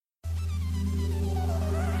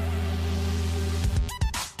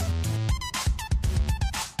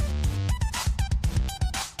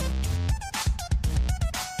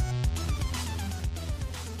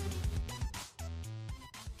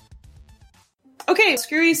Okay,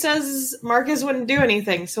 Screwy says Marcus wouldn't do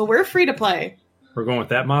anything, so we're free to play. We're going with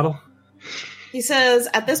that model? He says,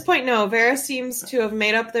 at this point, no. Vera seems to have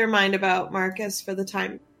made up their mind about Marcus for the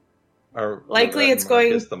time. Likely it's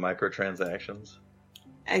going... the microtransactions?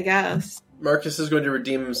 I guess. Marcus is going to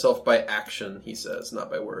redeem himself by action, he says,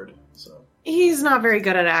 not by word. So he's not very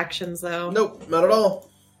good at actions, though. Nope, not at all.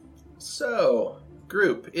 So,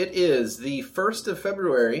 group, it is the 1st of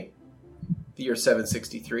February, the year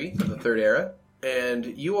 763 of the Third Era,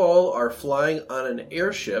 and you all are flying on an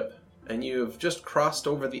airship, and you've just crossed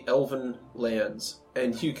over the Elven lands.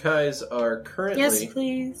 And you guys are currently... Yes,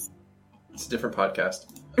 please. It's a different podcast.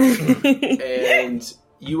 And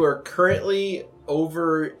you are currently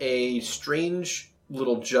over a strange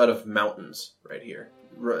little jut of mountains right here.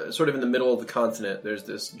 Sort of in the middle of the continent, there's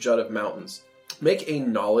this jut of mountains. Make a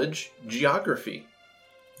knowledge geography.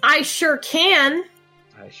 I sure can.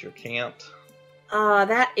 I sure can't.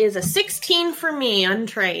 That is a 16 for me,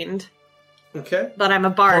 untrained. Okay. But I'm a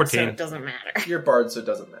bard, 14. so it doesn't matter. You're a bard, so it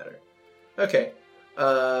doesn't matter. Okay.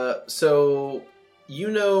 So you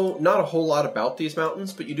know not a whole lot about these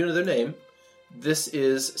mountains, but you do know their name. This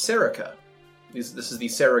is Serica. This is the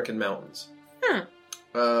Serican Mountains.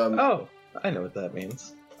 Oh, I know what that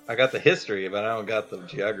means. I got the history, but I don't got the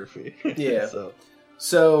geography. Yeah.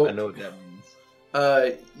 So I know what that means.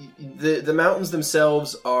 The mountains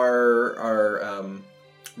themselves are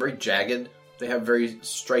very jagged. They have very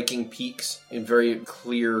striking peaks and very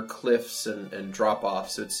clear cliffs and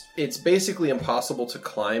drop-offs. It's basically impossible to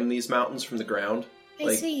climb these mountains from the ground.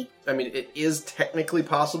 I see. I mean, it is technically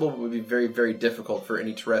possible, but it would be very, very difficult for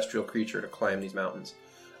any terrestrial creature to climb these mountains.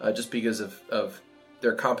 Just because of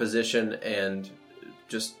their composition and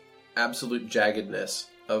just absolute jaggedness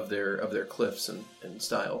of their cliffs and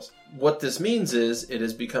styles. What this means is it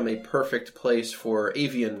has become a perfect place for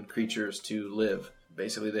avian creatures to live.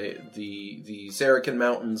 Basically, the Serican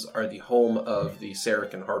Mountains are the home of the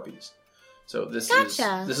Serican Harpies. So this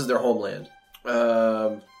is their homeland.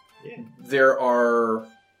 There are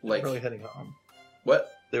like probably heading home.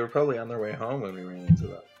 What? They were probably on their way home when we ran into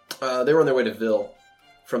that. They were on their way to Vil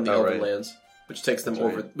from the Elven right. lands, which takes them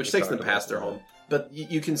That's takes them past their home. But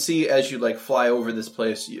you can see as you like fly over this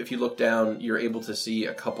place, if you look down, you're able to see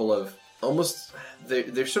a couple of almost they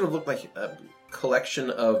sort of look like a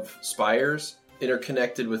collection of spires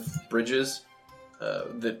interconnected with bridges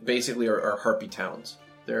that basically are harpy towns.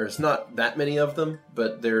 There's not that many of them,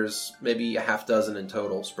 but there's maybe a half dozen in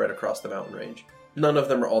total spread across the mountain range. None of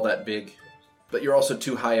them are all that big, but you're also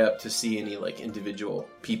too high up to see any like individual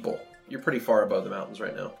people. You're pretty far above the mountains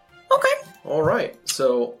right now. Okay. All right,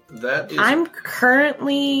 so that is... I'm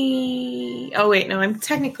currently... Oh, wait, no, I'm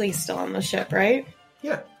technically still on the ship, right?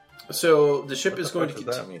 Yeah. So the ship is going to... What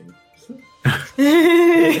does that mean?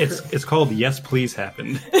 It's called Yes Please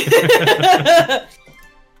Happened.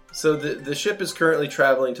 So the ship is currently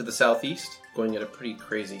traveling to the southeast, going at a pretty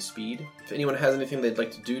crazy speed. If anyone has anything they'd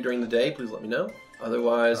like to do during the day, please let me know.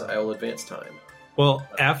 Otherwise, I will advance time. Well,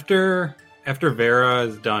 after Vera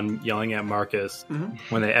is done yelling at Marcus,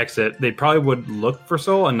 when they exit, they probably would look for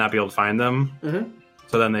Soul and not be able to find them. Mm-hmm.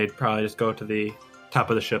 So then they'd probably just go to the top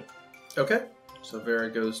of the ship. Okay. So Vera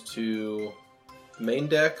goes to the main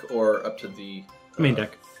deck or up to the... Main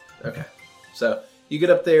deck. Okay. So you get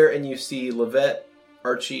up there and you see Levette,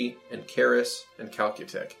 Archie, and Karis, and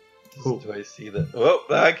Calcutech. Do I see that? Oh,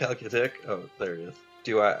 Calcutech. Oh, there it is.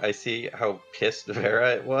 Do I see how pissed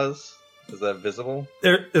Vera it was? Is that visible?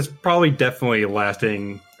 There's probably definitely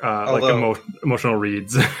lasting emotional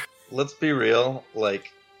reads. Let's be real.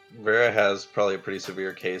 Like, Vera has probably a pretty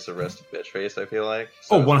severe case of rested bitch face, I feel like.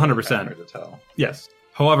 So 100%. Kind of hard to tell. Yes.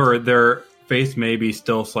 However, their face may be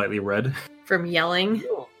still slightly red. From yelling?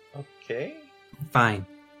 Oh, okay. Fine.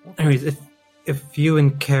 Anyways, if you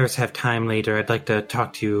and Karis have time later, I'd like to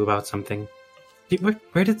talk to you about something.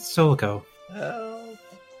 Where did Soul go?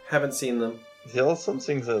 Haven't seen them. There are some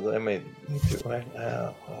things that I may need to, right?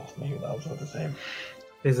 Maybe that was not the same.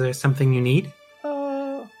 Is there something you need?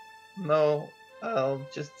 No.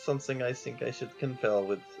 Just something I think I should compel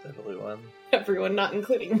with everyone. Everyone, not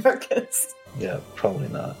including Marcus. Yeah, probably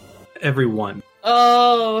not. Everyone.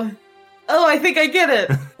 Oh, I think I get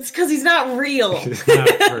it. It's because he's not real. He's not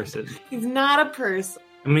a person. He's not a person.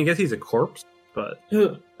 I mean, I guess he's a corpse, but...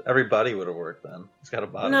 Every body would have worked then. He's got a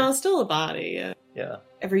body. No, still a body. Yeah.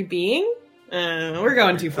 Every being? We're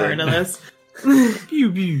going too far into this.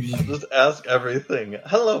 Just ask everything.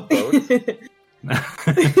 Hello, boat.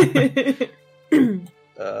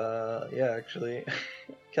 Yeah, actually.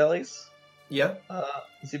 Kelly's? Yeah?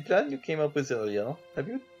 The plan you came up with earlier, have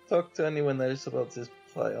you talked to anyone else about this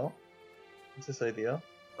file? This idea?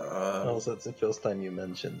 Or was that the first time you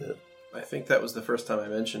mentioned it? I think that was the first time I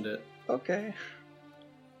mentioned it. Okay.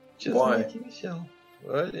 Just Why? making sure.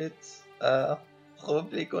 Well, it's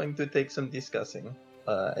probably going to take some discussing.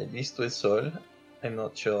 At least with Sol. I'm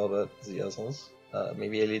not sure about the others.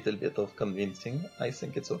 Maybe a little bit of convincing. I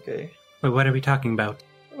think it's okay. But what are we talking about?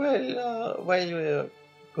 Well, while we were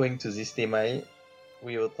going to this theme,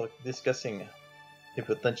 we were discussing a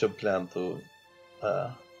potential plan to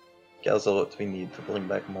gather what we need to bring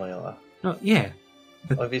back Moira. Oh, yeah.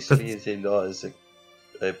 Obviously, the law is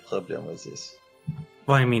a problem with this.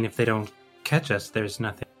 Well, I mean, if they don't catch us, there's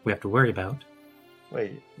nothing we have to worry about. Well,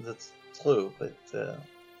 that's true, but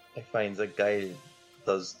I find that Guy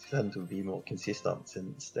does tend to be more consistent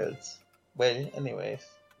in stealth. Well, anyways,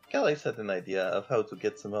 Calais had an idea of how to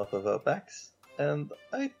get them off of our backs, and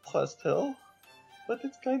I trust her, but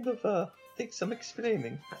it's kind of takes some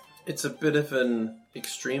explaining. It's a bit of an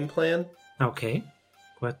extreme plan. Okay.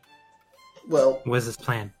 What Well, was this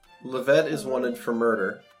plan? Levette is wanted for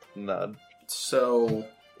murder. Nod. So,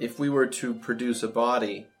 if we were to produce a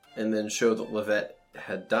body and then show that Levette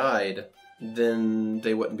had died, then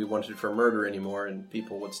they wouldn't be wanted for murder anymore and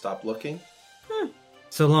people would stop looking.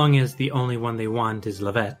 So long as the only one they want is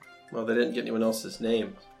Levette. Well, they didn't get anyone else's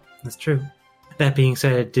name. That's true. That being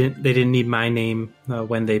said, they didn't need my name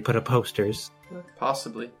when they put up posters.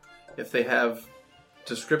 Possibly. If they have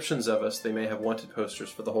descriptions of us, they may have wanted posters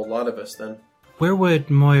for the whole lot of us then. Where would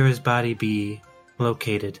Moira's body be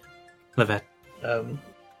located, Levette?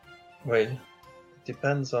 Well, it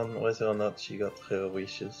depends on whether or not she got her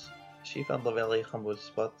wishes. She found a very humble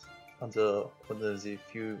spot under one of the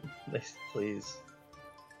few nice trees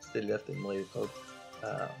still left in Ravenwood.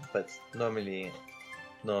 But normally,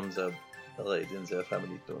 gnomes are buried in their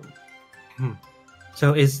family tomb.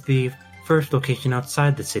 So is the first location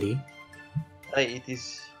outside the city? It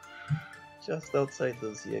is just outside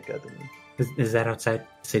of the academy. Is that outside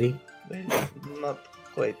the city? Well, not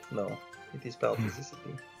quite, no. It is part of the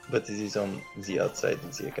city. But it is on the outside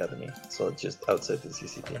of the academy, so just outside of the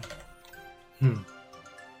city. Well,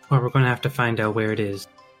 we're going to have to find out where it is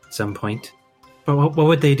at some point. But what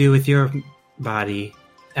would they do with your body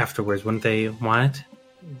afterwards? Wouldn't they want it?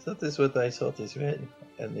 That is what I thought as well.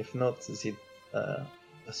 And if not the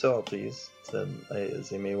authorities, then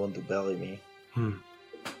they may want to bury me.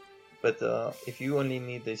 But if you only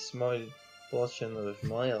need a small portion of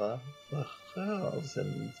Moira for her,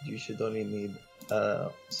 then you should only need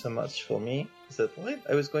so much for me. Is that right?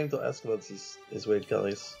 I was going to ask about this as well,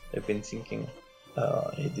 Caris. I've been thinking.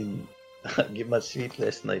 I didn't get much sleep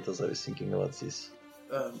last night as I was thinking about this.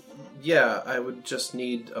 Yeah, I would just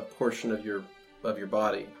need a portion of your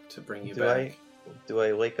body to bring you back. Do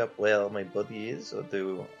I wake up where my body is, or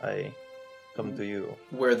do I come to you?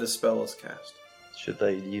 Where the spell is cast. Should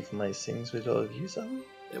I leave my things with all of you, son?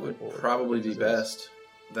 It would probably be best.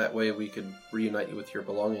 That way we could reunite you with your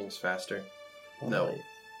belongings faster. No. Right.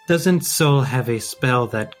 Doesn't Soul have a spell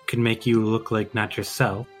that could make you look like not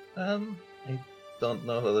yourself? I don't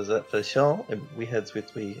know whether that for sure. We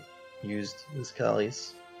used with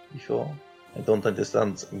Caris before. I don't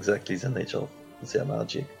understand exactly the nature of their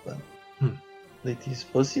magic, but it is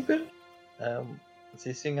possible.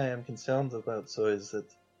 The thing I am concerned about, so, is that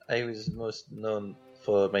I was most known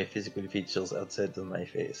for my physical features outside of my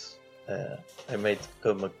face. I might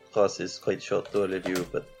come across as quite short to all of you,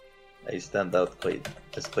 but I stand out quite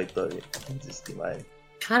tall in this team.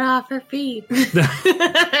 Cut off her feet.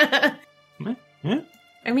 Yeah.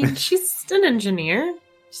 I mean, she's an engineer.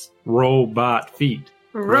 Robot feet.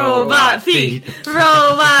 Robot feet.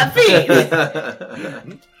 Robot feet.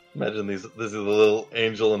 Imagine this is a little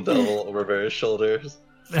angel and devil over various shoulders.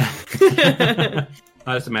 I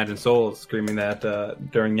just imagine Soul screaming that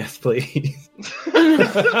during Yes Please. It'd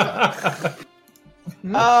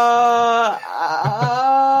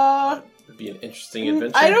be an interesting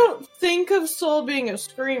adventure. I don't think of Soul being a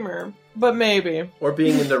screamer, but maybe. Or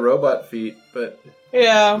being into robot feet, but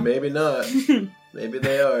Yeah. maybe not. Maybe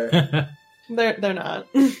they are. They're not.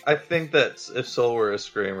 I think that if Sol were a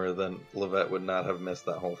screamer, then Levette would not have missed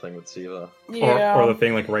that whole thing with Siva. Yeah. Or the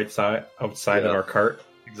thing like outside of our cart.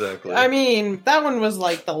 Exactly. I mean, that one was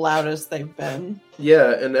like the loudest they've been.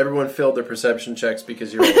 Yeah, and everyone failed their perception checks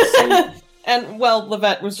because you were asleep. And, well,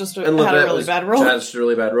 Levette was just And had a Levette really bad roll. had just a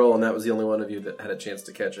really bad roll, and that was the only one of you that had a chance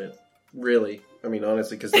to catch it. Really. I mean,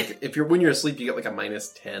 honestly, because like, when you're asleep, you get like a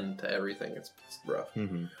 -10 to everything. It's rough.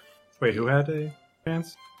 Mm-hmm. Wait, who had a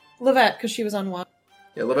chance? Levette, because she was on watch.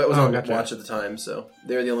 Yeah, Levette was on gotcha. watch at the time, so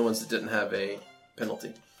they were the only ones that didn't have a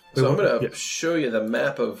penalty. So I'm going to show you the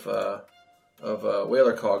map of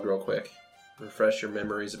Whaler Cog real quick. Refresh your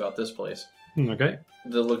memories about this place. Okay.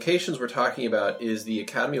 The locations we're talking about is the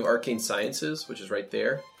Academy of Arcane Sciences, which is right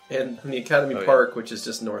there, And the Academy Park, which is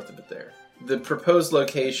just north of it there. The proposed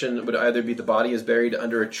location would either be the body is buried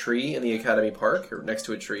under a tree in the Academy Park, or next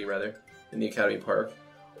to a tree, rather, in the Academy Park,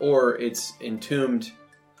 or it's entombed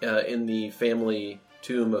in the family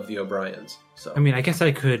tomb of the O'Briens. So, I mean, I guess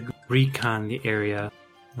I could recon the area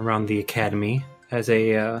around the Academy as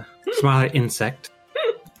a smaller insect.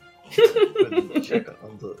 Check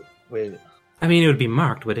on the way. I mean, it would be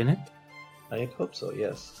marked, wouldn't it? I hope so,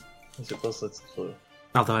 yes. I suppose that's true.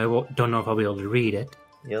 Although I don't know if I'll be able to read it.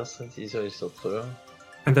 Yes, that's easily so true.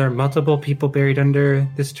 Are there multiple people buried under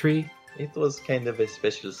this tree? It was kind of a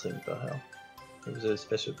special thing to have. It was a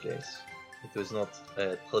special place. It was not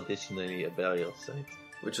traditionally a burial site.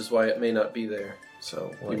 which is why it may not be there.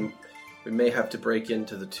 So we may have to break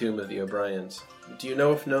into the tomb of the O'Briens. Do you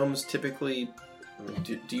know if gnomes typically...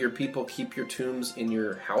 Do your people keep your tombs in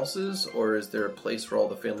your houses, or is there a place where all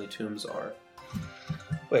the family tombs are?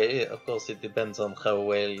 Well, yeah, of course, it depends on how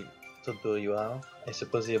well to do you are. I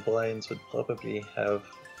suppose the O'Briens would probably have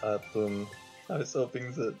a tomb. I was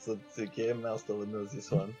hoping that the game master would know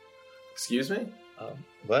this one. Excuse me?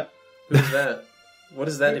 What? Who's that? What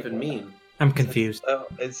does that even mean? I'm confused.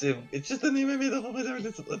 It's just a name I made up of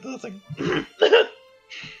it.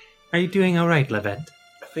 Are you doing alright, Levette?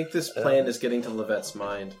 I think this plan is getting to Levette's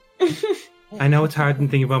mind. I know it's hard to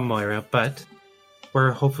think about Moira, but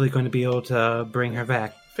we're hopefully going to be able to bring her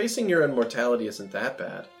back. Facing your immortality isn't that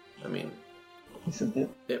bad. I mean, Isn't it?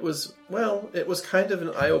 it was kind of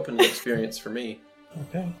an eye-opening experience for me.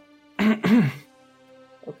 Okay.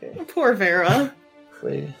 Okay. Poor Vera.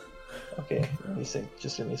 Wait. Okay, let me think.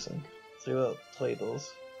 Just let me think. Throughout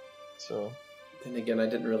titles. So. Then again, I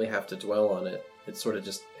didn't really have to dwell on it. It sort of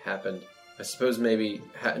just happened. I suppose maybe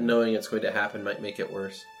knowing it's going to happen might make it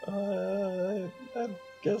worse. I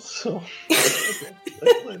guess so.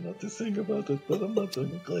 I try not to think about it, but I'm not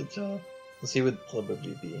doing a great job. He would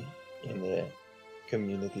probably be in the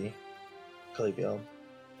community graveyard.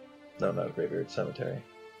 No, not graveyard, cemetery,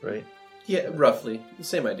 right? Yeah, roughly.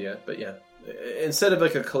 Same idea, but yeah. Instead of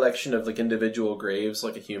like a collection of like individual graves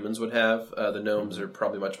like a humans would have, the gnomes are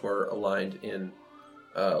probably much more aligned in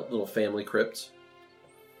little family crypts.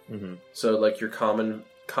 Mm-hmm. So like your common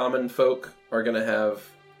folk are going to have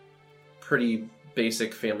pretty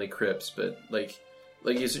basic family crypts, but like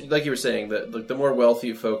you were saying, that like the more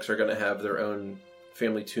wealthy folks are going to have their own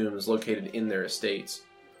family tombs located in their estates.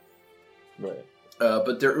 Right.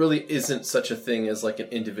 But there really isn't such a thing as like an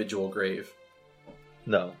individual grave.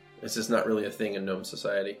 No. It's just not really a thing in gnome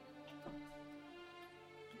society.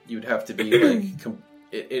 You would have to be like...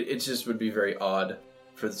 It just would be very odd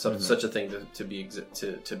for such a thing to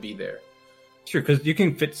be there. Sure, because you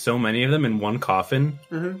can fit so many of them in one coffin.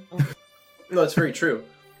 Mm-hmm. No, it's very true.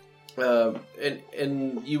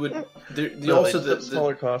 And you would... the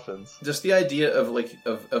smaller coffins. Just the idea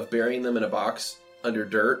of burying them in a box under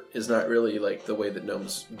dirt is not really like the way that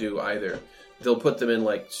gnomes do either. They'll put them in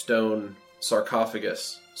like stone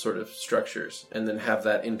sarcophagus sort of structures and then have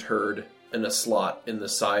that interred in a slot in the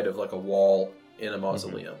side of like a wall in a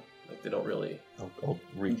mausoleum. Mm-hmm. Like they don't really... I'll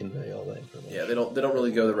reconvey all that information. Yeah, they don't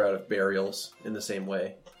really go the route of burials in the same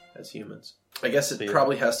way as humans. I guess it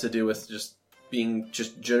probably has to do with just being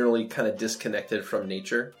just generally kind of disconnected from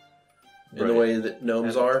nature in the way that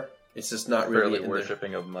gnomes are. It's just not really fairly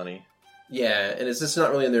worshipping of money. Yeah, and it's just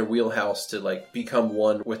not really in their wheelhouse to like become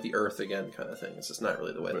one with the earth again, kind of thing. It's just not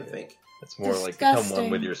really the way they think. It's more like become one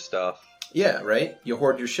with your stuff. Yeah, right. You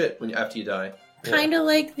hoard your shit after you die. Kind of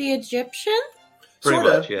like the Egyptians. Sort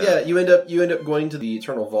of. Yeah. You end up going to the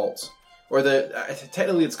eternal vaults, or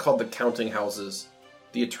technically it's called the counting houses,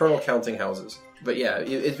 the eternal counting houses. But yeah,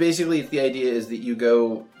 it's basically the idea is that you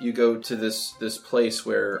go to this place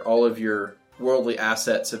where all of your worldly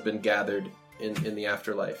assets have been gathered in the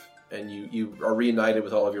afterlife, and you are reunited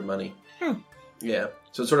with all of your money. Yeah.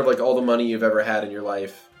 So it's sort of like all the money you've ever had in your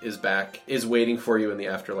life is waiting for you in the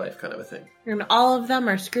afterlife, kind of a thing. And all of them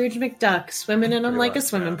are Scrooge McDuck, swimming in them like a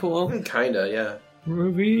swimming pool. Kinda, yeah.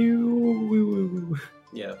 Review.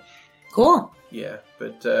 Yeah. Cool. Yeah,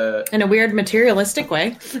 but... in a weird materialistic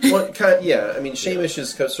way. Well, yeah, I mean, Shamish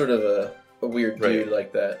is sort of a weird dude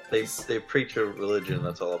like that. They preach a religion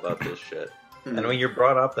that's all about this shit. Mm-hmm. And when you're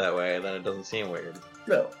brought up that way, then it doesn't seem weird.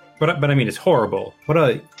 No. But I mean, it's horrible. What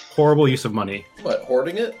a horrible use of money. What,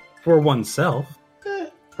 hoarding it? For oneself.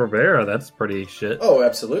 For Vera, that's pretty shit. Oh,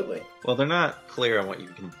 absolutely. Well, they're not clear on what you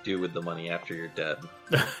can do with the money after you're dead.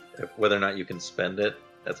 Whether or not you can spend it,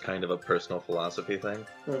 that's kind of a personal philosophy thing.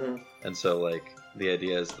 Mm-hmm. And so, like, the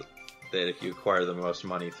idea is that if you acquire the most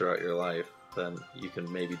money throughout your life, then you can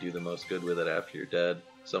maybe do the most good with it after you're dead.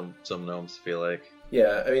 Some gnomes feel like.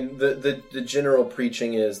 Yeah, I mean, the general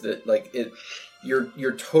preaching is that, like,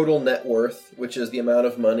 your total net worth, which is the amount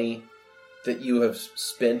of money that you have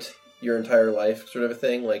spent your entire life, sort of a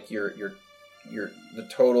thing, like the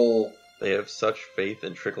total... They have such faith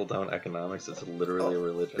in trickle-down economics, it's literally a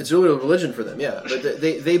religion. It's really a religion for them, yeah. But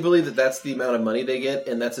they believe that that's the amount of money they get,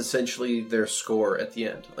 and that's essentially their score at the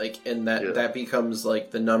end. Like, and that becomes,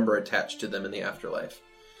 like, the number attached to them in the afterlife.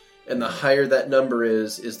 And the higher that number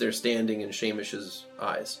is their standing in Shamish's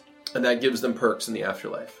eyes. And that gives them perks in the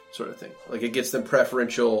afterlife, sort of thing. Like, it gets them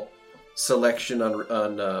preferential selection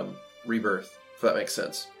on rebirth, if that makes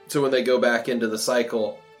sense. So when they go back into the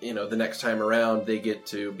cycle... the next time around, they get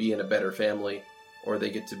to be in a better family, or they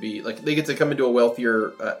get to come into a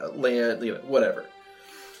wealthier land, whatever.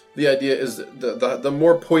 The idea is the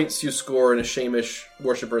more points you score in a Shamish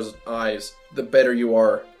worshipper's eyes, the better you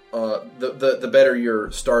are, the better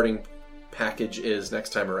your starting package is next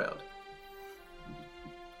time around.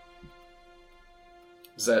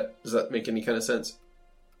 Does that make any kind of sense?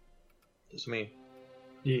 Just me.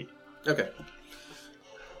 Yeah. Okay.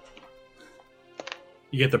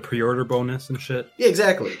 You get the pre-order bonus and shit. Yeah,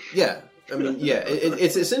 exactly. Yeah, I mean, yeah,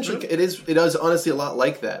 it's essentially it is honestly a lot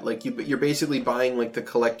like that. Like you're basically buying like the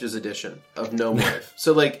collector's edition of Gnome Life.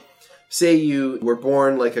 So like, say you were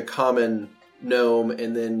born like a common gnome,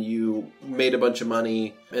 and then you made a bunch of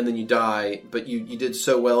money, and then you die, but you did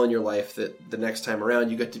so well in your life that the next time around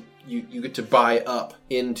you get to buy up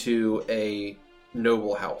into a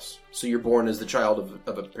noble house. So you're born as the child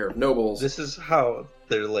of a pair of nobles. This is how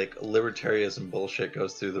their like libertarianism bullshit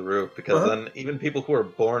goes through the roof, because then even people who are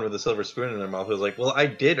born with a silver spoon in their mouth is like, well, I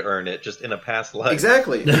did earn it just in a past life.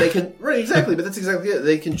 Exactly. And they can exactly, but that's exactly it.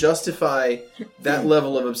 They can justify that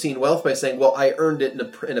level of obscene wealth by saying, well, I earned it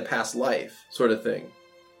in a past life, sort of thing.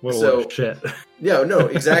 Whoa, shit. Yeah, no,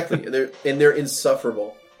 exactly. They're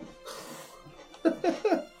insufferable.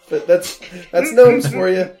 But that's gnomes for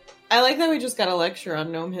you. I like that we just got a lecture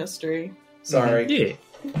on gnome history. Sorry. Yeah.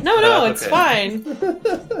 No, it's fine.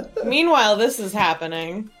 Meanwhile, this is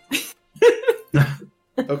happening.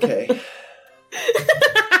 Okay.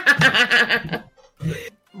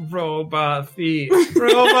 Robot feet.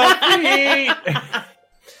 Robot feet!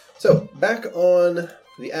 So, back on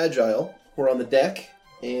the Agile, we're on the deck,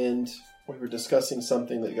 and we were discussing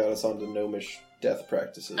something that got us onto gnomish death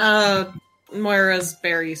practices. Moira's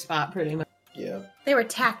berry spot, pretty much. Yeah. They were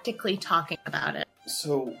tactically talking about it.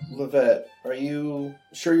 So, Levette, are you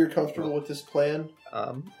sure you're comfortable with this plan?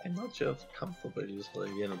 I'm not sure if comfortable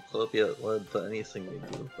usually inappropriate word for anything we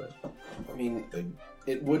do, but... I mean,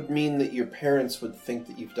 it would mean that your parents would think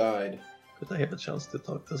that you've died. Could I have a chance to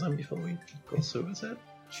talk to them before we go through with it?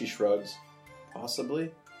 She shrugs.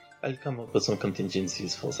 Possibly? I'll come up with some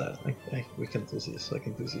contingencies for that. We can do this, I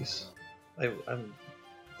can do this.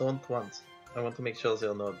 I want to make sure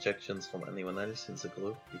there are no objections from anyone else in the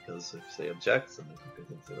group, because if they object, then they can get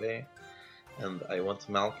in the way. And I want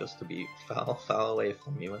Malchus to be far, far away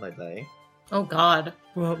from me when I die. Oh god.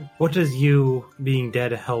 Well, what does you being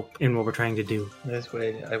dead help in what we're trying to do? That's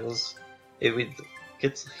why it would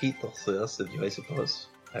get heat off the rest of you, I suppose.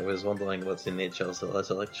 I was wondering what's the nature of the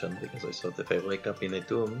resurrection, because I thought if I wake up in a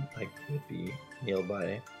tomb, I could be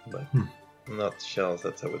nearby, but I'm not sure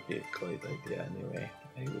that would be a great idea anyway.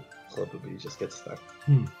 I would probably just get stuck.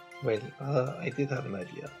 Well, I did have an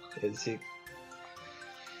idea. The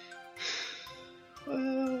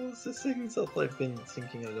thing that I've been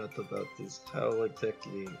thinking a lot about is how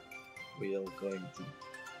exactly we are going to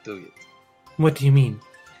do it. What do you mean?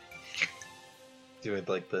 Do it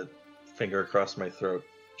like the finger across my throat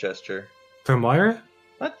gesture. For Moira?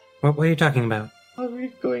 What? What are you talking about? Are we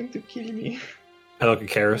going to kill me? I look at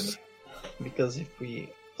Karis. Because if we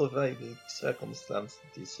provide a circumstance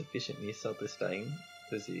that is sufficiently satisfying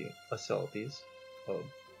to the authorities, or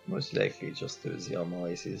most likely just to the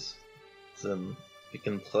Armorises, then we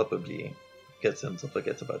can probably get them to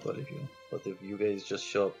forget about all of you. But if you guys just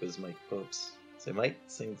show up with my corpse, they might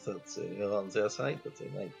think that you're on their side, but they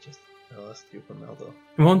might just arrest you for murder.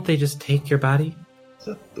 Won't they just take your body?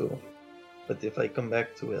 That too. But if I come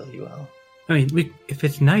back to where you are... I mean, if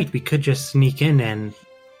it's night, we could just sneak in and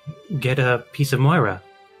get a piece of Moira.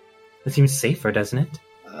 That seems safer, doesn't it?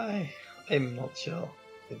 I'm not sure.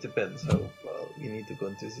 It depends how well you need to go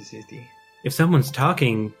into the city. If someone's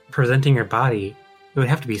talking, presenting her body, it would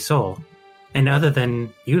have to be Sol. And other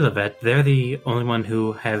than you, Levette, they're the only one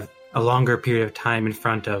who have a longer period of time in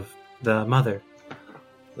front of the mother.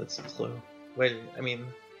 That's true. Well, I mean...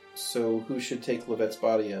 So who should take Levette's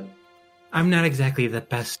body in? I'm not exactly the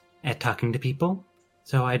best at talking to people,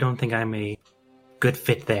 so I don't think I'm a good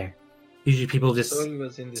fit there. Usually people just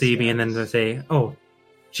see me and then they say, oh,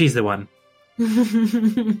 she's the one.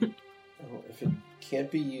 Well, if it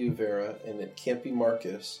can't be you, Vera, and it can't be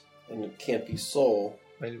Marcus, and it can't be Soul...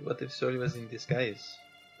 What if Soul was in disguise?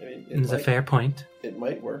 I mean, It's a fair point. It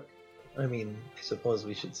might work. I mean, I suppose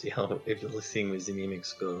we should see how everything with the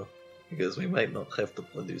mimics go, because we might not have to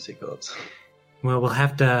produce a corpse. Well, we'll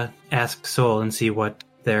have to ask Soul and see what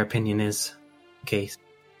their opinion is. Case.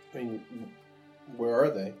 I mean, where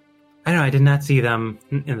are they? I don't know. I did not see them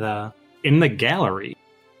in the gallery.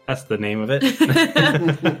 That's the name of it.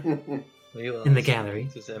 In the gallery.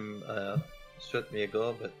 To them short me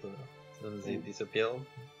ago, but then they disappeared.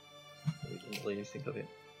 We didn't really think of it.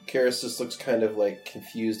 Karis just looks kind of like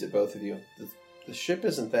confused at both of you. The ship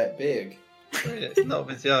isn't that big. No,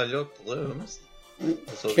 but yeah, your rooms.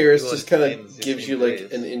 So Karis just kind of gives you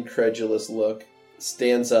like an incredulous look,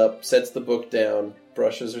 stands up, sets the book down,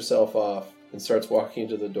 brushes herself off, and starts walking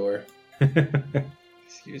to the door.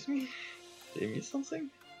 Excuse me? Did you miss something?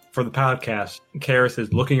 For the podcast, Karis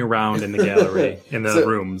is looking around in the gallery, in the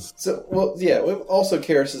rooms. So, well, yeah, also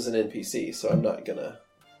Karis is an NPC, so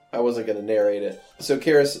I wasn't gonna narrate it. So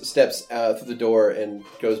Karis steps out through the door and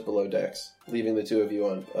goes below decks, leaving the two of you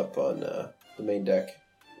up on the main deck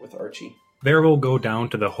with Archie. Vera will go down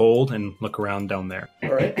to the hold and look around down there.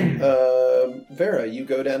 Alright. Vera, you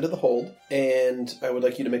go down to the hold, and I would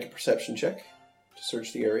like you to make a perception check to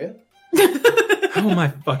search the area. Oh my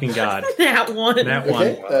fucking god. Nat 1. Nat 1.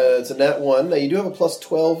 Okay, it's a nat 1. Now you do have a plus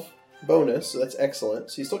 12 bonus, so that's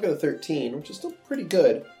excellent. So you still got a 13, which is still pretty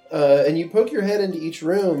good. And you poke your head into each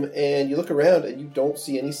room, and you look around, and you don't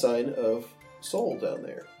see any sign of Soul down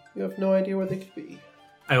there. You have no idea where they could be.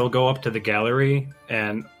 I will go up to the gallery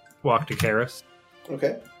and walk to Karis.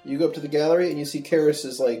 Okay. You go up to the gallery, and you see Karis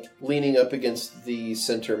is, like, leaning up against the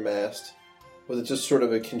center mast with just sort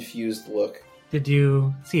of a confused look. Did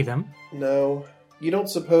you see them? No. You don't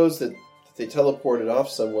suppose that they teleported off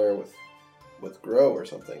somewhere with Grow or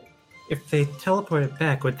something? If they teleported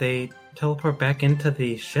back, would they teleport back into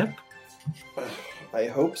the ship? I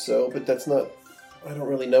hope so, but that's not... I don't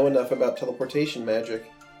really know enough about teleportation magic.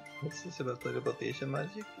 What's this about teleportation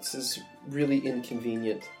magic? This is really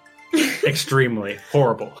inconvenient. Extremely.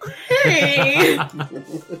 Horrible. Hey!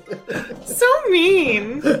 So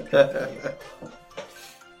mean.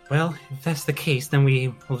 Well, if that's the case, then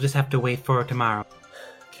we will just have to wait for tomorrow.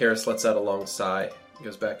 Karis lets out a long sigh,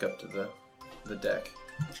 goes back up to the deck,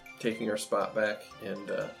 taking her spot back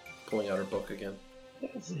and pulling out her book again.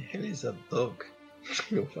 What the hell is that dog?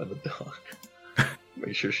 Go find the dog.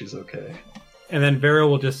 Make sure she's okay. And then Vera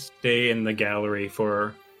will just stay in the gallery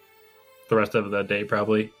for the rest of the day,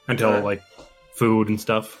 probably. Until, like, food and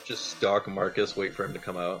stuff. Just stalk Marcus, wait for him to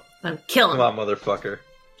come out. Then kill him. Come on, motherfucker.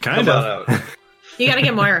 Come on out. You gotta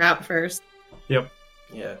get Moira out first. Yep.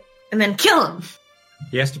 Yeah. And then kill him.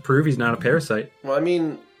 He has to prove he's not a parasite. Well, I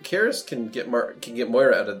mean, Karis can get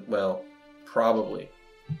Moira out of... Well, probably.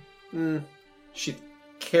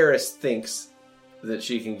 Karis thinks that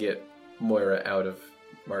she can get Moira out of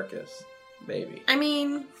Marcus. Maybe. I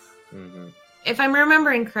mean, if I'm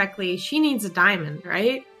remembering correctly, she needs a diamond,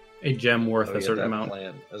 right? A gem worth a certain amount.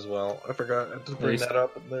 Plan as well. I forgot to bring that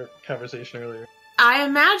up in their conversation earlier. I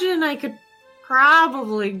imagine I could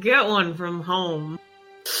probably get one from home.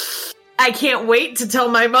 I can't wait to tell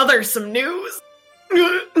my mother some news.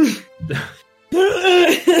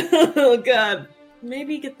 Oh, God.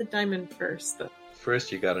 Maybe get the diamond first, though.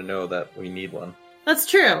 First, you gotta know that we need one. That's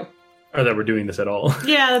true. Or that we're doing this at all.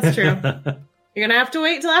 Yeah, that's true. You're gonna have to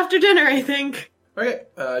wait till after dinner, I think. Okay,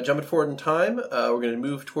 jumping forward in time, we're going to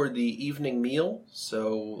move toward the evening meal.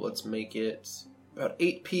 So let's make it about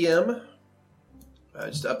 8 p.m.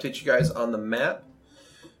 Just to update you guys on the map.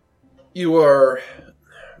 You are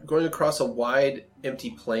going across a wide,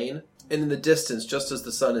 empty plain. And in the distance, just as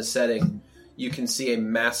the sun is setting, you can see a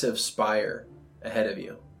massive spire ahead of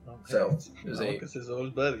you. Okay. So there's his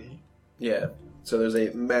old buddy. Yeah. So there's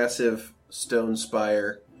a massive stone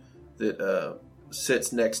spire that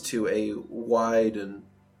sits next to a wide and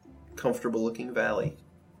comfortable-looking valley.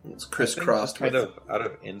 It's crisscrossed. Kind of out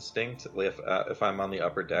of instinct, if I'm on the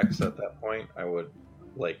upper decks at that point, I would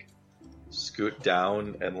like scoot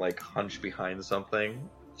down and like hunch behind something.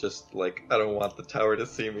 Just like I don't want the tower to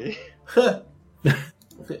see me.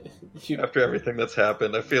 After everything that's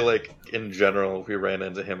happened, I feel like in general, if we ran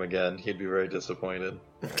into him again, he'd be very disappointed.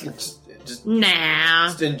 Nah.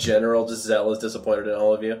 Just in general, just Zell is disappointed in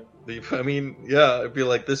all of you. I mean, yeah, I'd be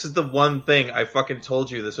like, this is the one thing I fucking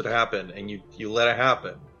told you this would happen, and you let it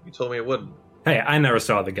happen. You told me it wouldn't. Hey, I never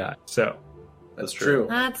saw the guy, so... That's true.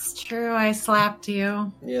 That's true, I slapped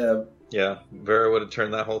you. Yeah. Yeah, Vera would have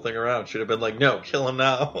turned that whole thing around. She'd have been like, no, kill him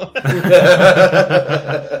now.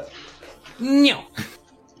 No.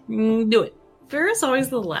 Do it. Vera's always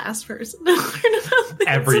the last person to learn about this.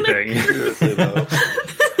 Everything.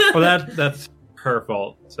 Well, that's her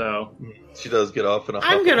fault. So she does get off in a.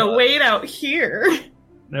 I'm gonna wait out here.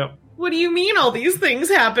 Nope. What do you mean all these things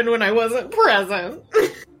happened when I wasn't present?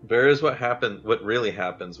 Vera's what happened. What really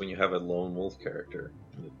happens when you have a lone wolf character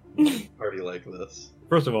in a party like this?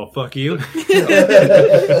 First of all, fuck you.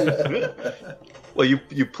 Well,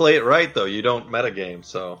 you play it right though. You don't metagame,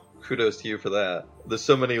 so kudos to you for that. There's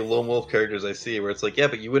so many lone wolf characters I see where it's like, yeah,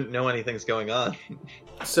 but you wouldn't know anything's going on.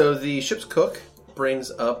 So the ship's cook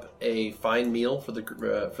brings up a fine meal for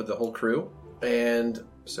the whole crew, and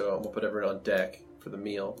so we'll put everyone on deck for the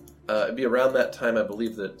meal. It'd be around that time, I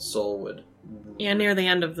believe, that Sol would. Yeah, near the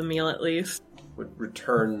end of the meal, at least. Would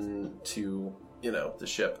return to the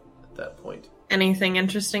ship at that point. Anything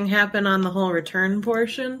interesting happen on the whole return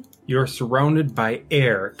portion? You're surrounded by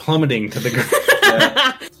air plummeting to the ground.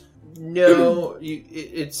 Yeah. No,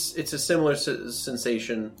 it's a similar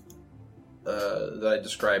sensation that I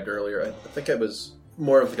described earlier. I think it was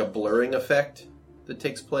more of like a blurring effect that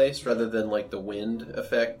takes place rather than like the wind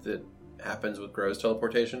effect that happens with Gro's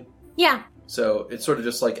teleportation. Yeah. So it's sort of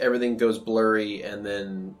just like everything goes blurry and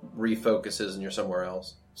then refocuses and you're somewhere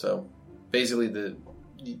else. So basically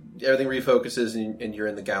everything refocuses and you're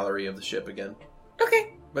in the gallery of the ship again.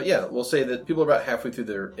 Okay. But yeah, we'll say that people are about halfway through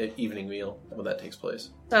their evening meal when that takes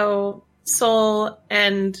place. So Sol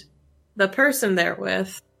and the person they're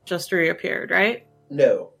with just reappeared, right?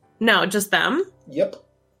 No. No, just them? Yep.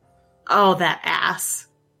 Oh, that ass.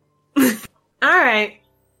 Alright.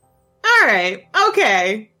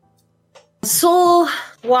 Okay. Sol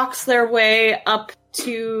walks their way up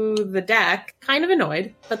to the deck, kind of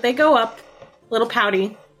annoyed, but they go up, a little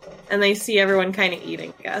pouty, and they see everyone kind of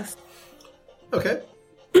eating, I guess. Okay.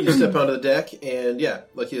 You step onto the deck, and yeah,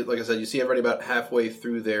 like I said, you see everybody about halfway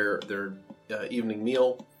through their evening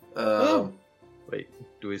meal. Wait,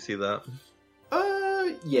 do we see that?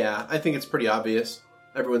 Yeah, I think it's pretty obvious.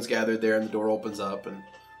 Everyone's gathered there, and the door opens up, and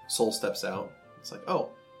Sol steps out. It's like, oh,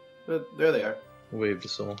 there they are. Wave to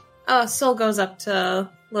Sol. Sol goes up to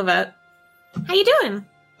Livette. How you doing?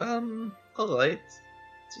 Alright.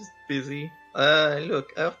 Just busy.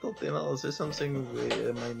 Look, after dinner, is there something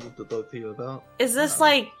we might need to talk to you about? Is this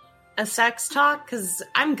like a sex talk? Because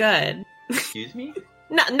I'm good. Excuse me?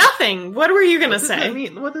 Nothing. What were you gonna say? I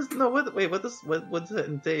mean, what does that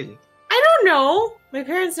entail? I don't know. My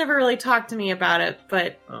parents never really talked to me about it,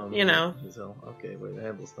 but, So, okay, wait, I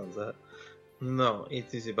understand that. No,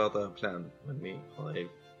 it is about our plan when we arrive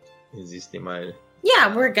in this email.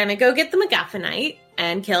 Yeah, we're gonna go get the MacGuffinite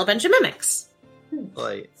and kill a bunch of mimics.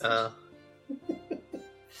 Like,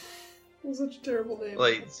 That's such a terrible name.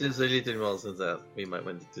 Like, there's a little more than that we might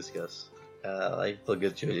want to discuss. I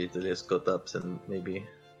forget you a little less caught up and maybe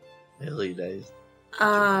I realized.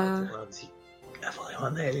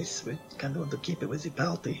 Everyone else, we kind of want to keep it with the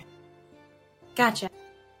party. Gotcha.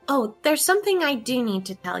 Oh, there's something I do need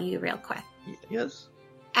to tell you real quick. Yes?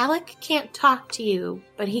 Alec can't talk to you,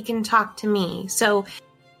 but he can talk to me. So,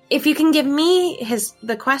 if you can give me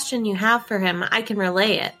the question you have for him, I can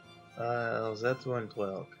relay it. That won't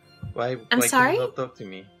work. Why sorry? Can you not talk to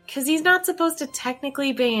me? Because he's not supposed to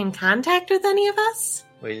technically be in contact with any of us?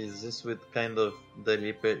 Wait, this would kind of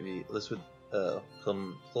deliberately, this would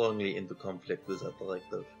come strongly into conflict with that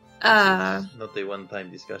directive. It's not a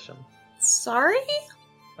one-time discussion. Sorry?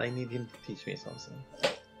 I need him to teach me something.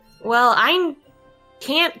 Well, I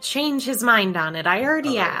can't change his mind on it. I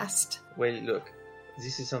already asked. Well, look,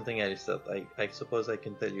 this is something else that I suppose I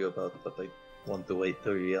can tell you about, but I want to wait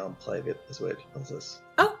till we are in private as well on this.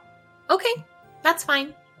 Oh, okay. That's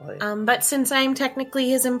fine. Right. But since I'm technically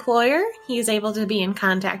his employer, he's able to be in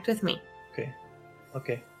contact with me.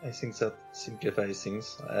 Okay. I think that simplifies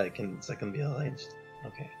things. That can be arranged.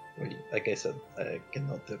 Okay. Well, like I said, I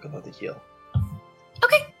cannot talk about it here.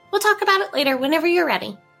 Okay. We'll talk about it later whenever you're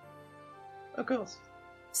ready. Of course.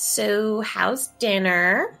 So, how's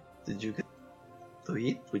dinner? Did you get to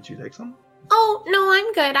eat? Would you like some? Oh, no,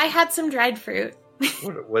 I'm good. I had some dried fruit.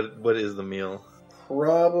 What is the meal?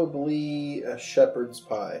 Probably a shepherd's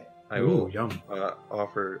pie. I will yum.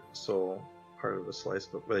 Offer Sol part of a slice,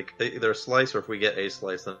 but like either a slice or if we get a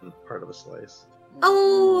slice, then part of a slice.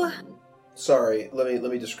 Oh. Sorry, let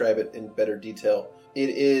me describe it in better detail.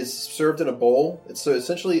 It is served in a bowl. So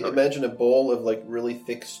essentially, imagine a bowl of like really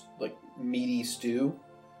thick, like meaty stew.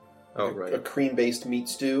 Oh, right. A cream-based meat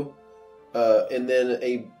stew, and then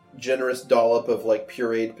a generous dollop of like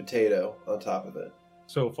pureed potato on top of it.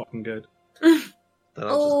 So fucking good. Then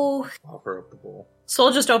I'll just offer up the bowl.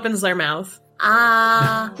 Sol just opens their mouth.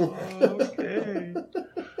 Okay.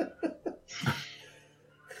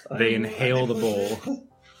 They inhale the bowl.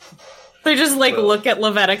 They just look at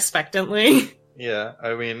Levette expectantly. Yeah,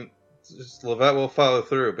 I mean, Levette will follow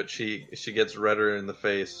through, but she gets redder in the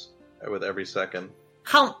face with every second.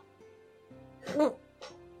 Thank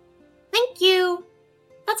you.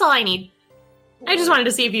 That's all I need. I just wanted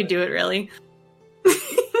to see if you'd do it, really.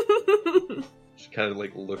 She kind of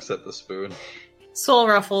looks at the spoon. Soul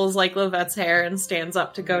ruffles Levette's hair and stands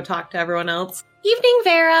up to go talk to everyone else. Evening,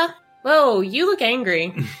 Vera. Whoa, you look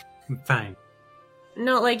angry. Fine.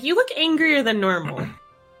 No, you look angrier than normal.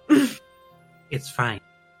 It's fine.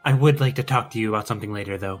 I would like to talk to you about something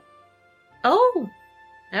later, though. Oh,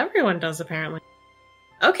 everyone does, apparently.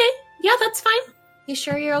 Okay, yeah, that's fine. You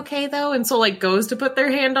sure you're okay, though? And Soul, goes to put their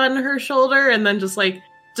hand on her shoulder and then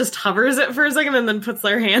just hovers it for a second and then puts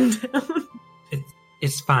their hand down.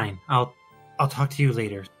 It's fine. I'll talk to you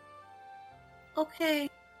later. Okay.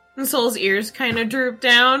 And Soul's ears kind of droop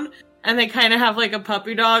down, and they kind of have a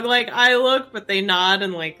puppy dog eye look, but they nod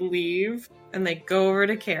and leave, and they go over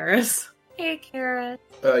to Karis. Hey, Karis.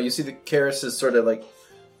 You see the Karis is sort of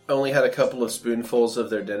only had a couple of spoonfuls of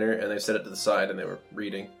their dinner, and they set it to the side, and they were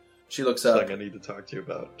reading. She looks up. I need to talk to you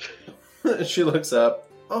about. She looks up.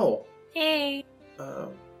 Oh. Hey.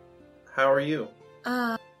 How are you?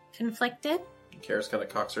 Conflicted? Karis kind of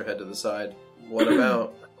cocks her head to the side. What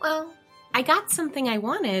about? Well, I got something I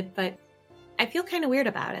wanted, but I feel kind of weird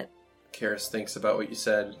about it. Karis thinks about what you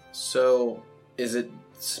said. So, is it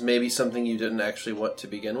maybe something you didn't actually want to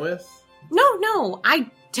begin with? No, I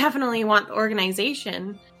definitely want the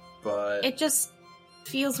organization. But it just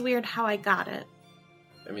feels weird how I got it.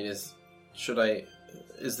 I mean, is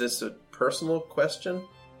this a personal question?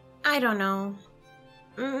 I don't know.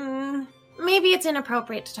 Maybe it's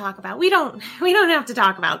inappropriate to talk about. We don't have to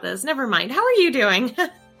talk about this. Never mind. How are you doing?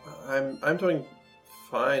 I'm doing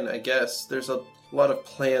fine, I guess. There's a lot of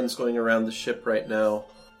plans going around the ship right now.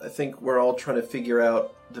 I think we're all trying to figure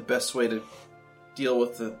out the best way to deal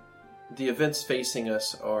with the events facing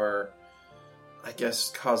us are, I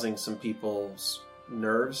guess, causing some people's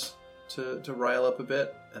nerves to rile up a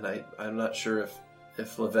bit, and I'm not sure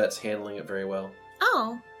if Levette's handling it very well.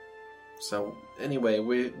 Oh. So anyway,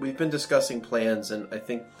 we've been discussing plans, and I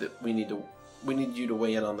think that we need you to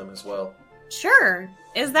weigh in on them as well. Sure.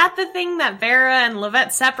 Is that the thing that Vera and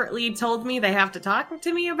Levette separately told me they have to talk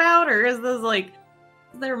to me about, or is this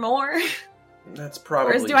is there more? That's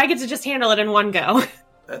probably. Or do I get to just handle it in one go?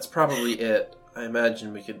 That's probably it. I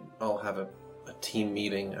imagine we could all have a team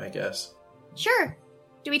meeting, I guess. Sure.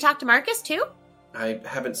 Do we talk to Marcus too? I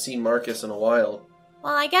haven't seen Marcus in a while.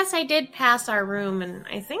 Well, I guess I did pass our room, and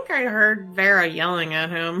I think I heard Vera yelling at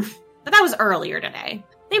him. But that was earlier today.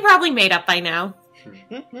 They probably made up by now.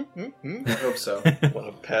 I hope so. I want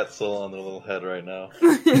to pat Soul on the little head right now.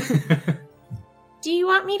 Do you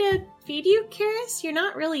want me to feed you, Karis? You're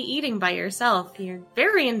not really eating by yourself. You're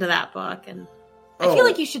very into that book, and I feel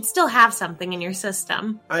like you should still have something in your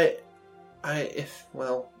system.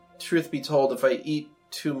 Well, truth be told, if I eat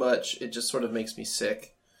too much, it just sort of makes me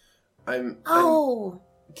sick. I'm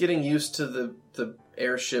getting used to the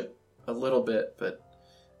airship a little bit, but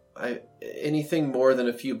anything more than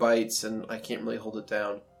a few bites and I can't really hold it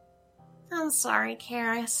down. I'm sorry,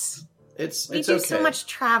 Karis. It's we do so much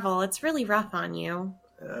travel. It's really rough on you.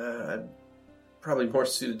 I'm probably more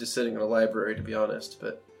suited to sitting in a library, to be honest,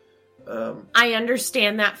 but I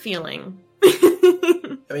understand that feeling. I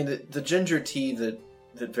mean, the ginger tea that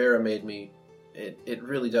Vera made me, it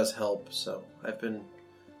really does help, so I've been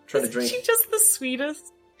trying to drink. Isn't she just the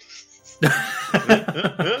sweetest?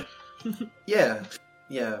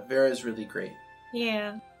 Yeah, Vera's really great.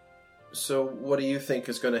 Yeah. So, what do you think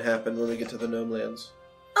is going to happen when we get to the Gnome Lands?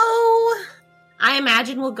 Oh, I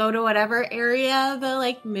imagine we'll go to whatever area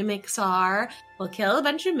the, mimics are. We'll kill a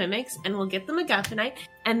bunch of mimics, and we'll get the MacGuffinite,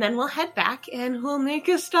 and then we'll head back, and we'll make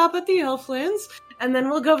a stop at the Elflands, and then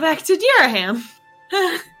we'll go back to Diraham.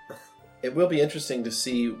 It will be interesting to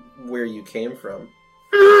see where you came from.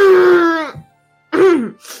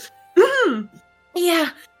 Yeah.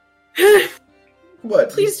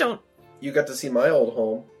 What? Please don't. You got to see my old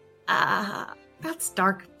home. That's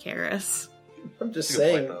dark, Karis. I'm just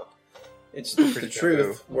saying. It's the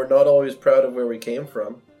truth. We're not always proud of where we came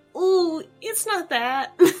from. Ooh, it's not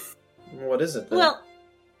that. What is it then? Well,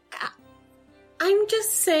 I'm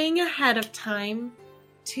just saying ahead of time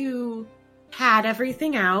to pad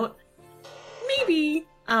everything out. Maybe,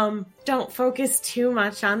 don't focus too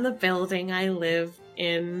much on the building I live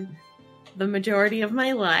in the majority of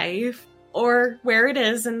my life, or where it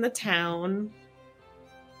is in the town,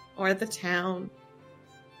 or the town.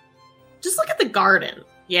 Just look at the garden.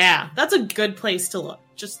 Yeah, that's a good place to look.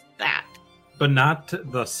 Just that. But not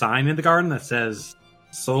the sign in the garden that says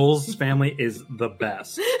Soul's family is the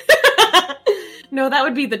best. No, that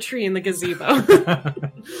would be the tree in the gazebo.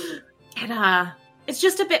 It's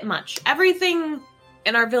just a bit much. Everything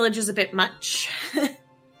in our village is a bit much.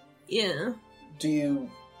 Yeah. Do you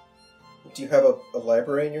have a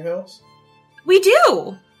library in your house? We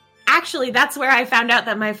do! Actually, that's where I found out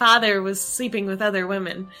that my father was sleeping with other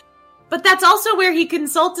women. But that's also where he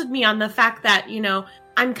consulted me on the fact that,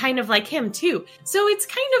 I'm kind of like him, too. So it's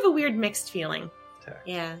kind of a weird mixed feeling.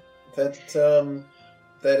 Yeah.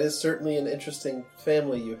 That is certainly an interesting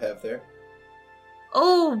family you have there.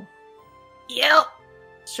 Oh, yep.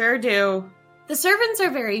 Sure do. The servants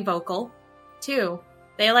are very vocal, too.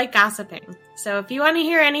 They like gossiping. So if you want to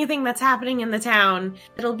hear anything that's happening in the town,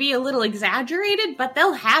 it'll be a little exaggerated, but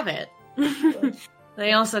they'll have it.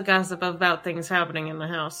 They also gossip about things happening in the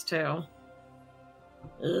house, too.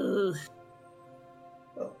 Ugh.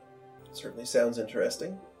 Well, certainly sounds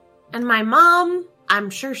interesting. And my mom, I'm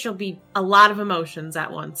sure she'll be a lot of emotions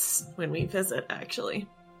at once when we visit, actually.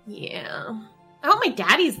 Yeah. I hope my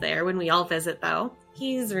daddy's there when we all visit, though.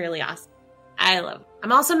 He's really awesome. I love him.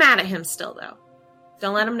 I'm also mad at him still, though.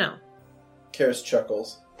 Don't let him know. Karis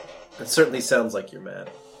chuckles. It certainly sounds like you're mad.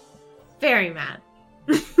 Very mad.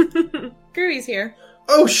 Screwy's here.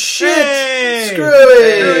 Oh, shit! Hey! Screwy!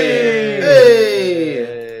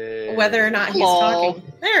 Hey! Whether or not he's talking.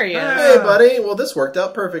 There he is. Hey, buddy. Well, this worked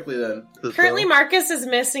out perfectly then. Currently, Marcus is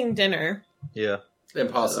missing dinner. Yeah.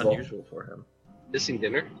 Impossible. It's unusual for him. Missing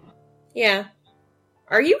dinner? Yeah.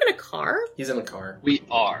 Are you in a car? He's in a car. We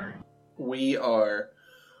are. We are.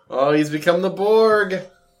 Oh, he's become the Borg.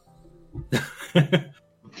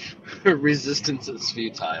 Resistance is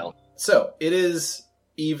futile. So, it is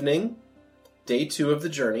evening, day 2 of the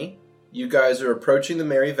journey. You guys are approaching the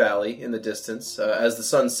Merry Valley in the distance. As the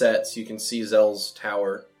sun sets, you can see Zell's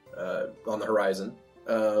tower on the horizon.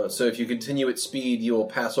 So if you continue at speed, you will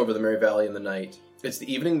pass over the Merry Valley in the night. It's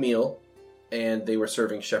the evening meal, and they were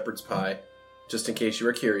serving shepherd's pie, just in case you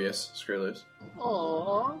were curious, Skrillers.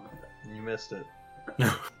 Aww. You missed it.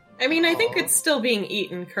 I mean, I think it's still being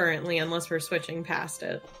eaten currently, unless we're switching past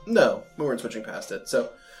it. No, we weren't switching past it.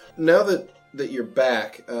 So now that you're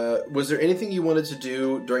back, was there anything you wanted to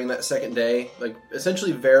do during that second day? Like,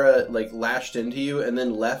 essentially Vera, lashed into you and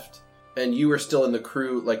then left, and you were still in the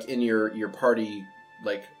crew, in your party,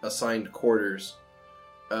 assigned quarters.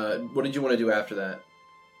 What did you want to do after that?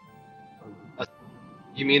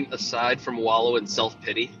 You mean aside from wallow in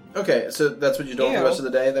self-pity? Okay, so that's what you're doing for the rest of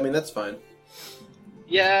the day? I mean, that's fine.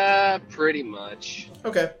 Yeah, pretty much.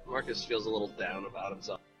 Okay. Marcus feels a little down about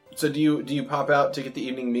himself. So do you pop out to get the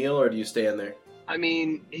evening meal, or do you stay in there? I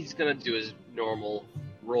mean, he's gonna do his normal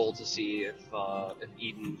roll to see if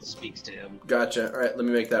Eden speaks to him. Gotcha. All right, let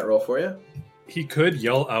me make that roll for you. He could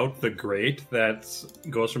yell out the grate that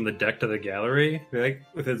goes from the deck to the gallery, be like,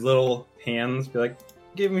 with his little hands, be like,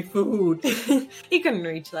 "Give me food." He couldn't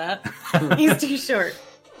reach that. He's too short.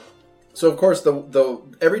 So of course, the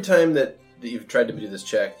every time that you've tried to do this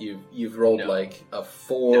check, you've rolled a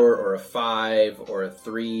 4 or a 5 or a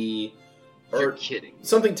 3, or You're kidding.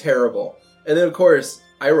 Something terrible. And then of course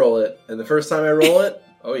I roll it, and the first time I roll it,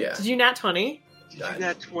 oh yeah. Did you nat 20? Did you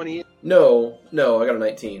nat 20? No, I got a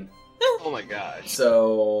 19. Oh my gosh.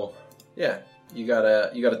 So yeah, you got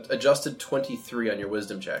a adjusted 23 on your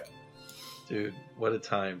wisdom check. Dude, what a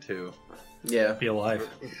time, too. Yeah. Be alive.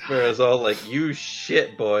 Whereas all like, you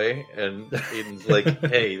shit, boy. And Aiden's like,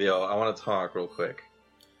 hey, yo, I want to talk real quick.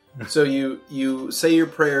 So you say your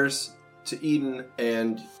prayers to Eden,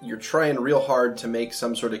 and you're trying real hard to make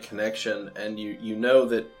some sort of connection, and you know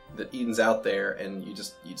that Eden's out there, and you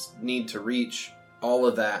just need to reach all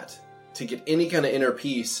of that to get any kind of inner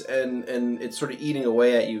peace, and it's sort of eating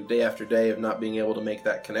away at you day after day of not being able to make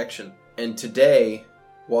that connection. And today,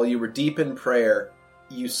 while you were deep in prayer,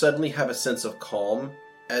 you suddenly have a sense of calm,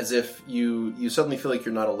 as if you suddenly feel like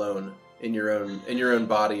you're not alone in your own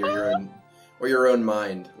body or your own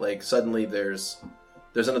mind. Like suddenly there's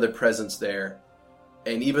another presence there,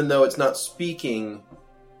 and even though it's not speaking,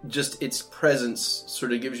 just its presence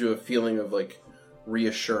sort of gives you a feeling of like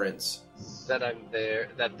reassurance that I'm there,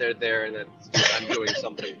 that they're there, and that I'm doing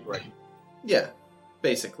something right. Yeah,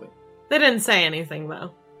 basically. They didn't say anything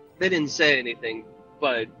though. They didn't say anything,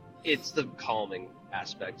 but it's the calming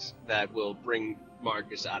aspects that will bring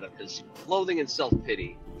Marcus out of his loathing and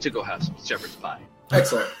self-pity to go have some shepherd's pie.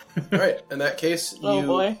 Excellent. All right. In that case,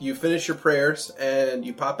 you finish your prayers and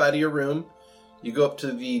you pop out of your room. You go up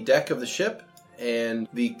to the deck of the ship, and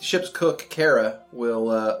the ship's cook, Kara,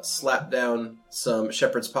 will slap down some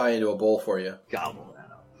shepherd's pie into a bowl for you. Gobble that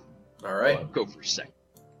up. All right. I'll go for a second.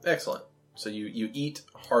 Excellent. So you eat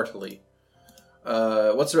heartily.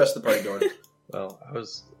 What's the rest of the party doing? Well, I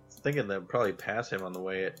was thinking they'd probably pass him on the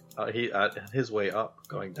way. His way up,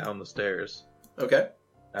 going down the stairs. Okay.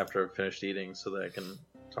 After I've finished eating, so that I can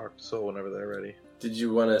talk to Soul whenever they're ready. Did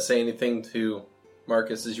you want to say anything to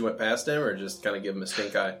Marcus as you went past him, or just kind of give him a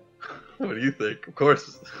stink eye? What do you think? Of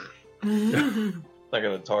course. I'm not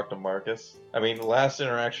going to talk to Marcus. I mean, the last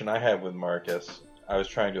interaction I had with Marcus, I was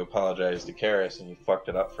trying to apologize to Karis, and you fucked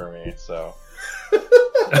it up for me, so...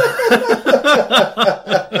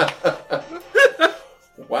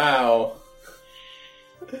 Wow.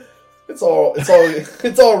 It's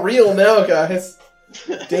all real now, guys.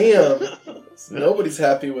 Damn. Nobody's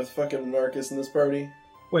happy with fucking Marcus in this party.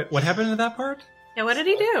 Wait, what happened to that part? Yeah, what did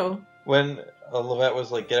he do? When Levette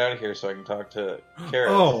was like, get out of here so I can talk to Karis.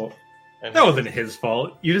 Oh, that wasn't his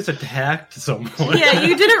fault. You just attacked someone. Yeah,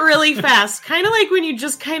 you did it really fast. Kind of like when you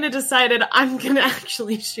just kind of decided, I'm going to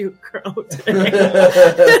actually shoot Crow today.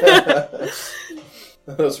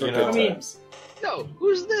 Those were good times. No,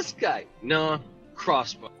 who's this guy? No,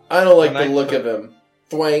 crossbow. I don't like the look of him.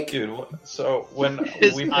 Thwank. Dude, so when we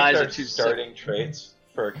picked our starting traits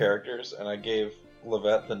for our characters, and I gave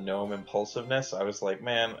Levette the gnome impulsiveness, I was like,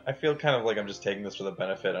 man, I feel kind of like I'm just taking this for the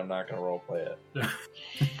benefit. I'm not going to roleplay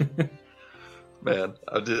it. Man,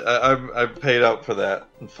 I've paid out for that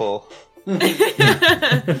in full.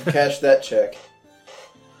 Cash that check.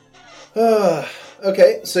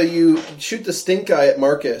 Okay, so you shoot the stink eye at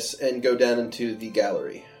Marcus and go down into the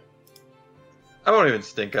gallery. I won't even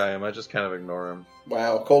stink eye him. I just kind of ignore him.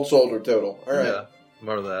 Wow, cold shoulder total. All right. Yeah,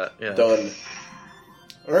 more of that. Yeah. Done.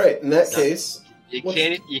 All right, in that case... You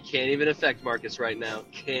can't even affect Marcus right now.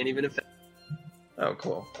 Can't even affect... Oh,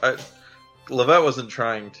 cool. Levette wasn't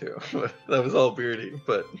trying to. That was all Beardy,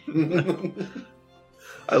 but...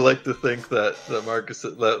 I like to think that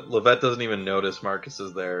Levette doesn't even notice Marcus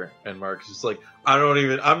is there, and Marcus is like,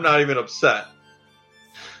 I'm not even upset.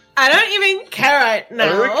 I don't even care right now.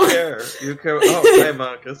 I don't care. You care. Oh, hey,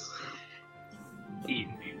 Marcus. Eat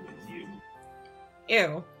me with you.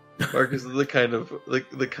 Ew. Marcus is the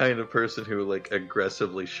kind of person who like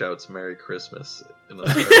aggressively shouts "Merry Christmas" in a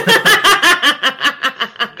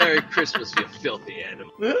Merry Christmas, you filthy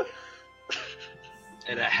animal.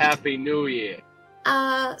 And a Happy New Year.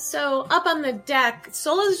 So up on the deck,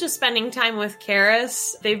 Sola's just spending time with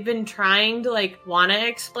Karis. They've been trying to want to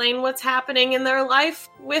explain what's happening in their life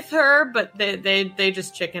with her, but they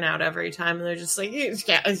just chicken out every time, and they're just like,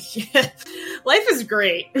 yeah, life is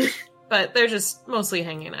great. But they're just mostly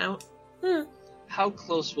hanging out. How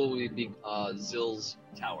close will we be Zill's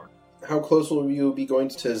tower? How close will you be going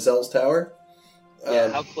to Zell's tower? Yeah,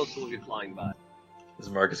 how close will we be flying by? Is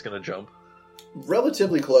Marcus going to jump?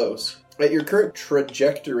 Relatively close. At your current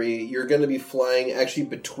trajectory, you're going to be flying actually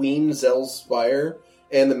between Zell's Spire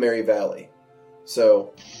and the Merry Valley.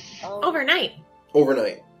 So... Overnight,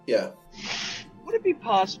 yeah. Would it be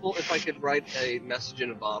possible if I could write a message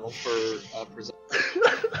in a bottle for present?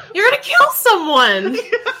 You're going to kill someone!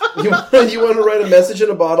 You want to write a message in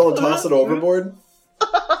a bottle and toss it overboard?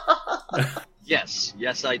 Yes,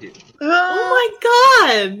 I do. Oh my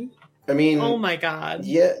god! I mean... Oh my god.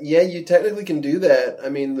 Yeah, you technically can do that. I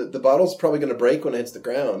mean, the bottle's probably going to break when it hits the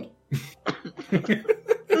ground. It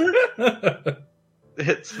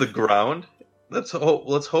hits the ground? Let's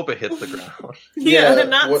hope it hits the ground. Yeah,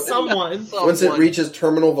 not someone. Once it reaches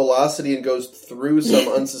terminal velocity and goes through some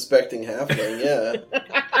unsuspecting halfling, yeah.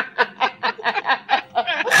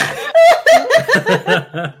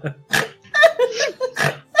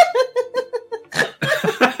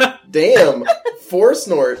 Damn! 4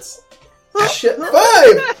 snorts. Shit. 5!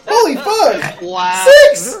 Holy fuck! Wow.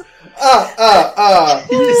 6!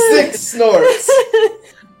 6 snorts.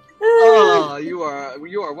 Oh, you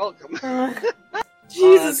are welcome.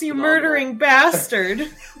 Jesus, you murdering bastard.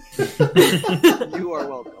 You are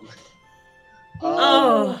welcome.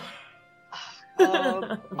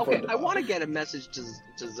 Okay, I want to get a message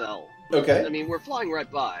to Zell. Okay. I mean, we're flying right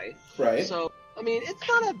by. Right. So, I mean, it's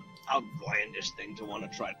not an outlandish thing to want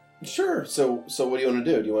to try. Sure. So what do you want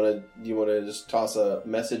to do? Do you want to just toss a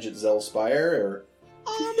message at Zell's Spire, or?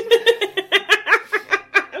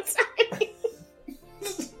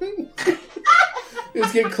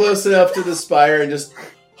 Just get close enough to the spire and just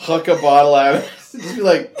huck a bottle at it. Just be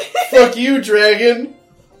like, "Fuck you, dragon!"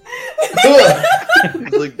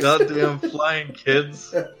 He's like, "Goddamn flying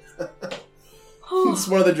kids!" It's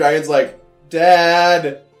one of the dragons like,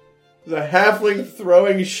 "Dad, there's a halfling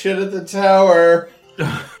throwing shit at the tower."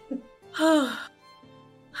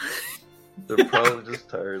 They're probably just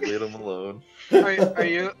tired. Leave them alone.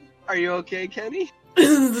 Are you okay, Kenny? This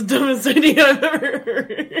is the dumbest idea I've ever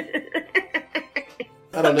heard.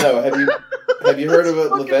 I don't know. Have you heard of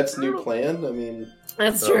Levette's new plan? I mean,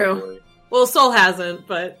 that's true. Boy. Well, Soul hasn't,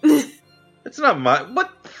 but... It's not my... What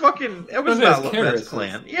fucking... It was not Lefet's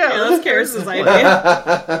plan. Yeah, that's Karis's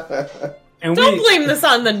idea. And Don't blame this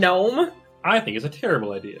on the gnome. I think it's a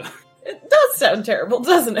terrible idea. It does sound terrible,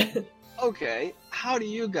 doesn't it? Okay, how do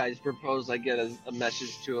you guys propose I get a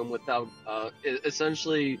message to him without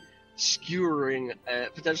essentially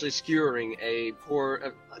potentially skewering a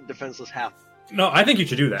poor, defenseless half? No, I think you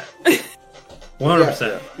should do that.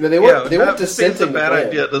 100%. No, they weren't dissenting. It's a bad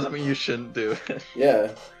idea. It doesn't mean you shouldn't do it. Yeah.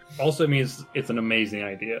 Also means it's an amazing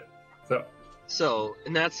idea. So,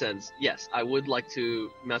 in that sense, yes, I would like to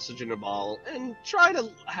message in a ball and try to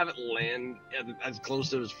have it land as close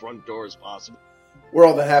to his front door as possible. Where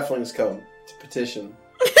all the halflings come to petition.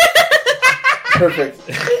 Perfect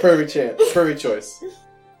chance. Perfect choice.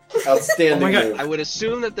 Outstanding. Oh my God. Move. I would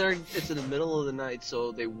assume that it's in the middle of the night,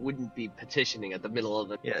 so they wouldn't be petitioning at the middle of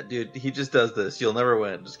the night. Yeah, dude, he just does this. You'll never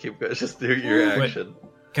win. Just do your action.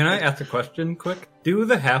 Can I ask a question quick? Do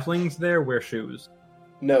the halflings there wear shoes?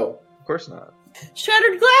 No. Of course not.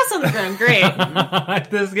 Shattered glass on the ground, great.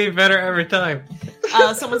 This gets better every time.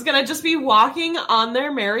 Someone's gonna just be walking on their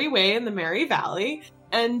merry way in the Merry Valley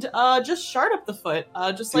and just shard up the foot.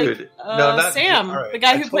 Just Dude, like Sam, the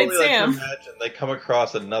guy who played Sam. Imagine they come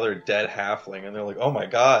across another dead halfling and they're like, oh my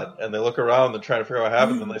god. And they look around, they're trying to figure out what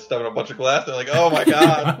happened, and they step in a bunch of glass, they're like, oh my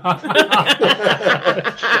god.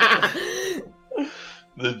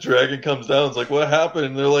 The dragon comes down, it's like, what happened?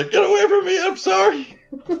 And they're like, get away from me, I'm sorry.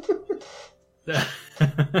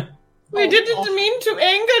 We didn't mean to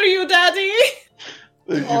anger you, Daddy.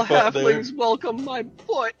 All halflings welcome my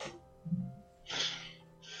foot.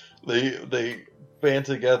 They band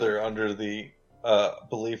together under the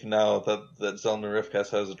belief now that Zelna Rifkas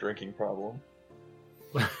has a drinking problem.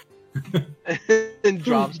 And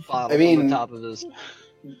drops bottle on the top of his...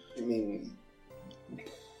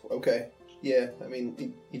 Okay. Yeah,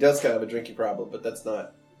 he does kind of have a drinking problem, but that's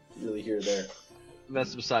not really here or there.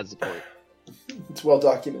 That's besides the point. It's well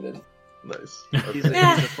documented. Nice. He's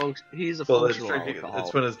a functional alcoholic.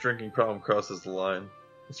 It's when his drinking problem crosses the line.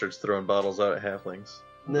 He starts throwing bottles out at halflings.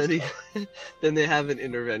 And then they have an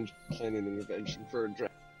intervention for a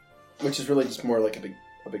draft. Which is really just more like a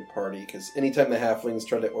big party, because anytime the halflings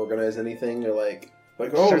try to organize anything, they're like,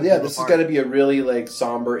 oh yeah, this has got to be a really like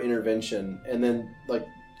somber intervention, and then like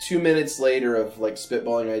 2 minutes later of like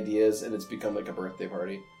spitballing ideas, and it's become like a birthday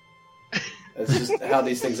party. That's just how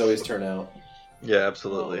these things always turn out. Yeah,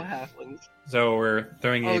 absolutely. Oh, halflings. So we're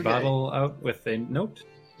throwing a bottle out with a note?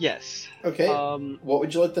 Yes. Okay. What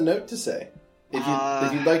would you like the note to say? If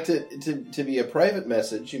you'd like to be a private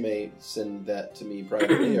message, you may send that to me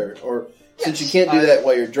privately, or yes, since you can't do that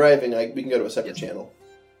while you're driving, we can go to a separate channel.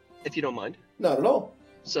 If you don't mind. Not at all.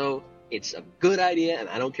 So, it's a good idea, and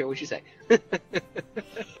I don't care what you say.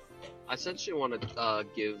 I essentially want to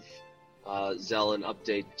give Zell an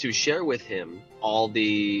update to share with him all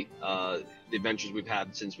the adventures we've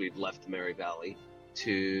had since we've left the Merry Valley,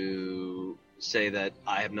 to say that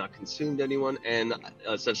I have not consumed anyone, and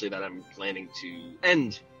essentially that I'm planning to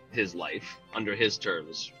end his life under his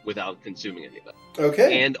terms without consuming anybody.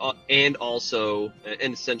 Okay. And also,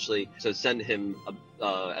 and essentially to send him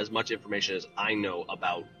as much information as I know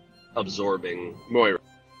about absorbing Moira.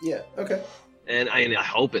 Yeah. Okay. And I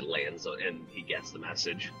hope it lands and he gets the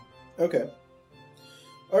message. Okay.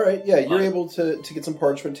 All right. Yeah, you're able to get some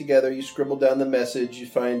parchment together. You scribble down the message. You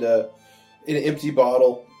find an empty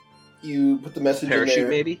bottle. You put the message parachute, in there.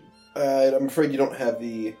 Maybe? I'm afraid you don't have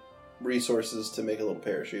the resources to make a little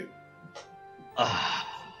parachute.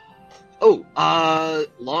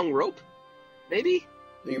 Long rope? Maybe?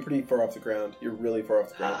 You're pretty far off the ground. You're really far off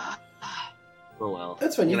the ground. Oh well.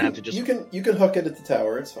 That's fine. You can hook it at the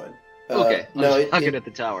tower. It's fine. Okay. Hook it at the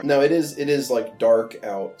tower. No, it is like dark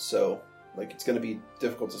out, so like it's going to be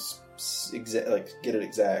difficult to get it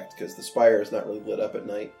exact because the spire is not really lit up at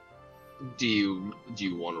night. Do you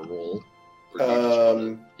want to roll?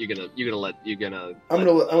 I'm gonna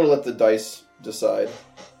let the dice decide.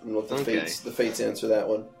 I'm gonna let the fates answer that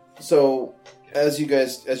one. So as you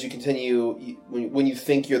continue, when you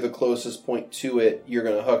think you're the closest point to it, you're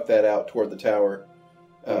gonna hook that out toward the tower,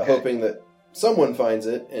 hoping that someone finds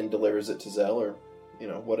it and delivers it to Zell or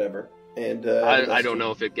whatever. And I don't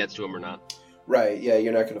know if it gets to him or not. Right? Yeah,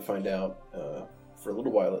 you're not gonna find out for a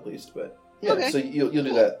little while at least, but. Yeah, okay. So you'll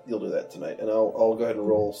do that. You'll do that tonight, and I'll go ahead and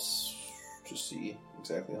roll to see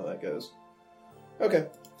exactly how that goes. Okay.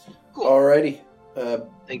 Cool. Alrighty.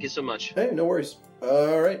 Thank you so much. Hey, no worries.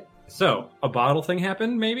 All right. So a bottle thing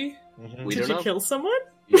happened, maybe? Mm-hmm. Did you kill someone?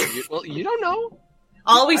 You don't know.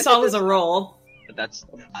 All we saw was a roll. That's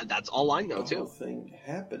all I know too. Thing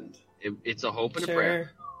happened. It's a hope and a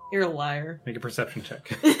prayer. You're a liar. Make a perception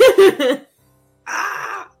check.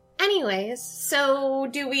 Anyways, so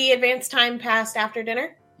do we advance time past after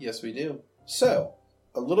dinner? Yes, we do. So,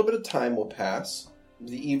 a little bit of time will pass.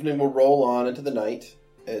 The evening will roll on into the night.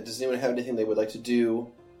 Does anyone have anything they would like to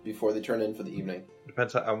do before they turn in for the evening?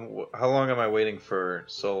 Depends how long am I waiting for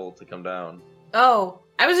Sol to come down? Oh,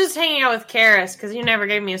 I was just hanging out with Karis because you never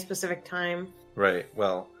gave me a specific time. Right,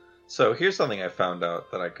 well, so here's something I found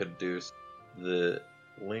out that I could do. The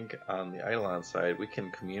link on the Eidolon side, we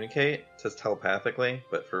can communicate just telepathically,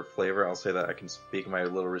 but for flavor, I'll say that I can speak my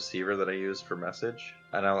little receiver that I use for message,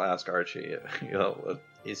 and I'll ask Archie,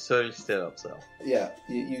 he's still up, so. Yeah,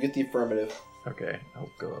 you get the affirmative. Okay,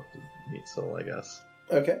 I'll go up to meet Sol, I guess.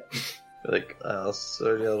 Okay.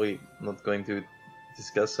 Sorry, are we not going to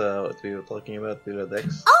discuss what we were talking about with the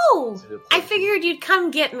decks? Oh! I figured you'd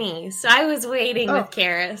come get me, so I was waiting with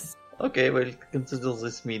Karis. Okay, well, consider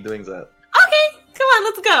this me doing that. Okay, come on,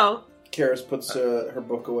 let's go. Karis puts her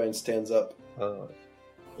book away and stands up.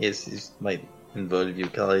 Yes, this might involve you,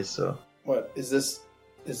 Kali, so... What, is this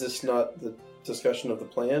not the discussion of the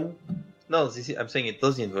plan? No, I'm saying it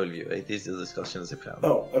does involve you. It is the discussion as a plan.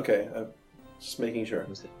 Oh, okay. I'm just making sure.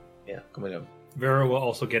 Yeah, come on up. Vera will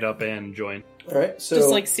also get up and join. Alright, so... Just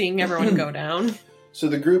like seeing everyone go down. So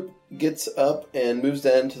the group gets up and moves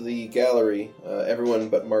down to the gallery, everyone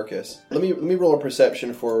but Marcus. Let me roll a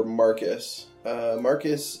perception for Marcus.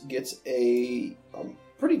 Marcus gets a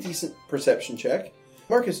pretty decent perception check.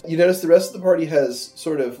 Marcus, you notice the rest of the party has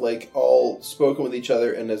sort of like all spoken with each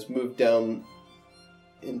other and has moved down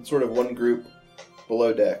in sort of one group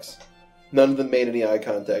below decks. None of them made any eye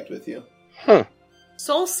contact with you. Huh.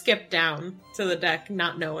 Sol skipped down to the deck,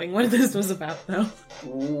 not knowing what this was about, though.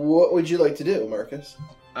 What would you like to do, Marcus?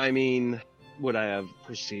 I mean, would I have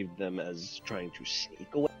perceived them as trying to sneak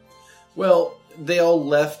away? Well, they all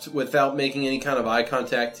left without making any kind of eye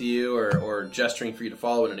contact to you or gesturing for you to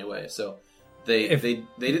follow in any way. So they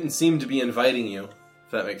didn't seem to be inviting you,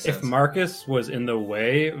 if that makes sense. If Marcus was in the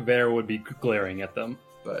way, Vera would be glaring at them.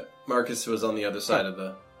 But Marcus was on the other side of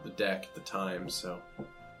the deck at the time, so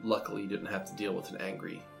luckily you didn't have to deal with an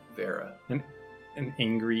angry Vera. An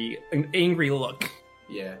angry look.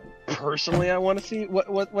 Yeah. Personally, I want to see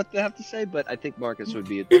what they have to say, but I think Marcus would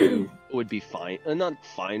be fine. Not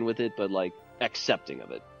fine with it, but like accepting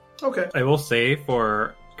of it. Okay. I will say,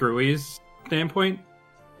 for Screwy's standpoint,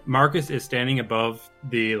 Marcus is standing above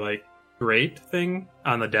the like grate thing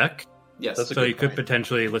on the deck. Yes. So you could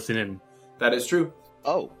potentially listen in. That is true.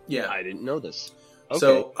 Oh, yeah. I didn't know this. Okay.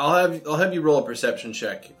 So I'll have you roll a perception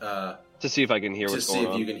check to see if I can hear what's going on.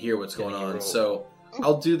 To see if you can hear what's going on. So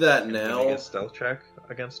I'll do that now. Can I get a stealth check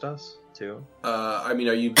against us too? I mean,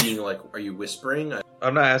 are you whispering?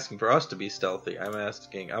 I'm not asking for us to be stealthy. I'm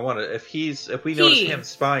asking. If we notice him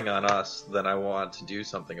spying on us, then I want to do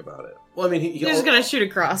something about it. Well, I mean, he's just gonna shoot a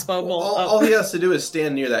crossbow bolt. All he has to do is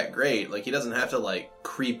stand near that grate. Like, he doesn't have to like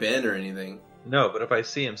creep in or anything. No, but if I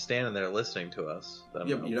see him standing there listening to us, then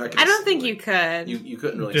you're not I don't think you could. You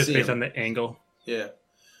couldn't really just see based him. on the angle. Yeah.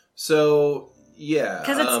 So yeah,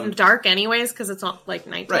 because it's dark anyways. Because it's not like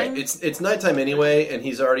nighttime. Right. It's nighttime anyway, and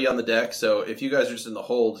he's already on the deck. So if you guys are just in the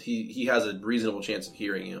hold, he has a reasonable chance of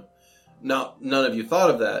hearing you. None of you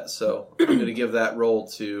thought of that, so I'm going to give that roll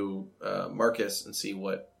to Marcus and see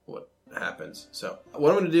what happens. So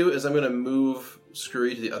what I'm going to do is I'm going to move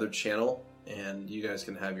Screwy to the other channel, and you guys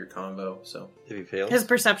can have your convo. So if he fails, his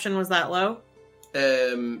perception was that low.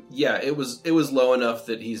 Yeah, it was low enough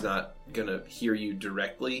that he's not going to hear you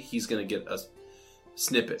directly. He's going to get a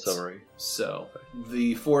snippets. Summary. So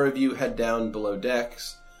the four of you head down below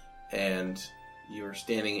decks, and you're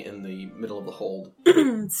standing in the middle of the hold.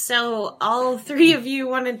 So all three of you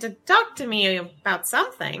wanted to talk to me about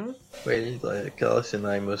something. Well, Carlos and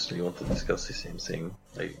I mostly want to discuss the same thing.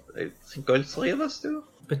 I think all three of us do.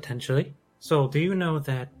 Potentially. So, do you know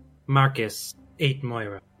that Marcus ate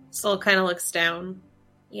Moira? Sol kind of looks down.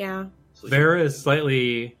 Yeah. Vera is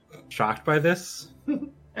slightly shocked by this.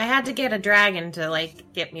 I had to get a dragon to,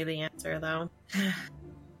 get me the answer, though.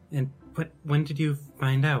 And when did you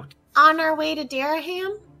find out? On our way to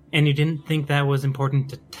Daraham? And you didn't think that was important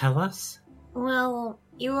to tell us? Well,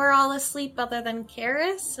 you were all asleep other than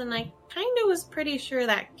Karis, and I kind of was pretty sure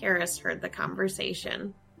that Karis heard the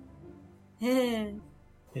conversation.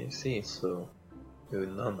 You see, so we will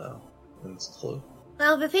know now. And it's true.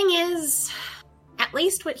 Well, the thing is, at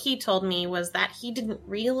least what he told me was that he didn't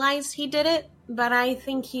realize he did it, but I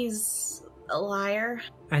think he's a liar.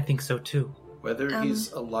 I think so too. Whether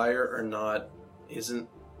he's a liar or not isn't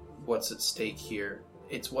what's at stake here.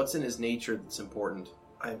 It's what's in his nature that's important.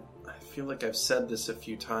 I feel like I've said this a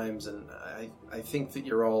few times, and I think that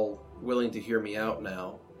you're all willing to hear me out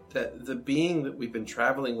now. that the being that we've been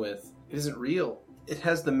traveling with isn't real. It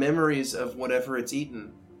has the memories of whatever it's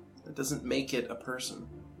eaten. It doesn't make it a person.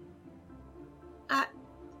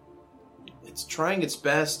 It's trying its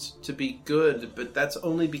best to be good, but that's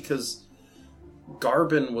only because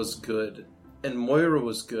Garben was good and Moira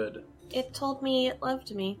was good. It told me it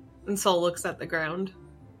loved me. And Sol looks at the ground.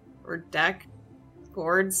 Or deck.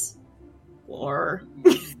 Boards. Floor.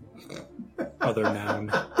 Other noun.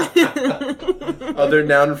 Other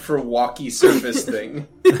noun for walkie surface thing.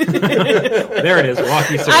 There it is,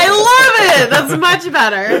 walkie surface. I love it! That's much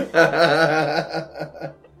better.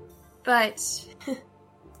 But,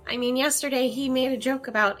 I mean, yesterday he made a joke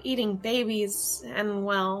about eating babies, and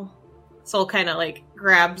well... Sol kind of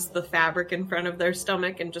grabs the fabric in front of their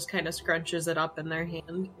stomach and just kind of scrunches it up in their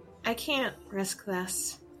hand. I can't risk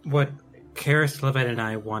this. What Karis, Levet, and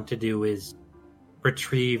I want to do is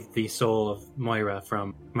retrieve the soul of Moira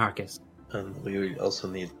from Marcus. And we will also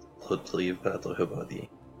need to retrieve part of her body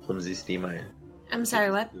from this demon. I'm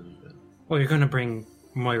sorry, what? Well, you're going to bring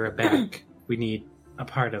Moira back. We need a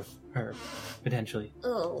part of her, potentially.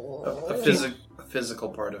 Oh. A physical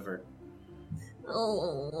part of her.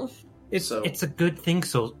 Oh. It's a good thing,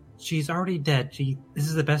 so she's already dead. This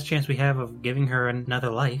is the best chance we have of giving her another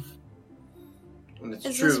life. And it's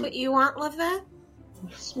Is true. this what you want, Levet?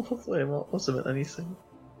 I wasn't anything.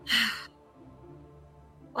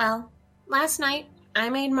 Well, last night I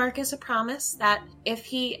made Marcus a promise that if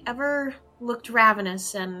he ever looked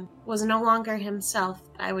ravenous and was no longer himself,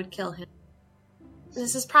 I would kill him.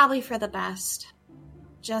 This is probably for the best.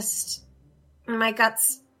 Just... my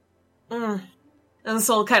guts... And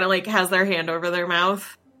Sol kind of has their hand over their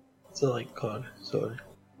mouth. So God, sorry.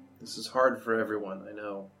 This is hard for everyone, I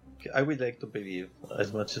know. I would like to believe,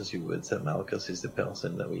 as much as you would, that Marcus is the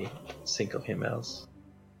person that we think of him as.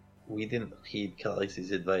 We didn't heed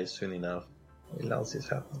Karis' advice soon enough. We allowed this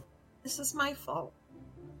happen. This is my fault.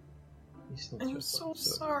 It's not I'm your so fault,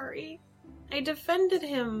 sorry. I defended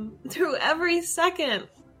him through every second.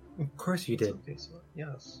 Of course you did. Okay, so,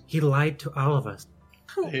 yes. He lied to all of us.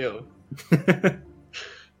 Damn.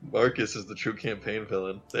 Marcus is the true campaign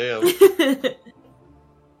villain. Damn.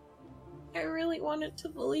 I really wanted to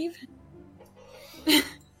believe him.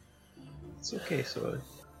 It's okay, sorry.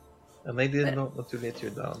 And I didn't know not to let you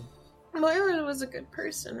down. Moira was a good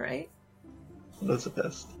person, right? That's the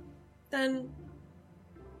best. Then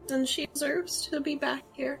she deserves to be back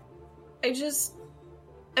here.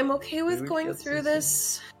 I'm okay with going through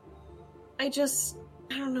this. I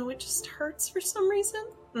don't know, it just hurts for some reason.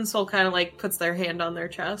 And Sol kind of puts their hand on their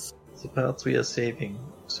chest. The parts we are saving,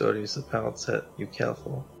 sorry, is the parts that you care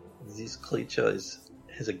for. This creature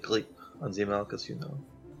has a grip on the Marcus, you know.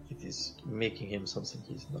 It is making him something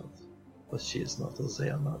he's not. Or she is not, or they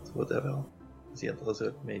are not, whatever. The end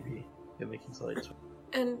result may be you're making the right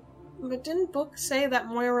choice. But didn't Book say that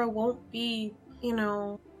Moira won't be,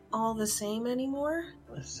 all the same anymore?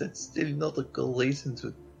 I said still not a good reason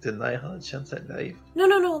to deny her a chance at life.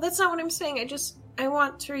 No, that's not what I'm saying. I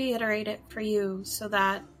want to reiterate it for you so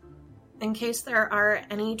that in case there are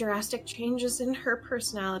any drastic changes in her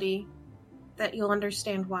personality, that you'll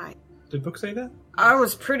understand why. Did Book say that? I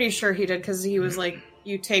was pretty sure he did, because he was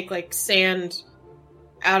you take sand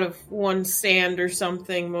out of one sand or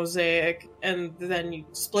something, mosaic, and then you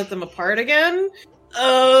split them apart again.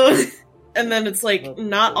 And then it's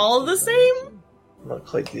not all the same? Not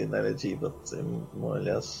quite the analogy, but more or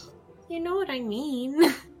less. You know what I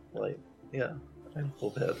mean. Yeah, I'm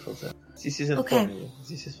prepared for that. This isn't Okay. for me.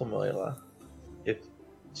 This is for Moira. If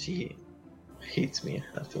she hates me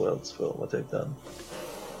afterwards for what I've done,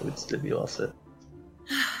 it would still be worth it.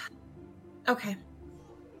 Okay.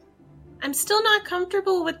 I'm still not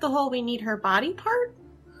comfortable with the whole we need her body part.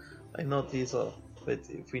 I know these are, but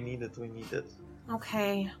if we need it, we need it.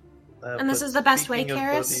 Okay. And this is the best way,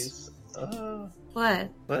 Karis? What?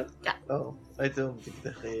 What? Yeah. Oh, I don't think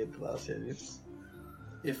the head was it.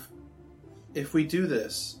 If we do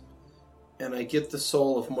this, and I get the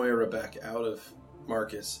soul of Moira back out of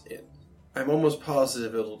Marcus, I'm almost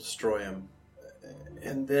positive it'll destroy him.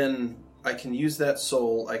 And then I can use that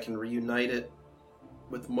soul, I can reunite it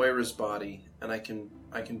with Moira's body, and I can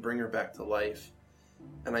bring her back to life.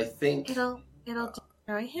 And I think It'll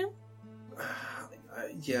destroy him?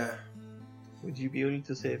 Yeah. Would you be able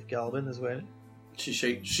to save Galvin as well? She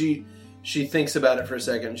thinks about it for a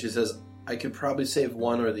second, and she says, I could probably save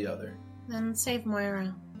one or the other. Then save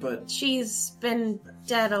Moira. But She's been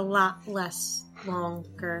dead a lot less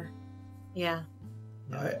longer. Yeah.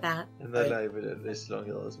 That. And alive at least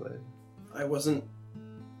longer as well.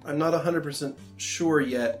 I'm not 100% sure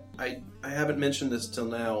yet. I haven't mentioned this till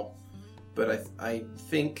now, but I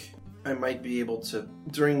think I might be able to,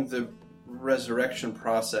 during the resurrection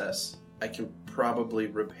process, I can probably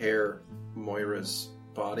repair Moira's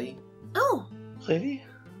body. Oh, Really?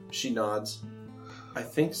 She nods. I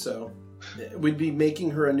think so. We'd be making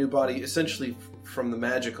her a new body essentially from the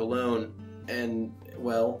magic alone, and,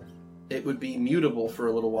 well, it would be mutable for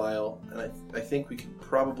a little while, and I think we could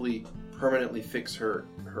probably permanently fix her.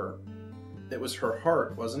 It was her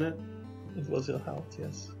heart, wasn't it? It was your heart,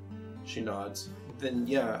 yes. She nods. Then,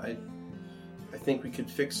 yeah, I think we could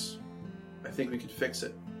fix... I think we could fix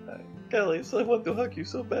it. Callis, I want to hug you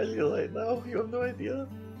so badly right now. You have no idea.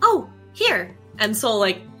 oh, here. And Soul,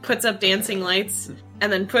 like, puts up dancing lights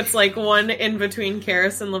and then puts, like, one in between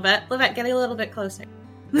Karis and Levette. Levette, get a little bit closer.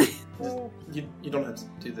 You don't have to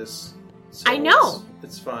do this. I know.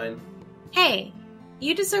 It's fine. Hey,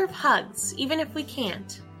 you deserve hugs, even if we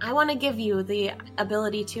can't. I want to give you the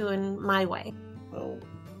ability to in my way. Well,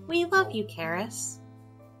 We love you, Karis.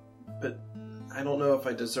 but I don't know if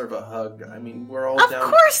I deserve a hug. I mean, we're all Of down...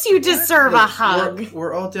 course you deserve a Look, hug.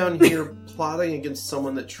 We're all down here plotting against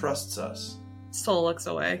someone that trusts us. Soul looks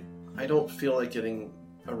away. I don't feel like getting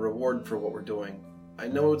a reward for what we're doing. I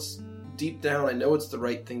know it's... Deep down, I know it's the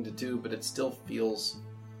right thing to do, but it still feels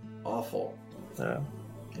awful. Yeah,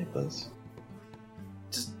 it does.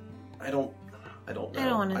 Just... I don't know. I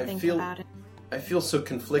don't want to think about it. I feel so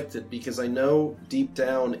conflicted because I know deep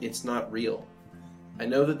down it's not real. I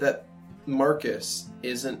know that Marcus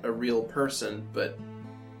isn't a real person, but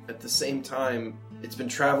at the same time, it's been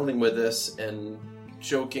traveling with us and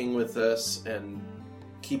joking with us and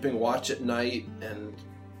keeping watch at night and...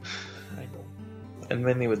 I know. And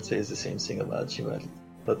many would say the same thing about Chival,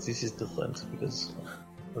 but this is different because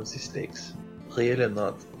of the stakes. Real or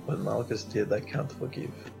not, what Marcus did, I can't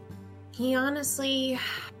forgive. He honestly...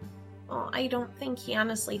 Well, I don't think he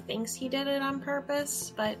honestly thinks he did it on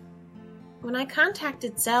purpose, but when I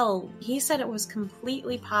contacted Zell, he said it was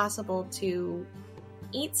completely possible to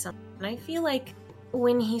eat something. And I feel like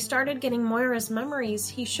when he started getting Moira's memories,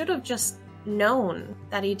 he should have just known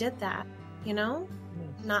that he did that, you know?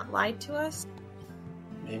 Yes. Not lied to us.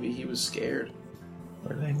 Maybe he was scared.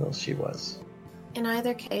 Well, I know she was. In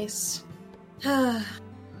either case...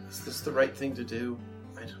 Is this the right thing to do?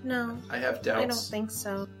 No, I have doubts. I don't think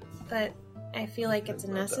so. But I feel like it's a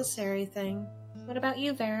No doubts. necessary thing. What about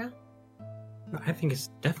you, Vera? I think it's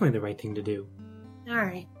definitely the right thing to do.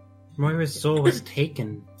 Alright. Moira's soul was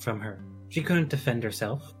taken from her. She couldn't defend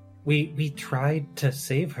herself. We tried to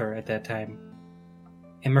save her at that time.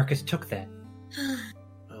 And Marcus took that.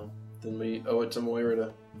 Well, then we owe it to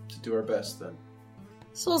Moira to do our best then.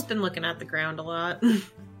 Soul's been looking at the ground a lot.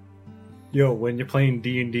 Yo, when you're playing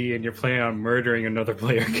D&D and you're planning on murdering another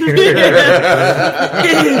player character.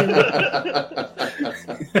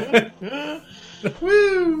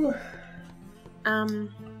 Woo!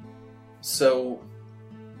 So,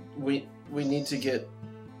 we need to get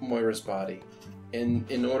Moira's body. And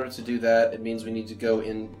in order to do that, it means we need to go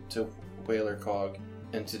into Whaler Cog.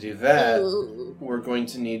 And to do that, we're going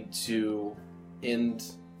to need to end,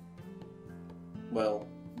 well,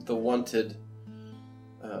 the wanted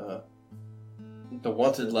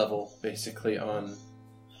level, basically, on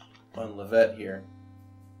Levette here.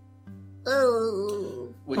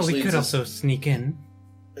 Which Well, we leads could us- also sneak in.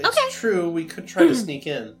 It's Okay. true, we could try to sneak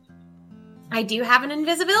in. I do have an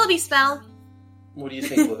invisibility spell. What do you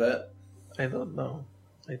think, Levette? I don't know.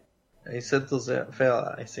 I said to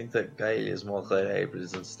Vera, I think that Guile is more reliable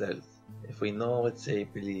than stealth. If we know what they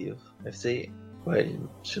believe, well,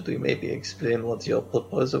 should we maybe explain what your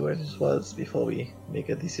proposal was before we make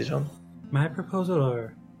a decision? My proposal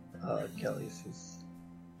or... Callis is...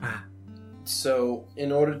 So,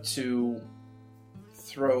 in order to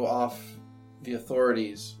throw off the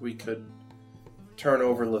authorities, we could turn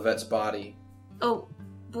over Levette's body. Oh,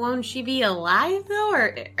 won't she be alive, though?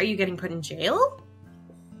 Or are you getting put in jail?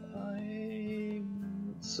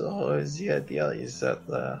 So the idea is that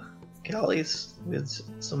Callis, with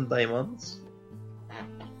some diamonds,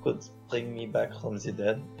 could bring me back from the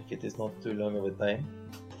dead if it is not too long of a time.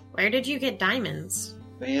 Where did you get diamonds?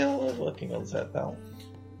 We are working on that now.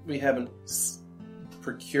 We haven't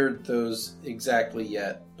procured those exactly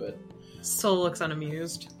yet, but... Soul looks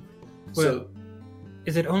unamused. So,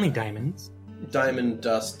 Is it only diamonds? diamond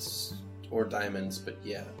dusts or diamonds, but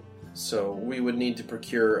yeah. So we would need to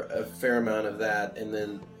procure a fair amount of that, and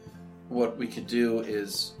then what we could do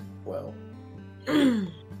is, well,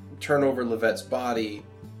 turn over Levette's body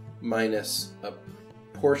minus a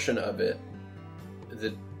portion of it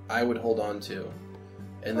that I would hold on to,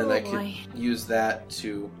 and then I could use that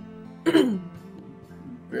to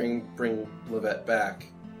bring Levette back.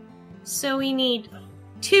 So we need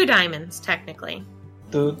 2 diamonds, technically.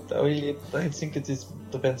 I think it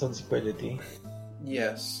depends on the quality.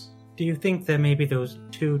 Yes. Do you think that maybe those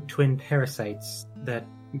 2 twin parasites that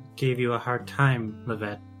gave you a hard time,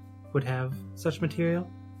 Levette, would have such material?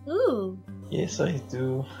 Ooh. Yes, I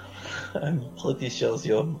do. I'm pretty sure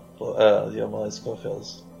the Omari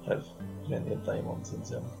Scoffels have plenty of diamonds in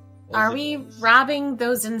them. Are we robbing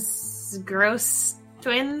those gross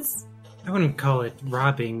twins? I wouldn't call it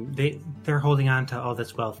robbing. They're holding on to all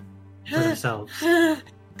this wealth for themselves.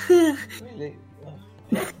 Really?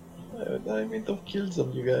 I mean, don't kill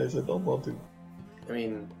them, you guys. I don't want to. I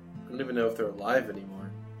mean, I don't even know if they're alive anymore.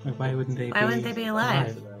 Why wouldn't they? Why wouldn't they be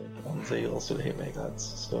alive? They also hate my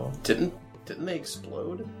guts, so. Didn't they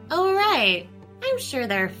explode? Oh, right. I'm sure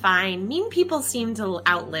they're fine. Mean people seem to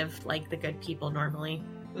outlive, like, the good people normally.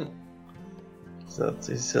 That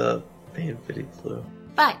is painfully true.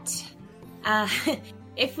 But,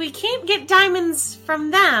 if we can't get diamonds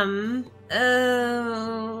from them,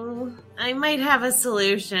 I might have a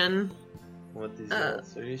solution. What is your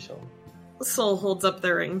solution? Soul holds up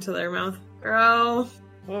the ring to their mouth. Grow.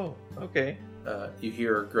 Oh, okay. You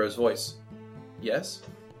hear Grow's voice. Yes?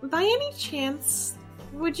 By any chance,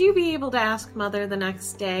 would you be able to ask Mother the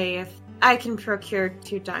next day if I can procure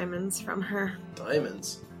 2 diamonds from her?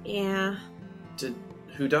 Diamonds? Yeah.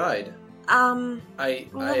 Who died?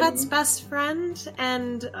 Levette's best friend,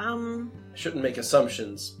 and, I shouldn't make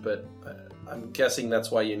assumptions, but I'm guessing that's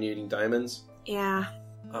why you're needing diamonds. yeah.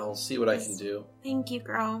 I'll see what I can do. Thank you,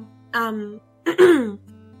 Grow. I'm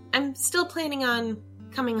still planning on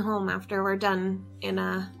coming home after we're done in,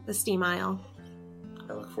 the Steam Isle.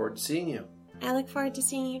 I look forward to seeing you. I look forward to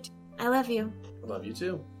seeing you, too. I love you. I love you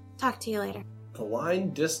too. Talk to you later. The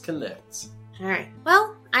line disconnects. Alright.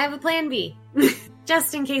 Well, I have a plan B.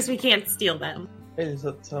 Just in case we can't steal them. Hey,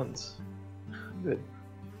 that sounds good.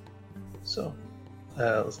 So,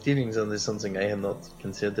 stealing them is something I have not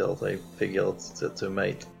considered. I figured that I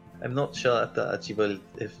might. I'm not sure at Archibald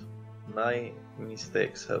if my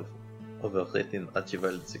mistakes have overwritten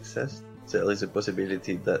Archibald's success. There is a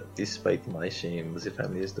possibility that despite my shame, the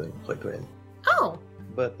family is doing quite well. Oh.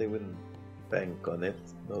 But they wouldn't bank on it,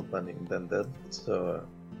 no pun intended. So,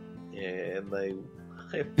 yeah, and I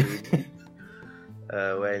have to admit,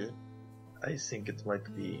 well, I think it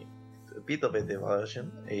might be a bit of a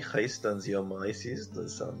diversion. A heist on the Omaris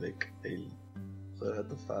does sound like a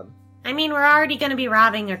lot of fun. I mean, we're already going to be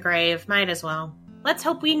robbing a grave. Might as well. Let's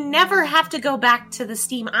hope we never have to go back to the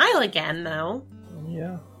Steam Isle again, though.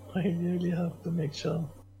 Yeah, I really have to make sure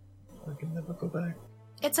I can never go back.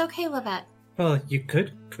 It's okay, Levette. Well, you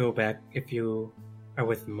could go back if you are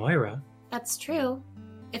with Moira. That's true.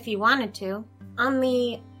 If you wanted to. On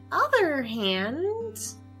the other hand,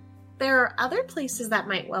 there are other places that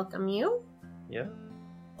might welcome you. Yeah,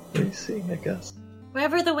 I see, I guess.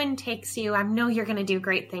 Wherever the wind takes you, I know you're going to do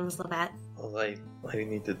great things, Levette. Alright, I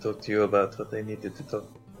need to talk to you about what I needed to talk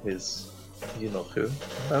with you-know-who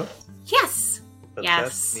about. Yes! But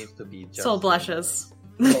Yes. that needs to be just Soul blushes.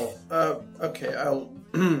 Oh, okay. I'll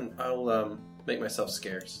make myself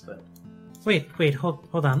scarce then. Wait,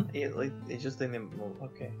 hold on. It's just an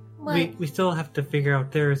okay. What? We still have to figure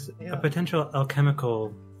out there's Yeah. a potential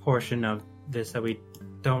alchemical portion of this that we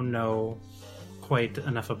don't know quite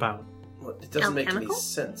enough about. Well, it doesn't make any Alchemical?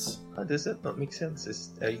 sense. How does that not make sense?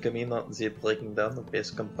 Is alchemy not the breaking down of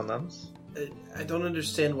base components? I don't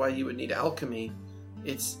understand why you would need alchemy.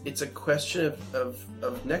 It's a question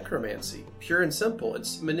of necromancy, pure and simple.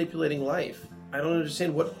 It's manipulating life. I don't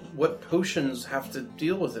understand what potions have to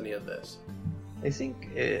deal with any of this. I think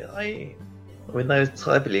when I was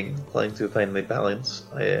traveling, trying to find my balance,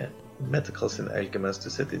 I met across an alchemist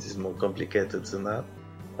who said it is more complicated than that.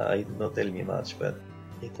 He did not tell me much, but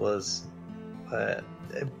it was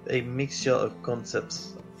a mixture of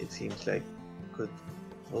concepts. It seems like could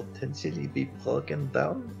potentially be broken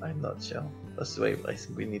down. I'm not sure. That's why I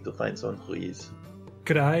think we need to find someone who is.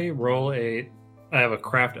 Could I roll I have a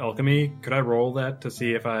craft alchemy. Could I roll that to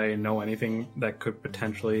see if I know anything that could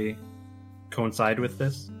potentially coincide with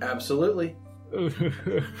this? Absolutely.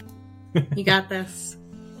 You got this.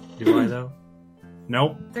 Do I, though?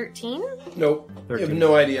 Nope. 13? Nope. I have 13.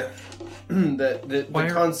 no idea. The Why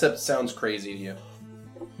are- concept sounds crazy to you.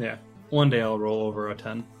 Yeah. One day I'll roll over a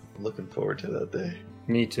 10. Looking forward to that day.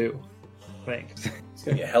 Me too. Thanks. It's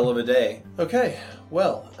gonna be a hell of a day. Okay,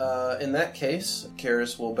 well, in that case,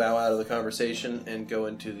 Karis will bow out of the conversation and go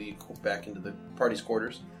back into the party's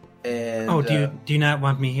quarters. And Oh, do you not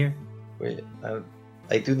want me here? Wait,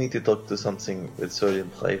 I do need to talk to something with Sol in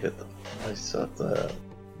private. I thought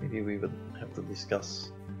maybe we would have to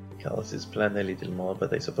discuss Karis' plan a little more,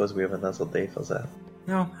 but I suppose we have another day for that.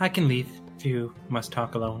 No, I can leave if you must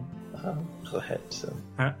talk alone. Perhaps.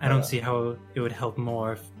 I don't see how it would help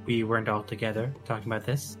more if we weren't all together talking about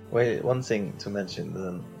this. Well, one thing to mention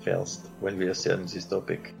then first, while we are still on this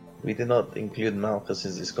topic. We did not include Marcus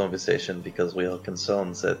in this conversation because we are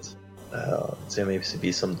concerned that there may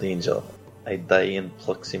be some danger. I die in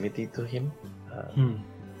proximity to him.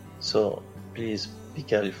 So please be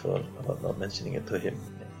careful about not mentioning it to him.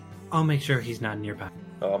 I'll make sure he's not nearby.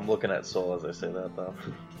 Oh, I'm looking at Soul as I say that now.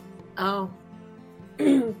 Oh.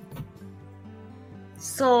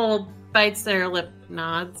 Soul bites their lip,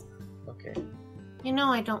 nods. Okay. You know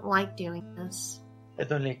I don't like doing this. I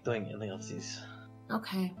don't like doing any of these.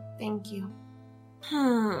 Okay, thank you.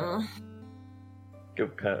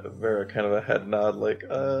 Give Vera kind of a head nod, like,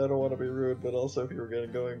 I don't want to be rude, but also if you were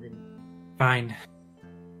getting going. Fine.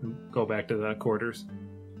 Go back to the quarters.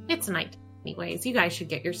 It's night anyways. You guys should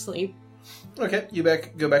get your sleep. Okay, you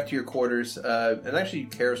go back to your quarters, and actually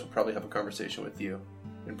Karis will probably have a conversation with you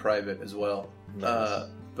in private as well. Nice.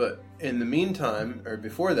 But in the meantime, or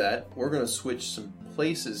before that, we're going to switch some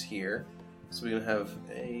places here, so we're going to have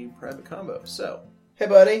a private combo. So, hey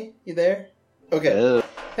buddy, you there? Okay.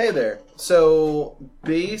 Hey there. So,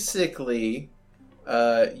 basically,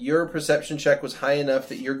 your perception check was high enough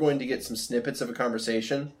that you're going to get some snippets of a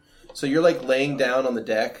conversation. So you're like laying down on the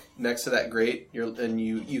deck next to that grate, and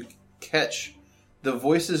you catch the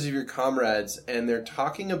voices of your comrades, and they're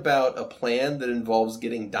talking about a plan that involves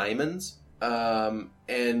getting diamonds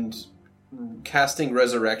and casting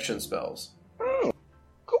resurrection spells. Oh,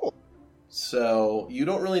 cool. So you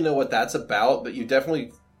don't really know what that's about, but you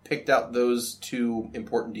definitely picked out those two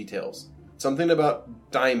important details. Something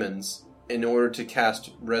about diamonds in order to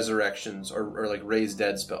cast resurrections or like raise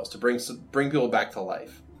dead spells to bring people back to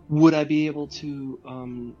life. Would I be able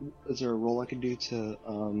to, is there a role I could do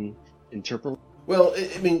to, interpret? Well,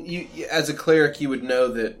 I mean, you as a cleric, you would know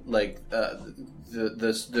that, like,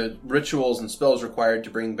 the rituals and spells required to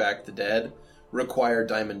bring back the dead require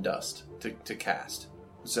diamond dust to cast.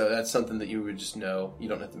 So that's something that you would just know. You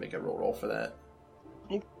don't have to make a roll for that.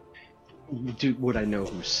 Would I know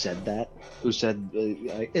who said that? Who said,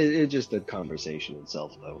 it's just the conversation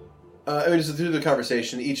itself, though. I mean, just through the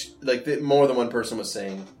conversation, more than one person was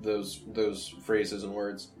saying those phrases and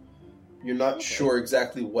words. You're not sure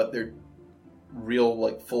exactly what their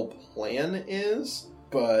real, full plan is,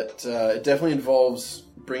 but it definitely involves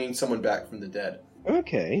bringing someone back from the dead.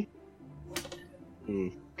 Okay.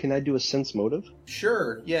 Can I do a sense motive?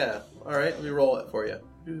 Sure, yeah. Alright, let me roll it for you.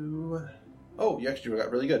 Oh, you actually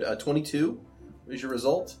got really good. 22 is your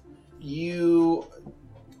result. You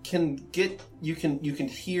can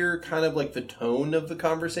hear kind of like the tone of the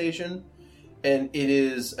conversation, and it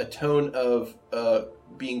is a tone of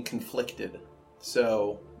being conflicted.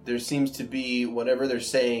 So there seems to be whatever they're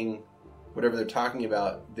saying, whatever they're talking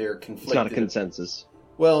about, they're conflicted. It's not a consensus.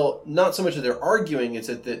 Well, not so much that they're arguing, it's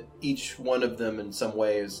that each one of them in some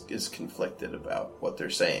way is conflicted about what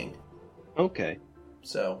they're saying. Okay.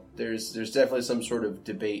 So there's definitely some sort of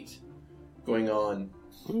debate going on.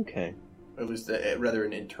 Okay. Or at least rather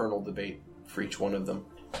an internal debate for each one of them.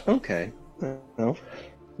 Okay. Well,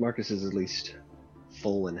 Marcus is at least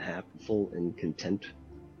full and content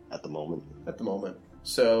at the moment. At the moment.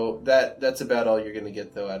 So that's about all you're going to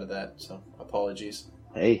get, though, out of that. So apologies.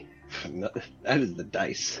 Hey, that is the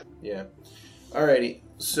dice. Yeah. Alrighty.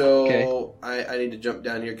 So okay. I need to jump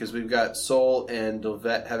down here because we've got Soul and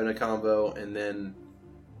Delvette having a combo, and then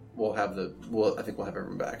I think we'll have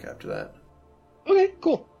everyone back after that. Okay,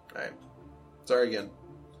 cool. Alright. Sorry again.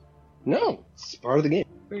 No, it's part of the game.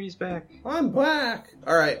 He's back. I'm back!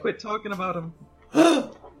 Alright. Quit talking about him.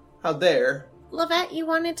 How dare. Lavette, you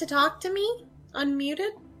wanted to talk to me?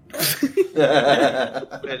 Unmuted?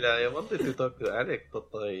 Well, I wanted to talk to Alec, but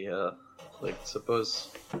I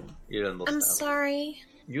suppose you don't understand. I'm sorry.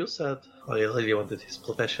 You said I really wanted his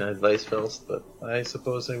professional advice first, but I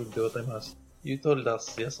suppose I will do what I must. You told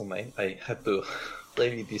us yesterday I had to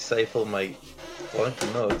really decipher my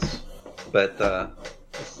wonky notes, but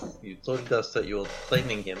you told us that you were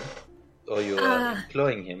training him, or you were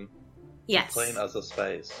employing him Yes. to train other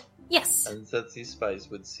spies, Yes. and that these spies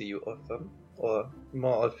would see you often, or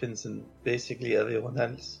more often than basically everyone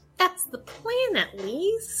else. That's the plan, at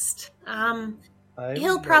least. I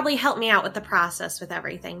He'll would probably help me out with the process with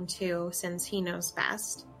everything, too, since he knows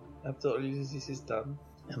best. After all this is done,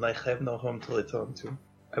 and I have no home to return to,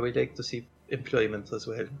 I would like to seek employment as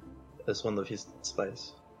well, as one of his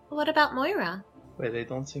spies. What about Moira? Well, I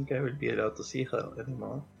don't think I will be allowed to see her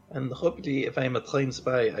anymore. And hopefully, if I'm a trained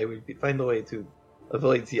spy, I will find a way to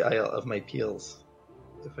avoid the ire of my peers,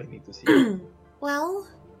 if I need to see her. Well,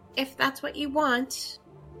 if that's what you want,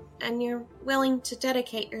 and you're willing to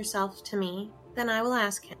dedicate yourself to me, then I will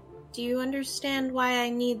ask him. Do you understand why I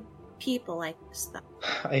need people like this, though?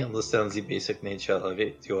 I understand the basic nature of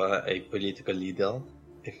it. You are a political leader.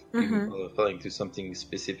 If you are referring to something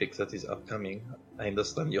specific that is upcoming, I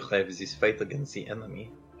understand you have this fight against the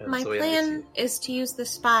enemy. My plan is to use the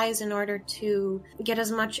spies in order to get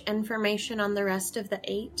as much information on the rest of the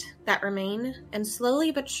 8 that remain, and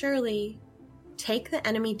slowly but surely take the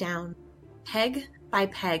enemy down, peg by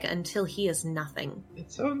peg, until he is nothing.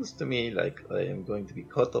 It sounds to me like I am going to be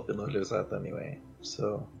caught up in all of that anyway.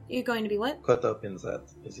 So You're going to be what? caught up in that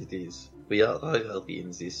as it is. We are already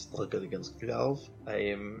in this struggle against Glaive. I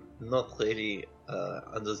am not really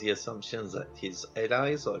under the assumption that his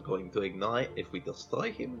allies are going to ignore it if we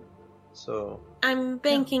destroy him. So I'm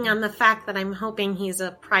banking on the fact that I'm hoping he's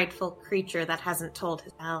a prideful creature that hasn't told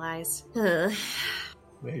his allies. Ugh.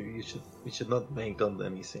 maybe we should not bank on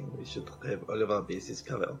anything. We should have all of our bases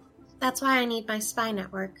covered. That's why I need my spy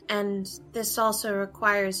network, and this also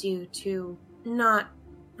requires you to not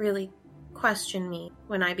really question me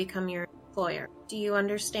when I become your employer. Do you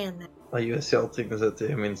understand that? Are you asserting that I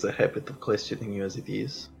am in the habit of questioning you as it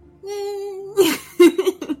is?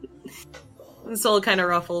 And Sol kind of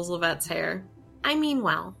ruffles Levette's hair. I mean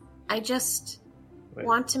well. I just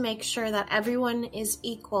want to make sure that everyone is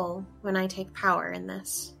equal when I take power in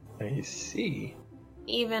this. I see.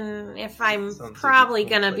 Even if I'm Sounds probably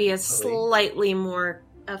like a gonna be a conflict, Chloe. slightly more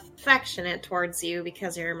affectionate towards you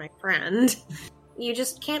because you're my friend. You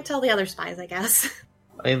just can't tell the other spies, I guess.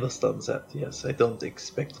 I understand that, yes. I don't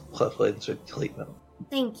expect preferential treatment.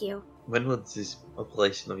 Thank you. When would this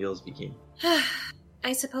operation of yours begin?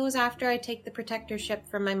 I suppose after I take the protectorship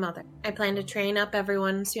from my mother. I plan to train up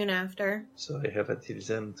everyone soon after. So I have until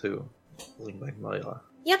then to bring back Moira.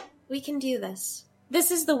 Yep, we can do this. This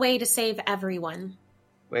is the way to save everyone.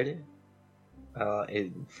 Well,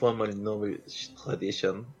 in formal Norwich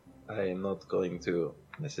tradition, I am not going to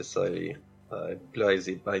necessarily apply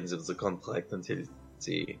the binds of the contract until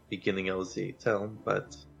the beginning of the term,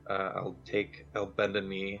 but I'll abandon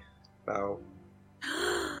me vow.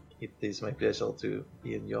 It is my pleasure to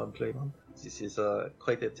be in your employment. This is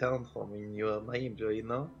quite a turn for me. You are my employee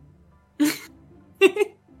now.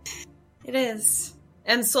 It is.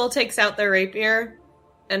 And Sol takes out the rapier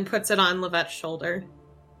and puts it on Levette's shoulder.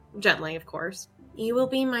 Gently, of course. You will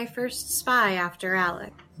be my first spy after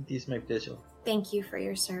Alec. It is my pleasure. Thank you for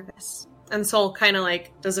your service. And Sol kind of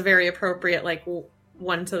does a very appropriate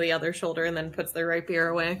one to the other shoulder and then puts the rapier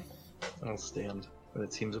away. I'll stand when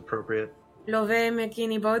it seems appropriate. Love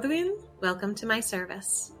McKinney Bodwin, welcome to my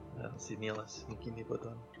service. Sinilas, Mikini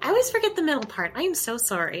Bodon. I always forget the middle part. I am so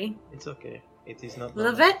sorry. It's okay. It is not.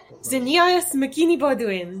 Lovette Zinias McKinney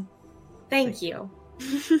Bodwin. Thank you.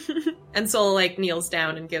 And Sol kneels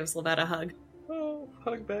down and gives Levette a hug. Oh,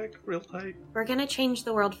 hug back, real tight. We're gonna change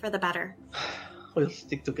the world for the better. We'll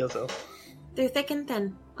stick together. Through thick and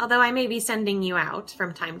thin. Although I may be sending you out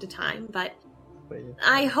from time to time, but Well,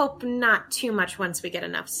 I hope not too much once we get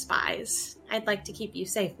enough spies. I'd like to keep you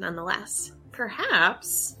safe nonetheless.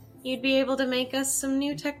 Perhaps you'd be able to make us some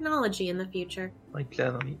new technology in the future. I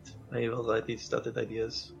plan on it. I have already started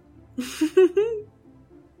ideas.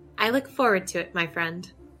 I look forward to it, my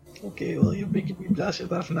friend. Okay, well, you're making me blush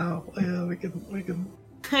enough now. We can.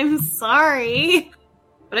 I'm sorry.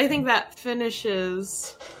 But I think that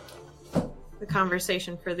finishes the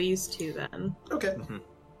conversation for these two then. Okay. Mm-hmm.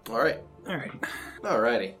 All right. All right.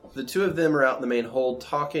 Alrighty. The two of them are out in the main hold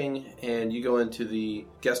talking, and you go into the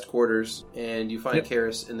guest quarters, and you find Yep.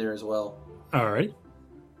 Karis in there as well. All right.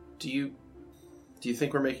 Do you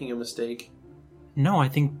think we're making a mistake? No, I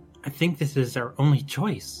think this is our only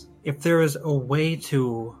choice. If there is a way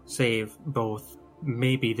to save both,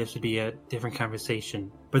 maybe this would be a different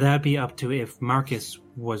conversation. But that would be up to if Marcus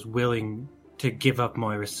was willing to give up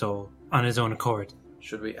Moira's soul on his own accord.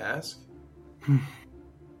 Should we ask?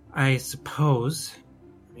 I suppose.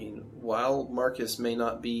 I mean, while Marcus may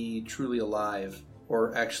not be truly alive,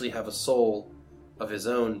 or actually have a soul of his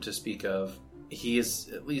own to speak of, he is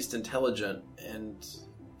at least intelligent and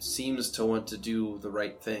seems to want to do the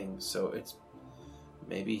right thing, so it's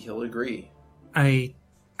maybe he'll agree. I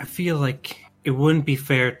feel like it wouldn't be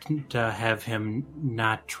fair to have him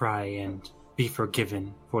not try and be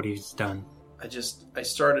forgiven for what he's done. I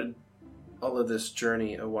started all of this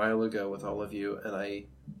journey a while ago with all of you, and I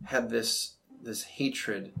had this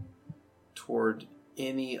hatred toward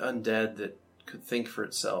any undead that could think for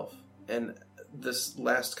itself. And this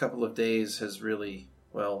last couple of days has really,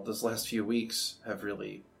 this last few weeks have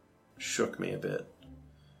really shook me a bit.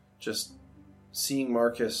 Just seeing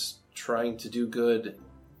Marcus trying to do good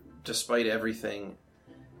despite everything,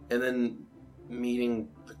 and then meeting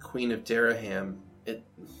the Queen of Daraham, it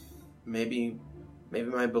maybe Maybe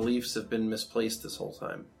my beliefs have been misplaced this whole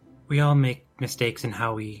time. We all make mistakes in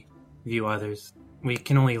how we view others. We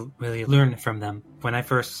can only really learn from them. When I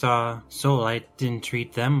first saw Soul, I didn't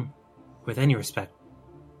treat them with any respect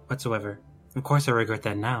whatsoever. Of course I regret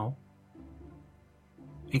that now.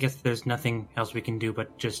 I guess there's nothing else we can do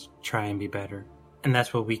but just try and be better. And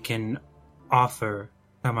that's what we can offer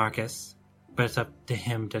Marcus. But it's up to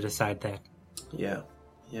him to decide that. Yeah.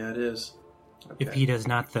 Yeah, it is. Okay. If he does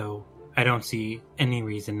not, though, I don't see any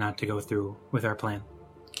reason not to go through with our plan.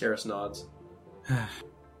 Karis nods.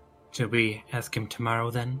 Should we ask him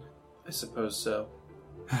tomorrow, then? I suppose so.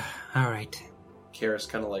 All right. Karis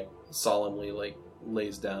kind of, solemnly,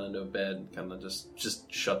 lays down into a bed and kind of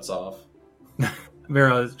just shuts off.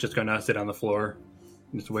 Vera is just going to sit on the floor,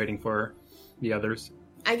 just waiting for the others.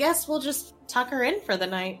 I guess we'll just tuck her in for the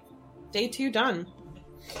night. Day 2 done.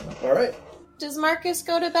 All right. Does Marcus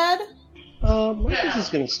go to bed? Marcus is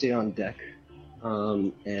going to stay on deck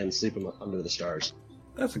and sleep under the stars.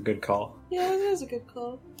 That's a good call. Yeah, that is a good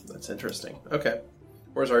call. That's interesting. Okay.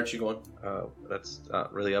 Where's Archie going? That's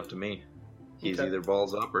not really up to me. He's Okay. either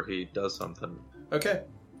balls up or he does something. Okay.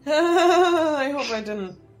 I hope I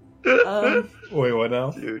didn't. Wait, what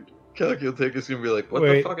now? Dude, Calcultic is gonna be like, what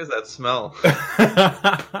Wait. the fuck is that smell?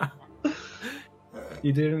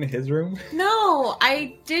 You did it in his room? No,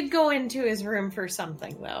 I did go into his room for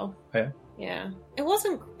something, though. Oh, yeah? Yeah. It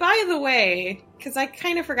wasn't, by the way, because I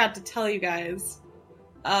kind of forgot to tell you guys,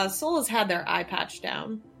 Soul has had their eye patch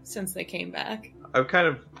down since they came back. I've kind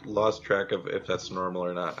of lost track of if that's normal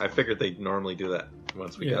or not. I figured they'd normally do that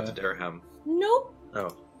once we got to Derham. Nope.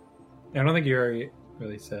 Oh. I don't think you already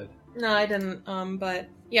really said. No, I didn't. But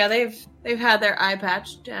yeah, they've had their eye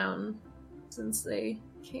patch down since they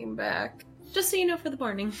came back. Just so you know for the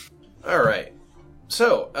morning. All right.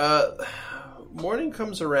 So, morning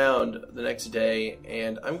comes around the next day,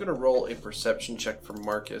 and I'm going to roll a perception check for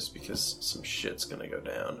Marcus because some shit's going to go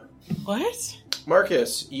down. What?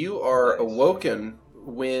 Marcus, you are awoken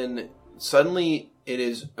when suddenly it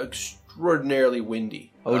is extraordinarily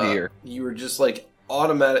windy. Oh, dear. You were just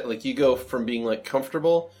automatic, you go from being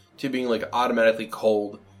comfortable to being automatically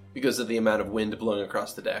cold because of the amount of wind blowing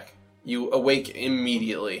across the deck. You awake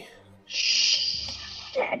immediately.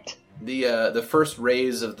 Shit. The first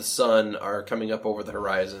rays of the sun are coming up over the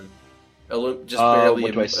horizon, just What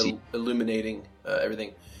barely do I see? illuminating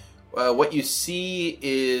everything. What you see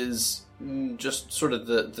is just sort of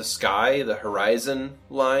the sky, the horizon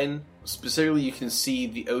line. Specifically, you can see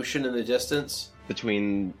the ocean in the distance.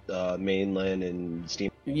 Between mainland and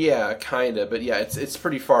steam. Yeah, kinda, but yeah, it's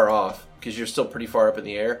pretty far off because you're still pretty far up in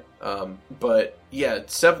the air. But yeah,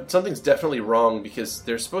 something's definitely wrong because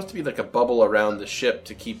there's supposed to be a bubble around the ship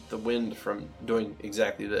to keep the wind from doing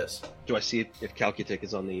exactly this. Do I see if Calcutic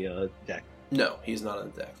is on the deck? No, he's not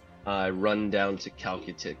on the deck. I run down to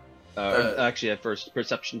Calcutic. Actually, at first,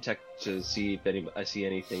 perception check to see if I see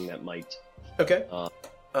anything that might Okay.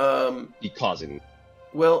 be causing.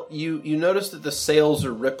 Well, you notice that the sails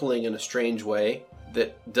are rippling in a strange way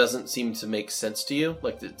that doesn't seem to make sense to you.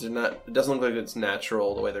 They're not. It doesn't look like it's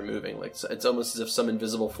natural the way they're moving. It's almost as if some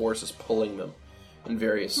invisible force is pulling them in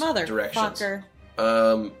various directions.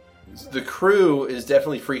 Motherfucker. The crew is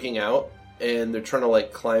definitely freaking out, and they're trying to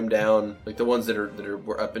climb down. The ones that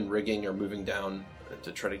were up in rigging are moving down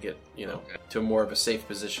to try to get to more of a safe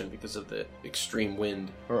position because of the extreme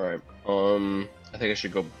wind. All right. I think I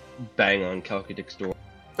should go bang on Calcutic's door.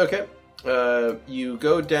 Okay. You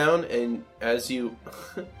go down, and as you...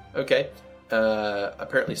 okay.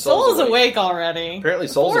 Apparently Soul's awake already. Apparently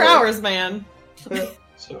Soul's 4 awake. hours, man.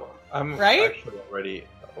 So I'm Right? actually already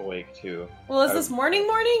awake too. Well, is this morning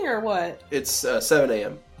or what? It's 7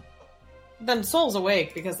 a.m. Then Soul's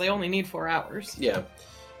awake because they only need 4 hours. Yeah.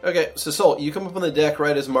 Okay, so Soul, you come up on the deck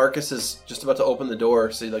right as Marcus is just about to open the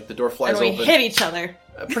door. So the door flies And we open. hit each other.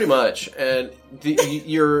 Pretty much. And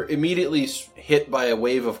you're immediately hit by a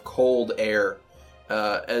wave of cold air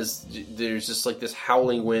as there's just this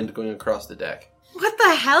howling wind going across the deck. What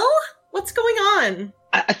the hell? What's going on?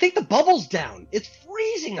 I think the bubble's down. It's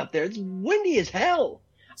freezing up there. It's windy as hell.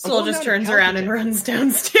 Soul just turns around and runs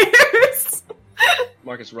downstairs.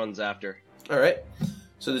 Marcus runs after. All right.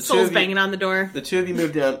 So the Soul's banging on the door. The two of you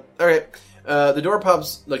move down. All right. The door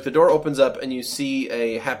pops, the door opens up, and you see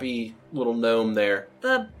a happy little gnome there.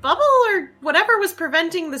 The bubble or whatever was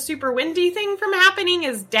preventing the super windy thing from happening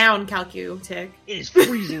is down, Calcutic. It is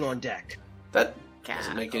freezing on deck. That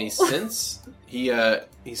doesn't make any sense. He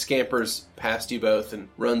scampers past you both and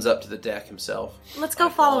runs up to the deck himself. Let's go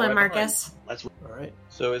follow him, Marcus. Let's. All right.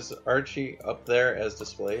 So is Archie up there as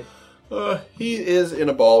displayed? He is in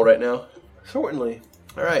a ball right now. Certainly.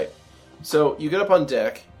 All right. So you get up on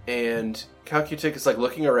deck, and Calcutic is like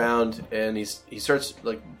looking around, and he starts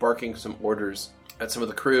like barking some orders at some of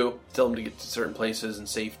the crew, tell them to get to certain places in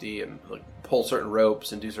safety and like pull certain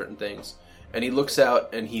ropes and do certain things. And he looks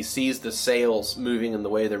out and he sees the sails moving in the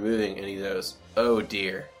way they're moving, and he goes, "Oh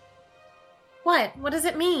dear. What? What does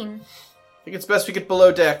it mean? I think it's best we get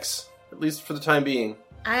below decks, at least for the time being."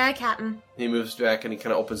 Aye, aye, Captain. He moves back and he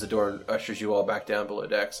kind of opens the door and ushers you all back down below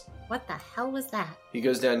decks. What the hell was that? He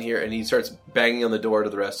goes down here and he starts banging on the door to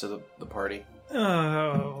the rest of the party.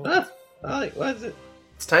 Oh. Alright, what is it?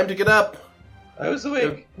 It's time to get up. I was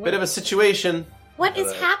awake. Bit of a situation. What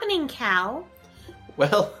is happening, Cal?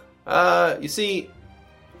 Well, you see,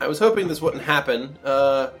 I was hoping this wouldn't happen,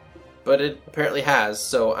 but it apparently has,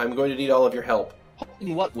 so I'm going to need all of your help.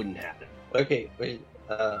 What wouldn't happen? Okay, wait.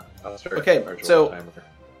 I'll start. Okay, our so-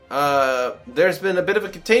 timer. There's been a bit of a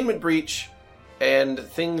containment breach, and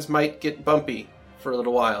things might get bumpy for a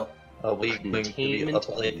little while. Are we going to be Containment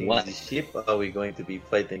operating what? the ship, or are we going to be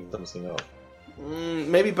fighting something else?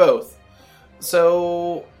 Maybe both.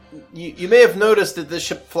 So, you may have noticed that this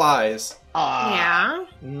ship flies. Yeah.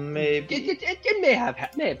 Maybe. It may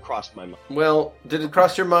have crossed my mind. Well, did it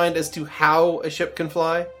cross your mind as to how a ship can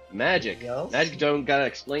fly? Magic. Yes. Magic don't gotta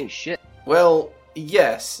explain shit. Well,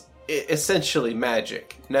 yes, essentially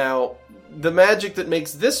magic. Now, the magic that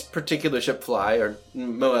makes this particular ship fly, or,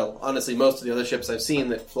 well, honestly, most of the other ships I've seen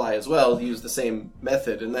that fly as well use the same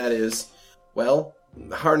method, and that is, well,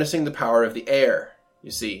 harnessing the power of the air,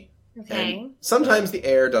 you see. Okay. And sometimes the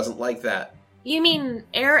air doesn't like that. You mean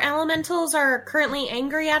air elementals are currently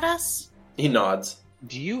angry at us? He nods.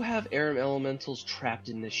 Do you have air elementals trapped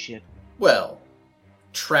in this ship? Well,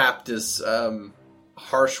 trapped is,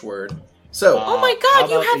 harsh word. So, Oh my how god,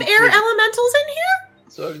 you about have air imprisoned? elementals in here?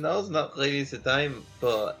 So now's not really the time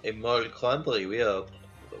for a moral quandary. We are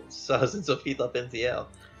thousands of feet up in the air.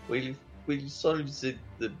 We'll solve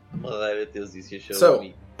the morality of this issue. So, when we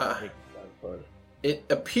make time for it. it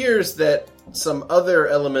appears that some other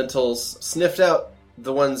elementals sniffed out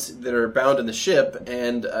the ones that are bound in the ship,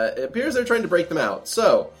 and it appears they're trying to break them out.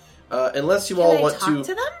 So, unless you Can all I want talk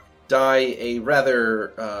to them? die a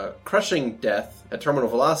rather crushing death at terminal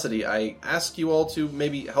velocity, I ask you all to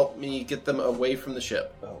maybe help me get them away from the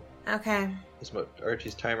ship. Oh, Okay. is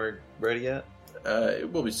Archie's timer ready yet?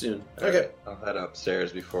 It will be soon. Okay. I'll head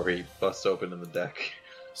upstairs before he busts open in the deck.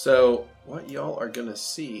 So, what y'all are gonna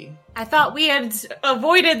see... I thought we had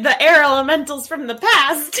avoided the air elementals from the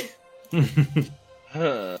past.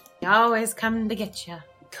 Huh. They always come to get you.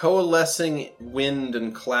 coalescing wind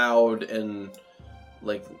and cloud and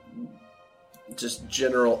like just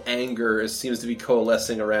general anger seems to be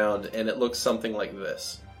coalescing around, and it looks something like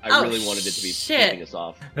this. I Oh, really wanted it to be shit. flipping us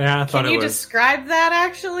off. Yeah, I thought Can it you was. describe that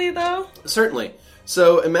actually, though? Certainly.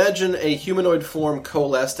 So imagine a humanoid form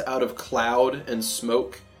coalesced out of cloud and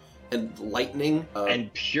smoke and lightning.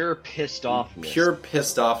 And pure pissed offness. Pure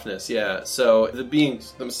pissed offness, yeah. So the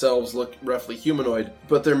beings themselves look roughly humanoid,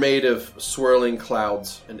 but they're made of swirling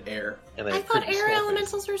clouds and air. And I thought pretty air small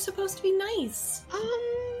elementals were supposed to be nice.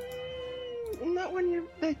 Not when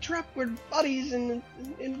they trap with buddies and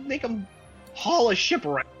make them haul a ship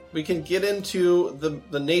around. We can get into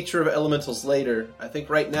the nature of elementals later. I think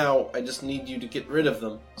right now I just need you to get rid of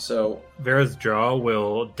them. So Vera's jaw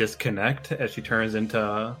will disconnect as she turns into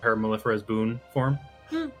her Mellifera's boon form.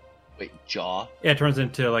 Wait, jaw? Yeah, it turns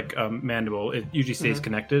into like a mandible. It usually stays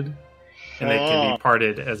connected, and they can be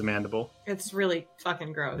parted as a mandible. It's really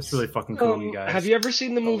fucking gross. It's really fucking cool, you guys. Have you ever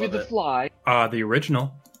seen the movie love The it. Fly? The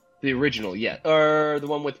original. The original, yeah. Or the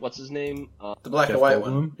one with, what's his name? the black Jeff and white Goldblum?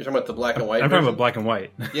 one. You're talking about the black and white I'm talking version? about black and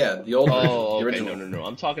white. Yeah, the old version, Oh, the okay, original. no.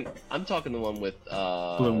 I'm talking the one with,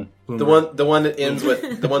 Bloom. The one that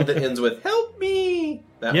ends with "Help me."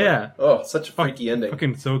 That Yeah. one. Oh, such a freaky ending.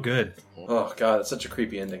 Fucking so good. Oh god, it's such a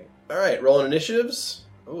creepy ending. All right, rolling initiatives.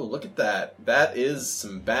 Oh, look at that. That is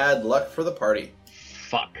some bad luck for the party.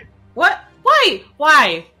 Fuck. What?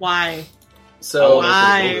 Why? So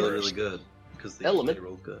Why? They rolled really good because they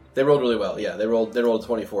rolled good. they rolled really well. Yeah, they rolled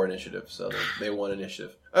 24 initiative, so they won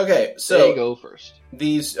initiative. Okay, So you so go first.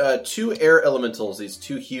 these two air elementals, these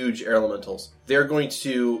two huge air elementals, they're going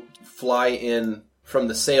to fly in from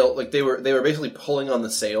the sail. Like they were basically pulling on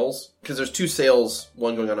the sails because there's two sails,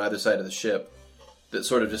 one going on either side of the ship, that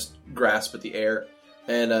sort of just grasp at the air.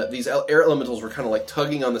 And these air elementals were kind of like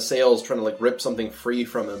tugging on the sails, trying to like rip something free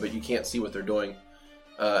from them, but you can't see what they're doing.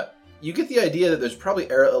 You get the idea that there's probably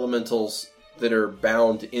air elementals that are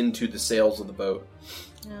bound into the sails of the boat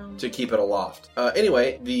to keep it aloft.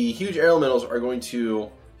 Anyway, the huge air elementals are going to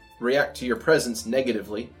react to your presence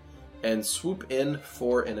negatively and swoop in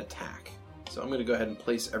for an attack. So I'm going to go ahead and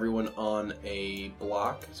place everyone on a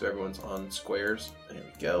block. So everyone's on squares. There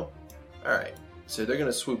we go. All right. So they're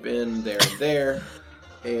going to swoop in there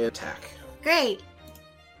and attack. Great.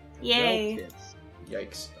 Yay. Well,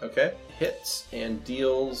 Yikes. Okay. Hits and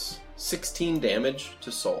deals 16 damage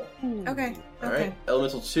to Soul. Okay. All Okay. right.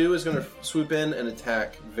 Elemental 2 is going to swoop in and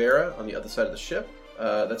attack Vera on the other side of the ship.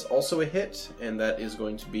 That's also a hit, and that is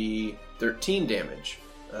going to be 13 damage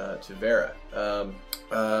to Vera.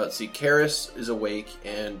 Let's see. Karis is awake,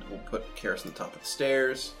 and we'll put Karis on the top of the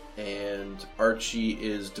stairs. And Archie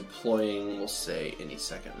is deploying, we'll say, any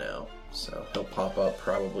second now. So he'll pop up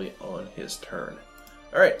probably on his turn.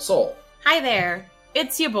 All right, Soul. Hi there.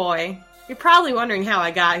 It's your boy. You're probably wondering how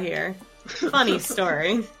I got here. Funny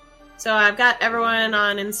story. So I've got everyone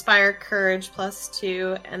on Inspire Courage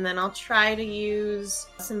 +2, and then I'll try to use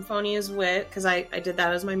Symphonia's Wit, because I did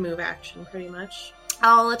that as my move action, pretty much.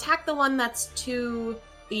 I'll attack the one that's to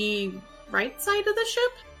the right side of the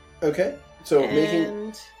ship. Okay. So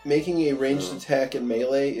And making a ranged attack in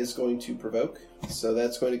melee is going to provoke. So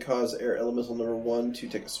that's going to cause Air Elemental number 1 to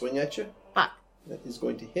take a swing at you. fuck. That is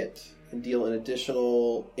going to hit and deal an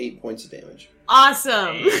additional 8 points of damage.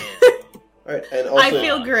 Awesome. All right, and also, I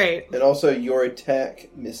feel great. and also your attack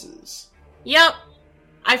misses. Yep.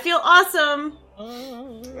 I feel awesome.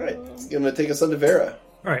 All right, it's going to take us on to Vera.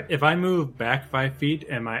 All right, if I move back 5 feet,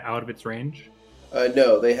 am I out of its range?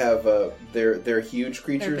 No, they have they're huge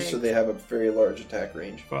creatures, big. so they have a very large attack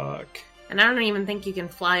range. Fuck. And I don't even think you can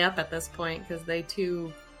fly up at this point because they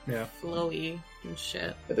too Yeah. flowy and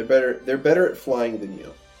shit. But they're better at flying than you.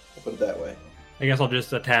 I'll put it that way. I guess I'll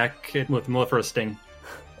just attack it with Mellifera's Sting.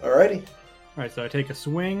 Alrighty. All right, so I take a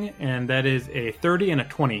swing, and that is a 30 and a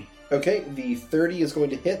 20. Okay, the 30 is going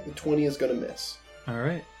to hit, the 20 is going to miss. All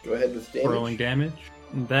right, Go ahead with damage. rolling damage.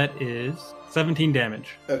 And that is 17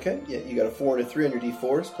 damage. Okay, yeah, you got a 4 and a 3 on your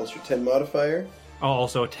d4s, plus your 10 modifier. I'll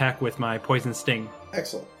also attack with my Poison Sting,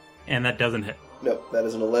 Excellent. and that doesn't hit. Nope, that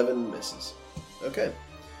is an 11, misses. Okay.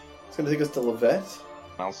 It's going to take us to Levette.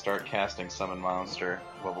 I'll start casting Summon Monster,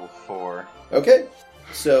 level 4. Okay,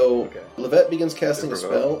 so Okay. Levette begins casting a Does it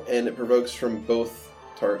provoke? spell, and it provokes from both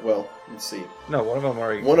well, let's see. No, one of them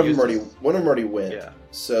already. One of them used already went. Yeah.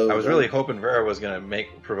 So I was really hoping Vera was going to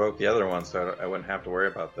provoke the other one, so I wouldn't have to worry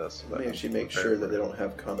about this. Let me actually make Prepared sure for that they it. don't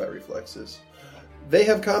have combat reflexes. They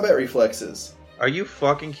have combat reflexes. Are you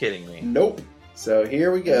fucking kidding me? Nope. So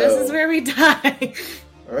here we go. This is where we die.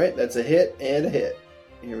 All right, that's a hit and a hit.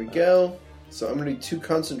 Here we go. So I'm going to do 2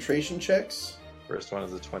 concentration checks. First one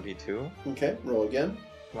is a 22. Okay, roll again.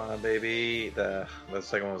 Come on, baby. The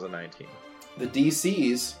second one was a 19. The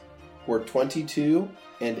DCs were 22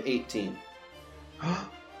 and 18.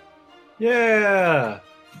 Yeah!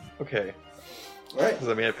 Okay. All right, Does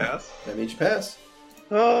that mean I pass? that means you pass.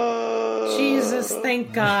 Jesus,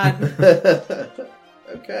 thank God.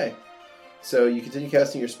 Okay. So you continue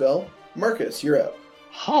casting your spell. Marcus, you're up.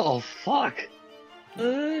 Oh, fuck.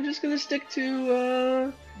 Just gonna stick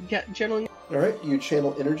to, channeling. All right, you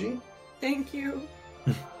channel energy, Thank you.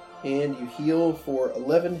 and you heal for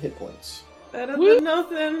 11 hit points. Better Woo. than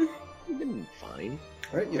nothing. Been fine.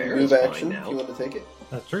 All right, you have a Vera's move fine action now. if you want to take it.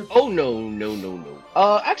 That's true. Oh,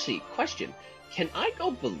 no. Actually, question. Can I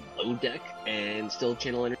go below deck and still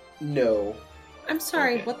channel energy? No. I'm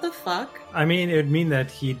sorry, Okay. what the fuck? I mean, it would mean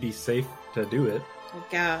that he'd be safe to do it. I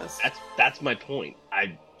guess. That's my point.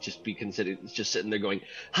 I'd just be considered just sitting there going,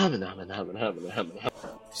 hum.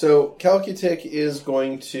 So Calcutic is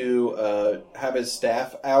going to have his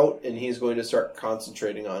staff out, and he's going to start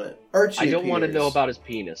concentrating on it. Archie I don't want to appears. know about his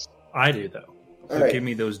penis. I do, though. So All right. give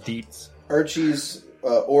me those deets. Archie's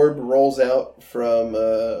orb rolls out from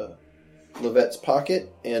Levette's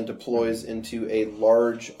pocket and deploys into a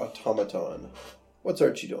large automaton. What's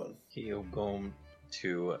Archie doing? He'll go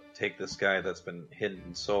to take this guy that's been hidden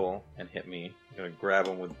in soul and hit me. I'm going to grab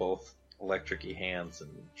him with both electric-y hands and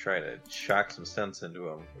try to shock some sense into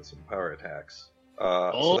him with some power attacks.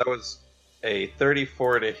 So that was a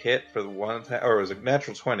 34 to hit for the one attack, or it was a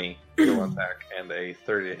natural 20 for the one attack, and a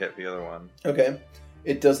 30 to hit for the other one. Okay.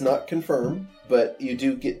 It does not confirm, but you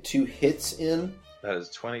do get 2 hits in. That is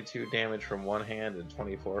 22 damage from one hand and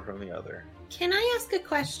 24 from the other. Can I ask a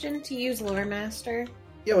question to use Lore Master?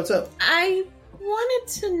 Yeah, what's up? I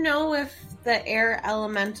wanted to know if the air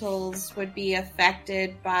elementals would be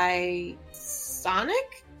affected by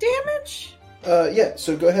sonic damage? Yeah,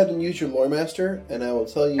 so go ahead and use your Lore Master, and I will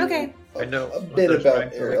tell you Okay. I know a what bit their about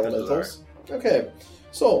strengths and air weaknesses elementals. Okay,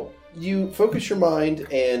 so you focus your mind,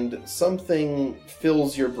 and something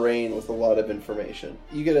fills your brain with a lot of information.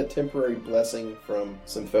 You get a temporary blessing from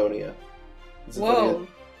Symphonia. And Whoa.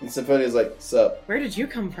 And Symphonia's like, sup? Where did you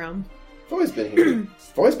come from? I've always been here.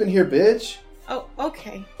 I've always been here, bitch. Oh,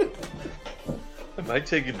 okay. Am I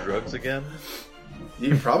taking drugs again?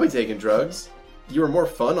 You've probably taken drugs. You were more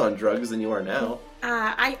fun on drugs than you are now.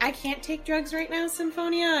 I can't take drugs right now,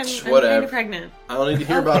 Symphonia. I'm Whatever. kind of pregnant. I don't need to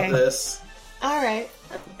hear about Okay. this. All right.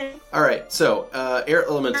 Alright, so, air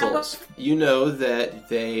elementals. You know that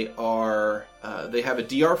they are, they have a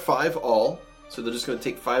DR5 all, so they're just going to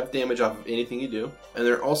take 5 damage off of anything you do. And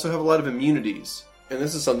they also have a lot of immunities. And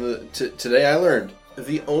this is something that today I learned.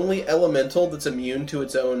 The only elemental that's immune to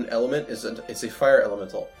its own element is it's a fire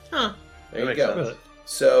elemental. Huh. There you That go. makes sense.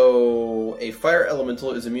 So, a fire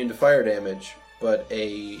elemental is immune to fire damage, but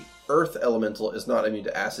a earth elemental is not immune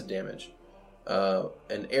to acid damage.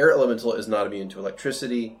 An air elemental is not immune to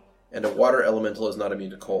electricity, and a water elemental is not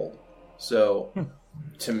immune to cold. So,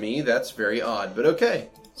 to me, that's very odd, but okay.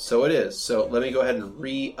 So it is. So let me go ahead and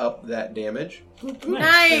re-up that damage.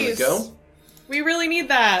 Nice. There we go. We really need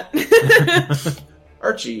that.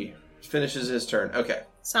 Archie finishes his turn. Okay.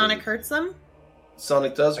 Sonic hurts them?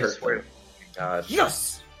 Sonic does I hurt. swear to God.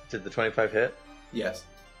 Yes! Did the 25 hit? Yes.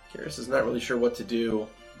 Curious is not really sure what to do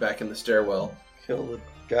back in the stairwell. Kill the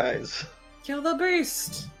guys. Kill the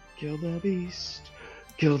beast. Kill the beast.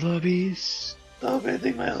 Kill the beast. Stop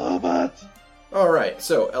hitting my robot. Alright,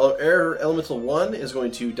 so Air Elemental 1 is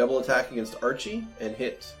going to double attack against Archie and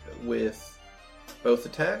hit with both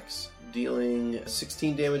attacks, dealing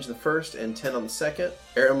 16 damage the first and 10 on the second.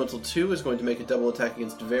 Air Elemental 2 is going to make a double attack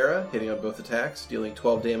against Vera, hitting on both attacks, dealing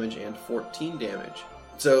 12 damage and 14 damage.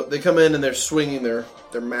 So they come in and they're swinging their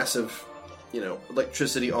massive,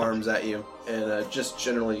 electricity arms at you, and just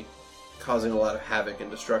generally causing a lot of havoc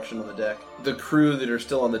and destruction on the deck. The crew that are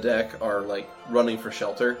still on the deck are running for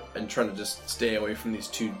shelter and trying to just stay away from these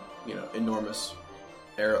two, enormous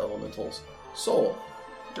air elementals. Soul,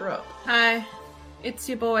 you're up. Hi, it's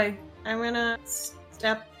your boy. I'm gonna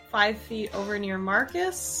step 5 feet over near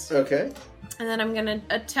Marcus, Okay. and then I'm gonna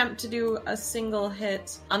attempt to do a single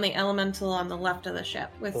hit on the elemental on the left of the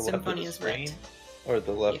ship with The left of the Symphonia's screen? Wit. Or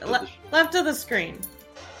the left of the... Left of the screen.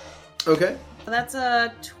 Okay. That's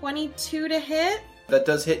a 22 to hit. That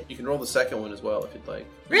does hit. You can roll the second one as well if you'd like.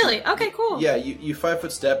 Really? Okay, cool. Yeah, you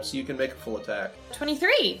 5-foot step, so you can make a full attack.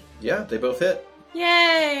 23. Yeah, they both hit.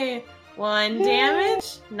 Yay! 1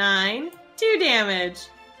 damage, 9, 2 damage,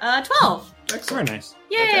 12. Excellent. Very nice.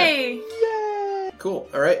 Yay! Cool.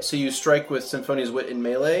 Alright, so you strike with Symphonia's Wit in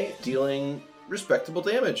melee, dealing respectable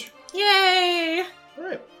damage. Yay!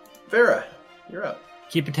 Alright. Vera, you're up.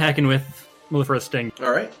 Keep attacking with Mellifera's Sting.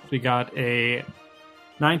 Alright. We got a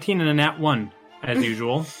 19 and a nat 1, as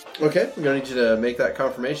usual. Okay, I'm gonna need you to make that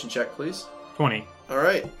confirmation check, please. 20.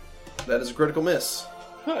 Alright. That is a critical miss.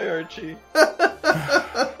 Hi, Archie.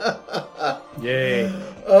 Yay.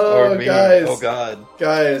 Oh, Or me. guys. Oh, God.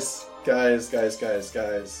 Guys.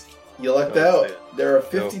 You lucked Oh, out. shit. There are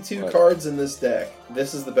 52 what? cards in this deck.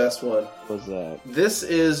 This is the best one. What's that? This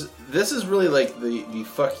is really like the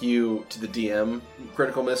fuck you to the DM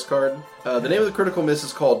critical miss card. The name of the critical miss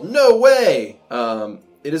is called No Way!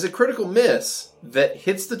 It is a critical miss that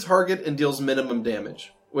hits the target and deals minimum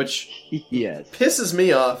damage, which Yes. pisses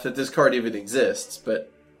me off that this card even exists,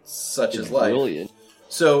 but such It's is life. brilliant.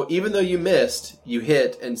 So even though you missed, you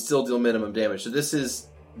hit and still deal minimum damage. So this is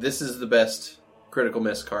the best critical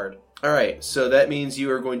miss card. All right, so that means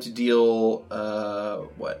you are going to deal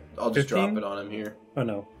what? I'll just 15? drop it on him here. Oh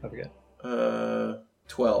no, I forget.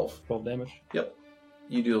 12. 12 damage. Yep.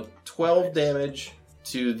 You deal 12 damage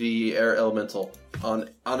to the air elemental on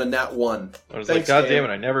a nat 1. I was Thanks, like, God Dan. damn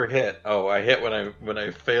it, I never hit. Oh, I hit when I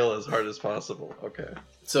fail as hard as possible. Okay.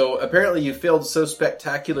 So apparently you failed so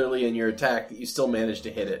spectacularly in your attack that you still managed to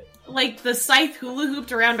hit it. Like the scythe hula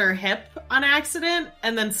hooped around her hip on accident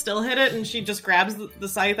and then still hit it, and she just grabs the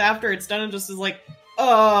scythe after it's done and just is like,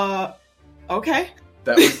 okay.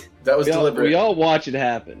 That was deliberate. We all watch it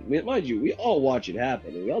happen. Mind you, we all watch it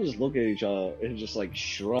happen, and we all just look at each other and just like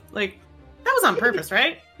shrug. Like, that was on purpose,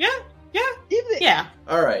 right? Yeah? Even Yeah.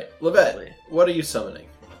 All right, Levette, what are you summoning?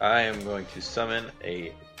 I am going to summon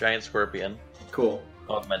a giant scorpion. Cool.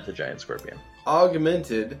 Augmented giant scorpion.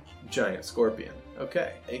 Augmented giant scorpion.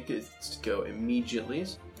 Okay, it gets to go immediately.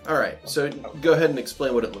 All right, so go ahead and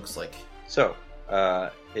explain what it looks like. So,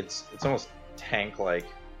 it's almost tank-like.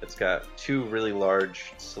 It's got 2 really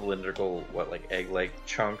large cylindrical, egg-like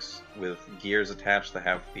chunks with gears attached that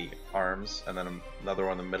have the arms, and then another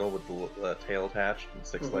one in the middle with the tail attached and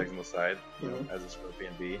 6 Mhm. legs on the side, Mhm. as a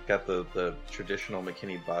scorpion be. Got the traditional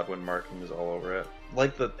McKinney-Bodwin markings all over it.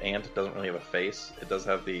 Like the ant, it doesn't really have a face. It does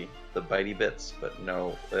have the bitey bits, but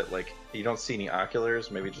no, you don't see any oculars,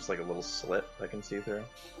 maybe just like a little slit I can see through.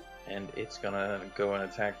 And it's gonna go and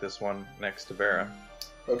attack this one next to Vera.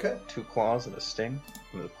 Okay. 2 claws and a sting.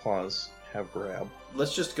 And the claws have grab.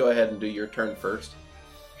 Let's just go ahead and do your turn first.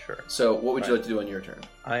 Sure. So, what would you Right. like to do on your turn?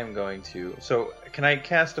 I am going to. So, can I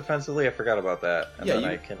cast defensively? I forgot about that. And Yeah, then you-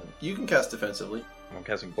 I can. You can cast defensively. I'm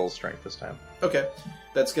casting Bull Strength this time. Okay.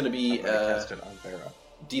 That's going to be I'm gonna cast it on Vera.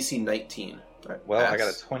 DC 19. All right, Well, I pass.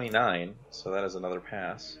 got a 29, so that is another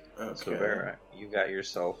pass. Okay. So, Vera, you got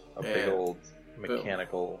yourself a big And old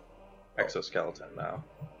mechanical exoskeleton now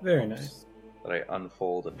Very nice. that I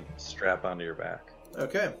unfold and strap onto your back.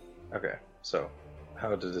 Okay. Okay, so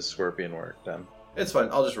how did this scorpion work then? It's fine.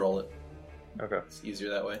 I'll just roll it. Okay. It's easier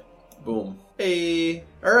that way. Boom. Hey.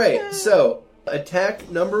 All right. So attack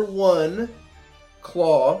number 1,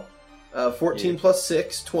 claw, 14 Yeah. plus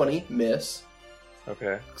 6, 20, miss.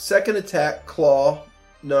 Okay. Second attack, claw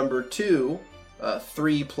number 2,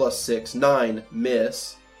 3 plus 6, 9,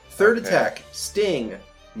 miss. Third Okay. attack, sting,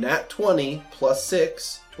 nat 20 plus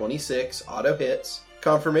 6, 26, auto hits.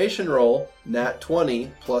 Confirmation roll, nat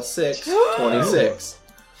 20 plus 6, 26.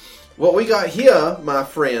 What we got here, my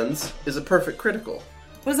friends, is a perfect critical.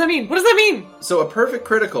 What does that mean? What does that mean? So a perfect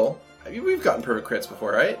critical, I mean, we've gotten perfect crits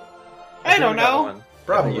before, right? I don't got know. one.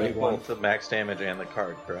 Probably. Equal to max damage and the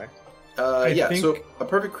card, correct? Yeah, think- so a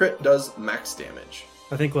perfect crit does max damage.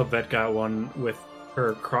 I think Levette got one with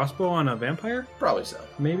her crossbow on a vampire, Probably so.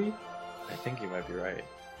 maybe? I think you might be right.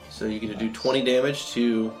 So you get to do 20 damage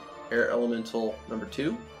to Air Elemental number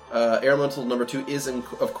 2. Air Elemental number 2 is,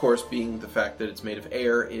 of course, being the fact that it's made of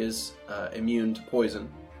air, is immune to poison.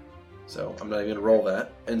 So I'm not even going to roll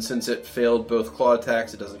that. And since it failed both claw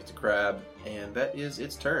attacks, it doesn't get to grab. And that is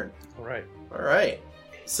its turn. All right. All right.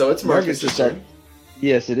 So it's Marcus' just turn.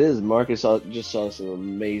 Yes, it is. Marcus just saw some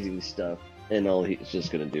amazing stuff, and all he's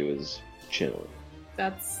just gonna do is chill.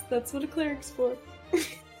 That's what a cleric's for.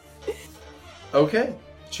 Okay.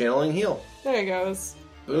 Channeling heal. There he goes.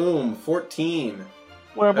 Boom. 14.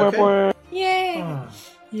 Okay. Yay! Ah,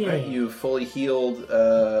 Right, you fully healed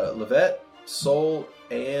Levette, Soul,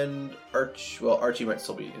 and Archie. Well, Archie might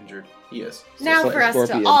still be injured. He is. Still Now slightly- for us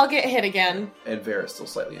Scorpion. to all get hit again. And Vera's still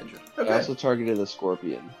slightly injured. I Okay. also targeted a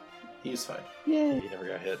scorpion. He's fine. Yeah. He never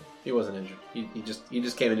got hit. He wasn't injured. He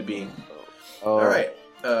just came into being. Oh. All right.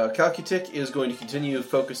 Calcutic is going to continue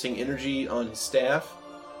focusing energy on his staff.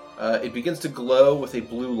 It begins to glow with a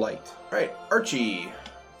blue light. All right, Archie.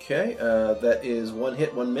 Okay, that is 1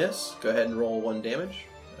 hit, 1 miss. Go ahead and roll 1 damage.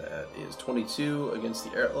 That is 22 against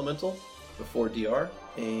the air elemental before DR.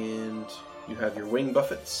 And you have your wing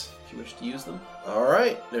buffets if you wish to use them. All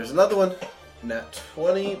right, there's another one. Nat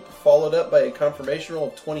 20, followed up by a confirmation roll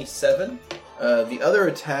of 27. The other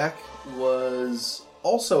attack was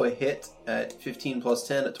also a hit at 15 plus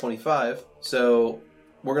 10 at 25. So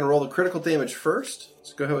we're going to roll the critical damage first.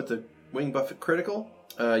 So go ahead with the wing buffet critical.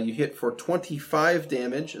 You hit for 25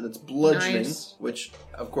 damage, and that's bludgeoning, Nice. which,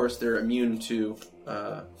 of course, they're immune to.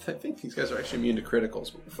 I think these guys are actually immune to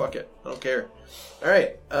criticals, but fuck it. I don't care. All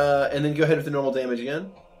right, and then go ahead with the normal damage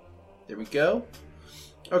again. There we go.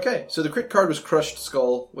 Okay, so the crit card was Crushed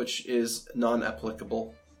Skull, which is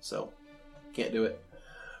non-applicable, so can't do it.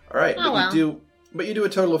 All right, Oh, well. you do a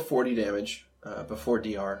total of 40 damage before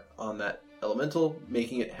DR on that elemental,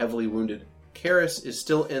 making it heavily wounded. Karis is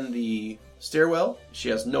still in the stairwell. She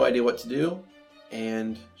has no idea what to do,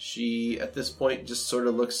 and she, at this point, just sort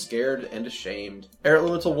of looks scared and ashamed. Air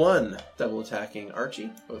Elemental 1, double attacking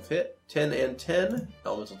Archie, both hit. 10 and 10.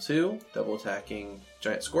 Elemental 2, double attacking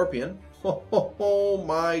Giant Scorpion. Oh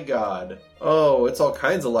my god. Oh, it's all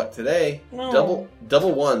kinds of luck today. Oh.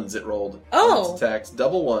 Double ones it rolled. Oh. On its attacks,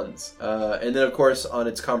 double ones. And then, of course, on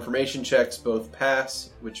its confirmation checks, both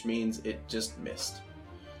pass, which means it just missed.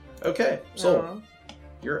 Okay, so Aw.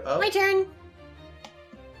 you're up. My turn.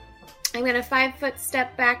 I'm gonna 5-foot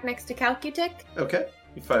step back next to Calcutic, Okay,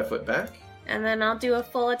 you 5 foot back. and then I'll do a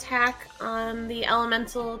full attack on the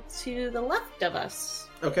elemental to the left of us.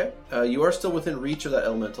 Okay, you are still within reach of that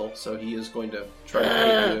elemental, so he is going to try to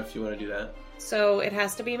hit you if you want to do that. So it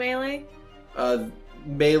has to be melee?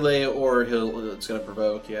 Melee or it's going to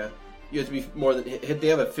provoke, yeah. You have to be more than... They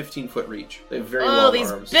have a 15-foot reach. They have very long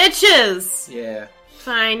these arms. bitches! Yeah.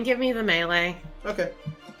 Fine, give me the melee. Okay.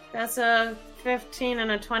 That's a 15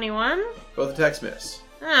 and a 21. Both attacks miss.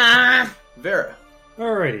 Ah! Vera.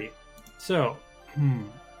 Alrighty. So,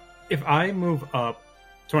 if I move up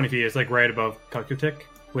 20 feet, it's like right above Calcutic,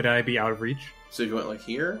 would I be out of reach? So if you went like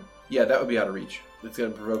here, yeah, that would be out of reach. It's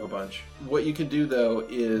going to provoke a bunch. What you can do, though,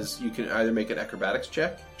 is you can either make an acrobatics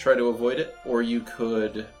check, try to avoid it, or you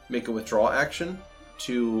could make a withdrawal action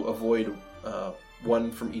to avoid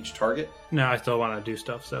one from each target. No, I still want to do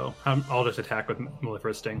stuff, so I'll just attack with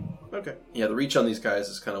Mellifera's Sting. Okay. Yeah, the reach on these guys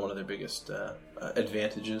is kind of one of their biggest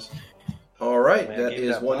advantages. All right, Man, that gave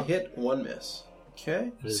is that one buff. hit, one miss.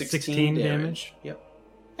 Okay, That is 16 damage. Yep,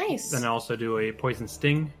 Nice. Then I also do a poison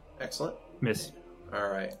sting. excellent. Miss. All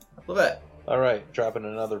right, Levette. All right, dropping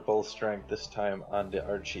another bull strength, this time onto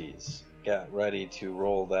Archie's. Got ready to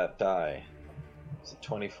roll that die. It's a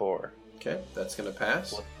 24. Okay, that's going to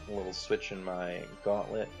pass. A little switch in my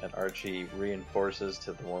gauntlet, and Archie reinforces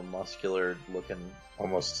to the more muscular looking,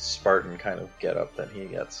 almost Spartan kind of getup that he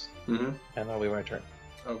gets. Mm-hmm. And that'll be my turn.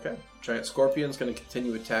 Okay, Giant Scorpion's going to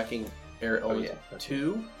continue attacking Air Element yeah.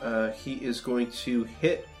 2. He is going to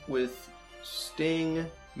hit with Sting,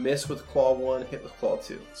 miss with Claw 1, hit with Claw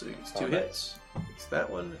 2. So he gets 2 nice. hits. It's that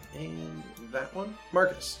one and that one.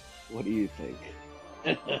 Marcus. What do you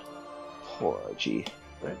think? Poor Archie.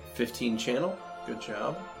 All right, 15 channel. Good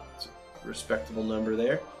job. It's a respectable number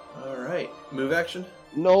there. All right, move action.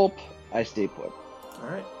 Nope. I stay put. All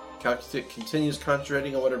right. Calcutic continues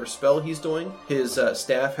concentrating on whatever spell he's doing. His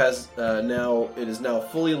staff has it is now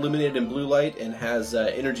fully illuminated in blue light and has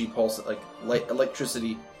energy pulse, like light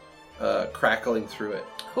electricity, crackling through it.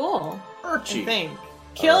 Cool. Archie. I think.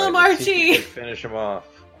 Kill All him, right, let's see if we Archie! can finish him off.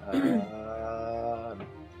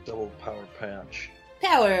 Double power punch.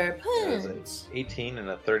 Power That is punch! a 18 and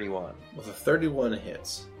a 31. With a 31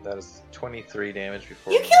 hits. That is 23 damage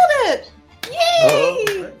before. You killed it!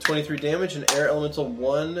 Yay! All right, 23 damage, and Air Elemental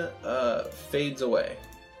 1 fades away.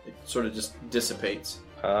 It sort of just dissipates.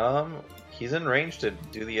 He's in range to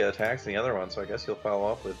do the attacks in the other one, so I guess he'll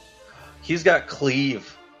follow up with. He's got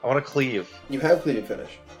cleave. I want to cleave. You have Cleaving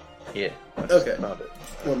Finish. Yeah. Okay. Found it.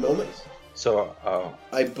 One moment. So,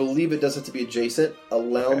 I believe it does have to be adjacent.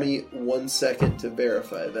 Allow Okay. me 1 second to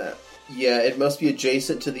verify that. Yeah, it must be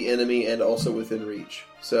adjacent to the enemy and also within reach.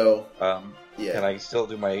 So, yeah. can I still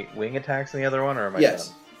do my wing attacks in the other one, or am I Yes.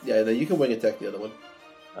 done? Yeah, then you can wing attack the other one.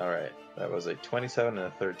 All right. That was a 27 and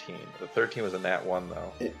a 13. The 13 was a nat 1,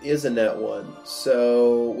 though. It is a nat 1.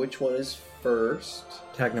 So, which one is first?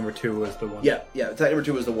 Attack number 2 was the one. Yeah, attack number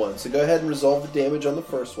 2 was the 1. So go ahead and resolve the damage on the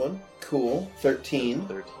first one. Cool. 13.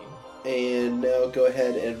 13. And now go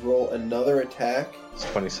ahead and roll another attack. It's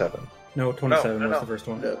 27. No, 27 No, was no. the first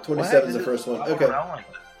one. No, 27 is the first one. Okay.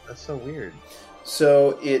 That's so weird.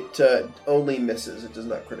 So it only misses. It does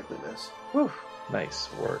not critically miss. Whew. Nice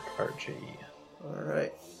work, Archie.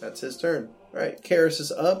 Alright, that's his turn. Alright, Karis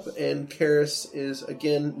is up, and Karis is,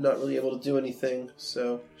 again, not really able to do anything,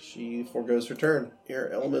 so she forgoes her turn.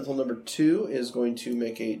 Air Elemental number 2 is going to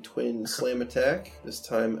make a twin slam attack, this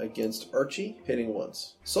time against Archie, hitting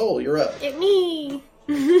once. Soul, you're up. Get me!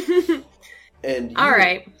 And you,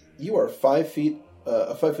 Alright. you are 5 feet,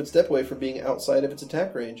 a 5-foot step away from being outside of its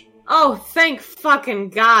attack range. Oh, thank fucking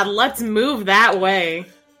God. Let's move that way.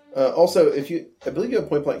 Also, I believe you have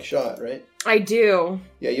point blank shot, right? I do.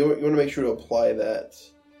 Yeah, you want to make sure to apply that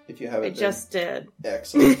if you I haven't. just did.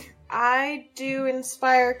 Excellent. I do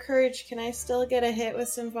Inspire Courage. Can I still get a hit with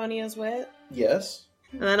Symphonia's Wit? Yes.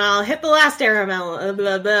 And then I'll hit the last arrow.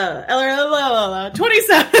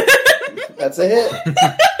 27! That's a hit.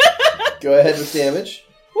 Go ahead with damage.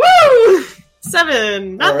 Woo!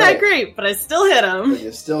 7. Not All that right. great, but I still hit him. But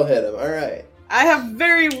you still hit him. Alright. I have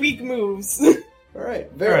very weak moves.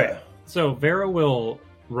 Alright, Vera. Alright. So Vera will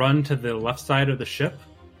run to the left side of the ship,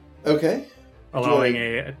 Okay. allowing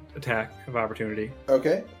a attack of opportunity.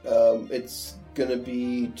 Okay. It's gonna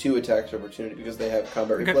be 2 attacks of opportunity because they have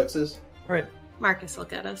combat Okay. reflexes. Alright. Marcus will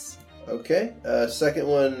get us. Okay. Second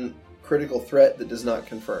one, critical threat that does not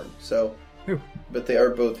confirm. So, Ooh. but they are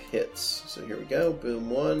both hits. So here we go. Boom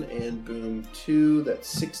 1 and boom 2. That's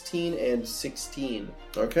 16 and 16.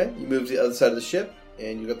 Okay. You move to the other side of the ship,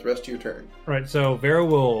 and you got the rest of your turn. Right, so Vera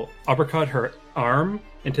will uppercut her arm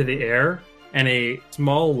into the air, and a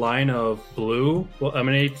small line of blue will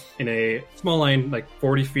emanate in a small line like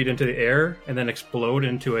 40 feet into the air, and then explode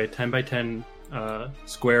into a 10 by 10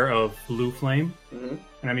 square of blue flame. Mm-hmm.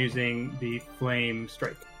 And I'm using the Flame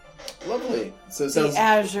Strike. Lovely. So it sounds. The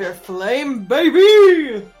Azure Flame,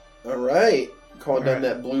 baby! Alright. Calling down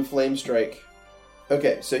Alright. that blue flame strike.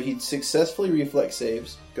 Okay, so he successfully reflex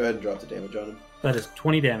saves. Go ahead and drop the damage on him. That is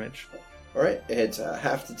 20 damage. Alright, it's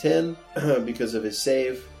half to 10 because of his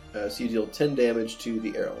save. So you deal 10 damage to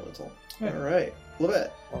the air elemental. Yeah. Alright,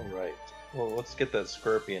 Levette. Alright. Well, let's get that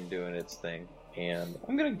scorpion doing its thing. And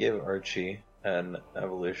I'm going to give Archie an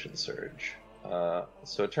evolution surge.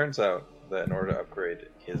 So it turns out that in order to upgrade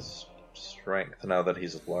his strength, now that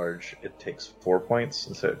he's large, it takes 4 points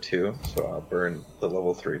instead of 2. So I'll burn the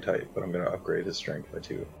level 3 type, but I'm going to upgrade his strength by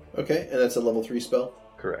 2. Okay, and that's a level 3 spell.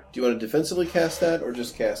 Correct. Do you want to defensively cast that or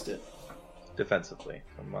just cast it? Defensively.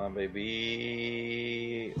 Come on,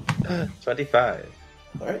 baby. 25.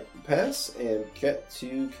 Alright, pass and get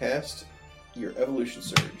to cast your evolution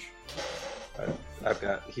surge. I've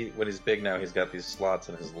got when he's big now, he's got these slots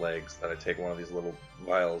in his legs that I take one of these little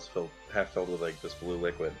vials half filled with like this blue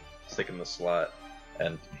liquid, stick in the slot,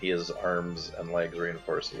 and his arms and legs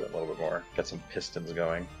reinforced a little bit more. Got some pistons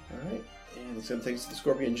going. Alright, and it's going to take us to the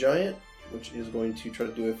Scorpion Giant, which is going to try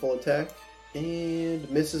to do a full attack, and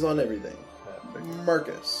misses on everything.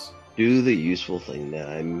 Marcus. Do the useful thing that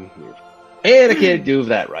I'm here for. And I can't do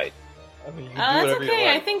that right. I mean, you can do That's whatever you okay.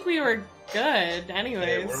 want. I think we were good,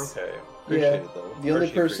 anyways. Yeah, we're okay. Yeah, Appreciate it, though. the only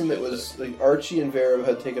Archie person that appreciates was like Archie and Vera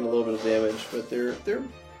had taken a little bit of damage, but they're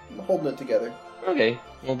holding it together, Okay,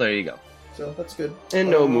 well there you go. so that's good. And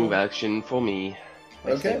no move action for me.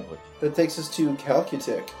 I Okay. stay put. That takes us to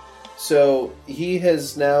Calcutic. So he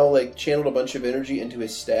has now like channeled a bunch of energy into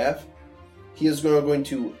his staff. He is going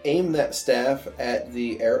to aim that staff at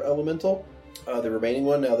the air elemental, the remaining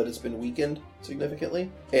one, now that it's been weakened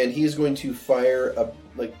significantly, and he is going to fire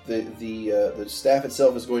the staff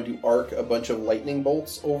itself is going to arc a bunch of lightning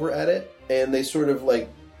bolts over at it, and they sort of like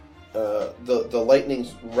the lightning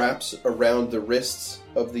wraps around the wrists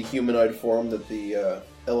of the humanoid form that the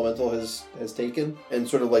elemental has taken, and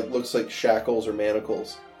sort of like looks like shackles or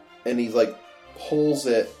manacles, and he like pulls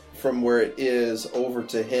it from where it is over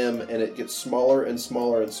to him, and it gets smaller and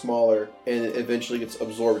smaller and smaller, and it eventually gets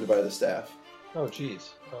absorbed by the staff. Oh, jeez.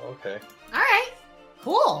 Oh, okay. All right,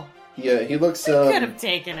 cool. He looks We could have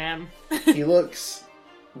taken him. he looks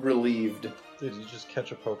relieved. Did you just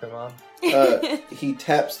catch a Pokemon? He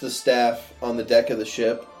taps the staff on the deck of the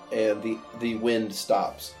ship, and the wind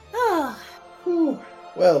stops. Whew.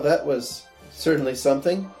 Well, that was certainly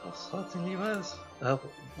something. Certainly was.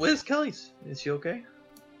 Where's Kelly's? Is she okay?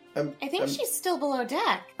 I think she's still below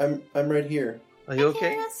deck. I'm right here. Are you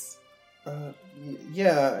okay?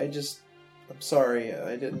 Yeah. I'm sorry.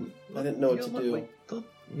 I didn't know what to do. We don't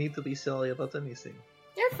need to be silly about anything.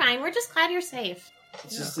 You're fine. We're just glad you're safe.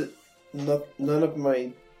 It's just that none of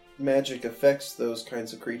my magic affects those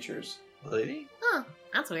kinds of creatures. Really? Huh,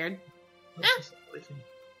 that's weird. That's amazing.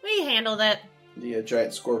 We handled it. The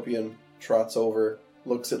giant scorpion trots over,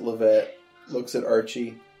 looks at Levette, looks at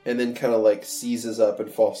Archie, and then kind of like seizes up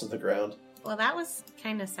and falls to the ground. Well, that was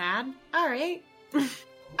kind of sad. All right.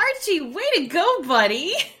 Archie, way to go,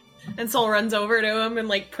 buddy! And Soul runs over to him and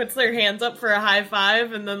like puts their hands up for a high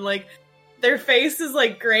five, and then like their face is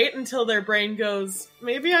like great until their brain goes,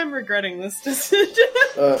 maybe I'm regretting this decision.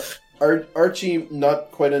 Archie,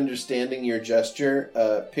 not quite understanding your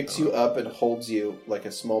gesture, picks you up and holds you like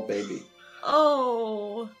a small baby.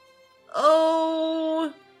 Oh,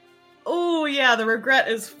 yeah, the regret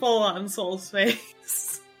is full on Soul's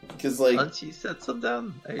face. Because like Archie, set some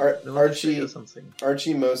down.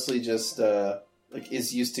 Archie mostly just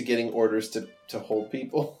is used to getting orders to hold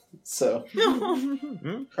people. So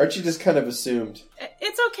Archie just kind of assumed.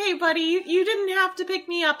 It's okay, buddy. You didn't have to pick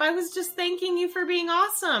me up. I was just thanking you for being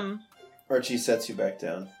awesome. Archie sets you back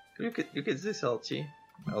down. You get this, Archie.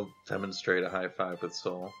 I'll demonstrate a high five with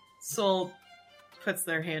Soul. Soul puts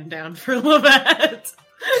their hand down for Levette.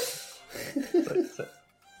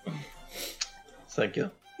 Thank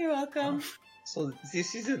you. You're welcome. So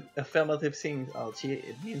this is an affirmative thing, Archie.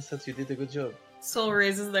 It means that you did a good job. Soul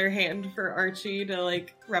raises their hand for Archie to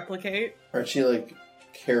like replicate. Archie like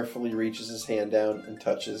carefully reaches his hand down and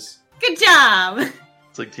touches. Good job!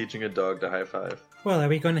 It's like teaching a dog to high five. Well, are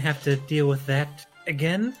we going to have to deal with that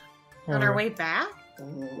again? On our way back?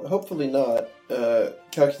 Hopefully not.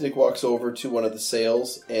 Calcutic walks over to one of the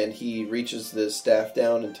sails, and he reaches the staff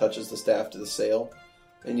down and touches the staff to the sail.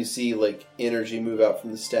 And you see, like, energy move out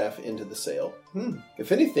from the staff into the sail.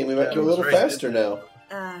 If anything, we might go a little faster now.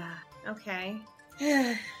 Okay.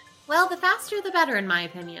 Well, the faster the better, in my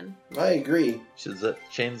opinion. I agree. Should that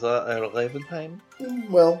change our arrival time?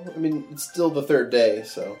 Well, I mean, it's still the third day,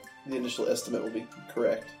 so the initial estimate will be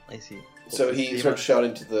correct. I see. So he starts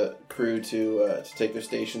shouting to the crew to take their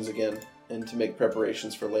stations again and to make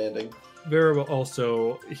preparations for landing. Vera will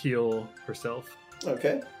also heal herself.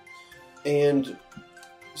 Okay. And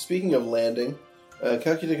speaking of landing,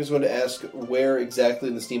 Calcutic is going to ask where exactly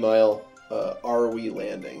in the Steam Isle are we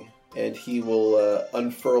landing? And he will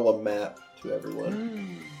unfurl a map to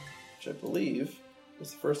everyone, which I believe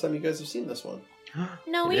is the first time you guys have seen this one.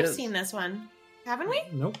 No, we've seen this one. Haven't we?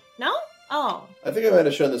 Nope. No? Oh. I think I might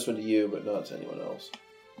have shown this one to you, but not to anyone else.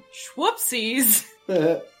 Whoopsies!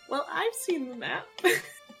 Well, I've seen the map.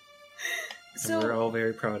 And we're all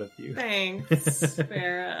very proud of you. Thanks,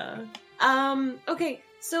 Vera. Okay,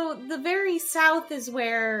 so the very south is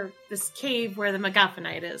where this cave where the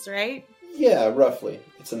MacGuffinite is, right? Yeah, roughly.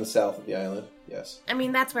 It's in the south of the island, yes. I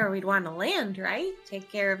mean, that's where we'd want to land, right? Take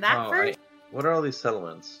care of that first. What are all these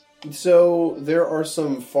settlements? So there are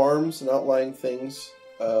some farms and outlying things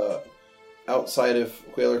outside of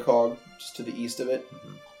Whaler Cog, just to the east of it.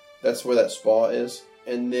 That's where that spa is.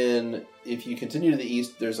 And then if you continue to the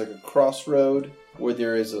east, there's like a crossroad where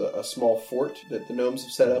there is a small fort that the gnomes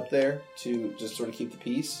have set up there to just sort of keep the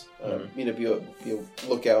peace. Be a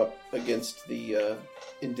lookout against the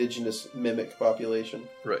indigenous mimic population.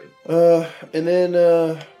 Right. And then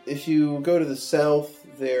if you go to the south,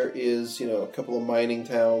 there is, a couple of mining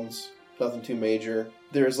towns. Nothing too major.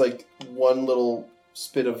 There's like one little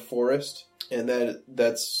spit of forest, and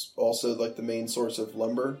that's also like the main source of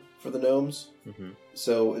lumber for the gnomes.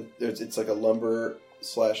 So it's like a lumber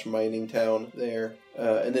 / mining town there.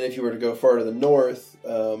 And then if you were to go far to the north,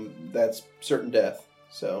 that's certain death.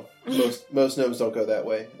 So most gnomes don't go that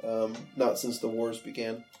way. Not since the wars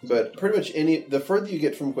began. But pretty much the further you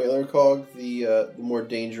get from Whaler Cog, the more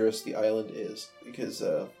dangerous the island is. Because,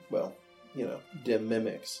 dim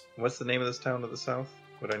mimics. What's the name of this town to the south?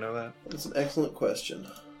 Would I know that? That's an excellent question.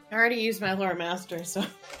 I already used my lore master, so...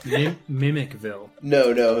 Mimicville.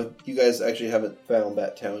 No, you guys actually haven't found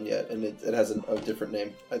that town yet, and it has a different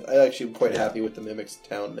name. I actually am quite happy with the Mimic's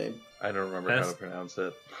town name. I don't remember how to pronounce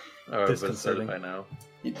it. Oh, I've been said it by now.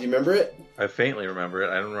 Do you remember it? I faintly remember it.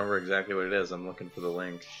 I don't remember exactly what it is. I'm looking for the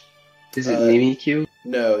link. Is it Mimikyu?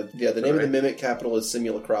 No, the name of the Mimic capital is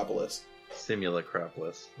Simulacropolis.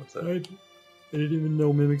 Simulacropolis. What's that? I didn't even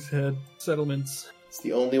know mimics had settlements. It's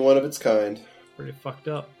the only one of its kind. Pretty fucked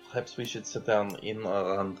up. Perhaps we should sit down in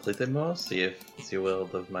or around Rittenmore, see if the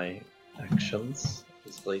world of my actions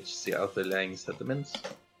has reached the outlying settlements,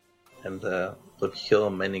 and procure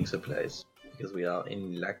mining supplies, because we are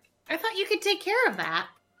in luck. I thought you could take care of that.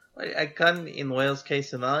 I can in worst case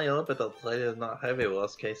scenario, but I'll try to not have a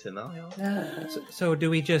worst case scenario. So do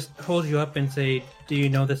we just hold you up and say, do you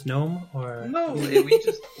know this gnome? Or No,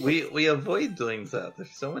 we avoid doing that.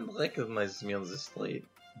 If someone recognizes me on the street,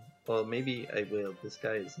 or maybe I will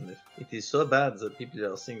disguise, and if it is so bad that people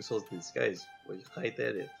are seeing souls disguise, we'll right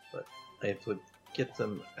at it. But I would get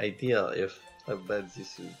some idea if how bad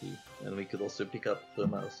this will be, and we could also pick up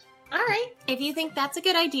rumors. All right, if you think that's a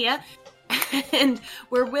good idea, and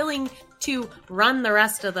we're willing to run the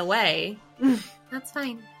rest of the way, that's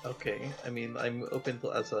fine. Okay, I mean, I'm open to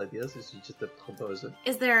other ideas. This is just a proposal.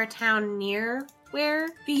 Is there a town near where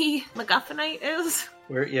the MacGuffinite is?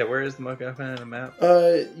 Where is the MacGuffin on the map?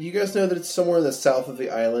 You guys know that it's somewhere in the south of the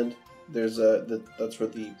island. There's that's where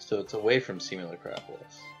the... So it's away from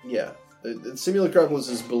Simulacropolis. Yeah. Simulacropolis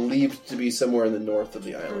is believed to be somewhere in the north of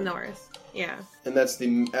the island. North, yeah. And that's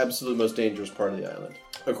the absolute most dangerous part of the island,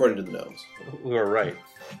 according to the gnomes. We were right.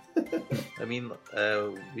 I mean,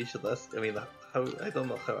 we should ask... I mean, I don't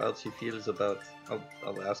know how Archie feels about...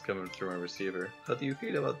 I'll ask him through my receiver. How do you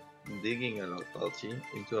feel about digging a lot, Archie,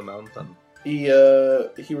 into a mountain? He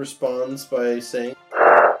responds by saying...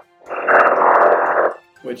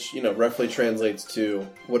 Which, roughly translates to,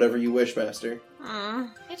 whatever you wish, master.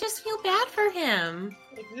 I just feel bad for him.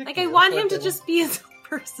 Exactly. Like, I want him to just be his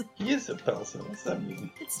own person. He is a person, what's that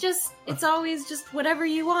mean? It's always just whatever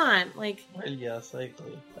you want. Like, Well, yes, I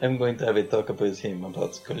agree. I'm going to have a talk with him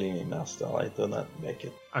about calling me master. I do not like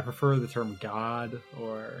it. I prefer the term god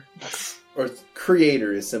or... Or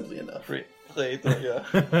creator is simply enough. Creator, yeah.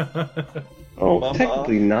 Oh, Mama.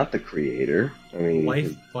 technically not the creator. I mean,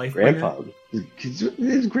 life grandfather.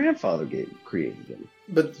 His grandfather created him.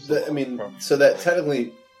 But, so that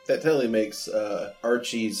technically makes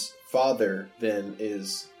Archie's father then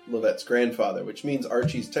is Levette's grandfather, which means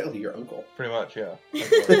Archie's technically your uncle. Pretty much, yeah.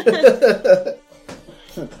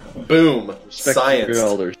 Boom. Respect Science. your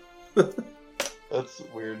elders. That's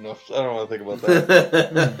weird enough. I don't want to think about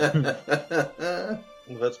that.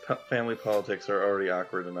 That's family politics are already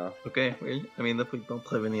awkward enough. Okay, well, I mean, if we don't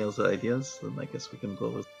have any other ideas, then I guess we can go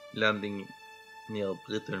with landing near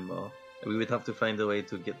Brittenmore. We would have to find a way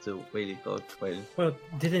to get to Whaley Cog. Well,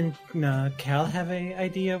 didn't Cal have an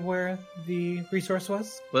idea of where the resource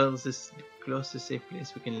was? Well, this is the closest safe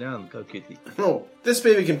place we can land, Calcuti. Oh, this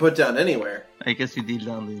baby can put down anywhere. I guess we did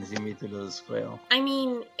land in the middle of the square. I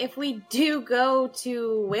mean, if we do go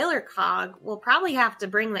to Whaler Cog, we'll probably have to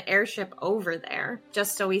bring the airship over there,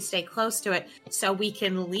 just so we stay close to it, so we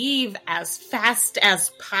can leave as fast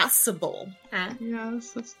as possible. Huh?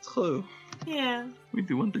 Yes, that's true. Yeah. We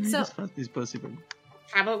do want to leave So- as fast as possible.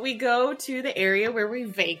 How about we go to the area where we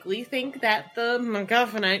vaguely think that the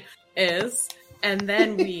MacGuffinite is, and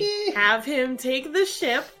then we have him take the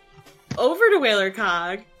ship over to Whaler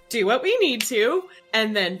Cog, do what we need to,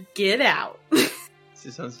 and then get out.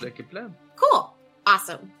 This sounds like a plan. Cool.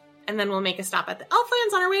 Awesome. And then we'll make a stop at the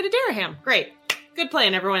Elflands on our way to Daraham. Great. Good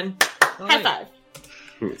plan, everyone. High five.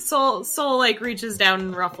 Soul reaches down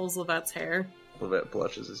and ruffles Levette's hair. Levette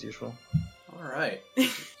blushes as usual. All right.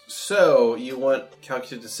 So, you want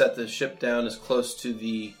Calcutta to set the ship down as close to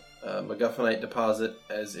the MacGuffinite deposit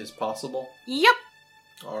as is possible? Yep.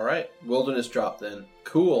 Alright, wilderness drop then.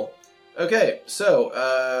 Cool. Okay,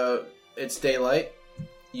 so, it's daylight.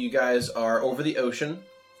 You guys are over the ocean.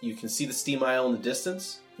 You can see the steam isle in the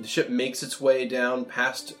distance. The ship makes its way down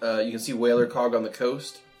past, you can see Whaler Cog on the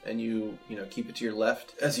coast, and you keep it to your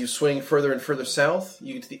left. As you swing further and further south,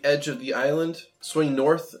 you get to the edge of the island, swing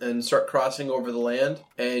north, and start crossing over the land,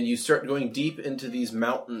 and you start going deep into these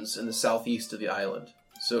mountains in the southeast of the island.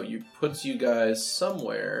 So it puts you guys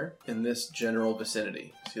somewhere in this general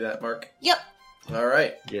vicinity. See that, Mark? Yep. All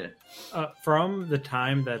right. Yeah. From the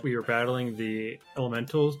time that we were battling the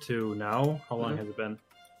elementals to now, how long has it been?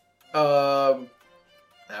 Hour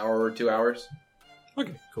or 2 hours.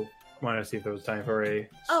 Okay, cool. Wanted to see if there was time for a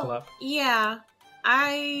Oh, slap. yeah.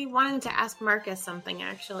 I wanted to ask Marcus something,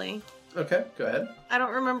 actually. Okay, go ahead. I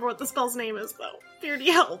don't remember what the spell's name is, though. Beardy,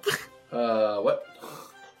 help. What?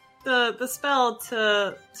 The spell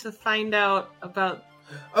to find out about...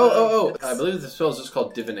 Oh! I believe the spell is just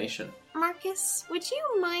called Divination. Marcus, would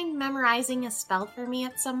you mind memorizing a spell for me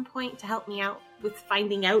at some point to help me out with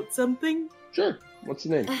finding out something? Sure. What's the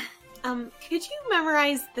name? Could you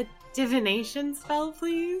memorize the divination spell,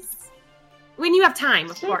 please? When you have time,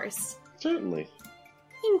 of course. Certainly.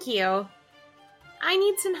 Thank you. I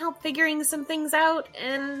need some help figuring some things out,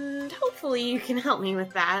 and hopefully you can help me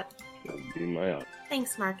with that. That'll be my honor.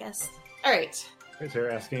 Thanks, Marcus. Alright. So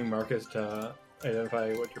you're asking Marcus to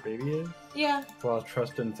identify what your baby is? Yeah. Well,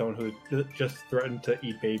 trust in someone who just threatened to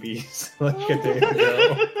eat babies like a day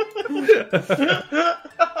ago.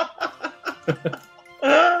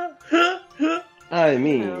 I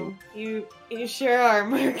mean, Oh, you sure are,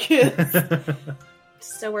 Marcus.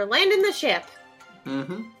 So we're landing the ship.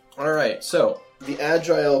 Mm-hmm. Alright, so the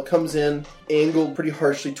Agile comes in, angled pretty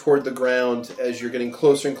harshly toward the ground as you're getting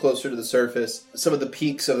closer and closer to the surface. Some of the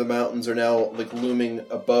peaks of the mountains are now like looming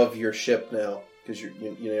above your ship now, because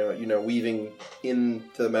you're weaving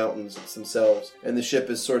into the mountains themselves. And the ship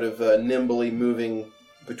is sort of nimbly moving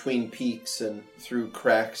between peaks and through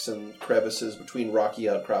cracks and crevices between rocky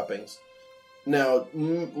outcroppings. Now,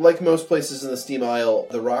 like most places in the Steam Isle,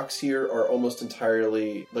 the rocks here are almost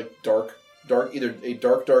entirely like dark, either a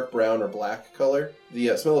dark brown or black color.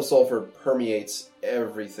 The smell of sulfur permeates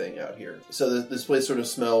everything out here. So this place sort of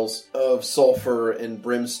smells of sulfur and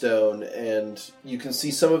brimstone, and you can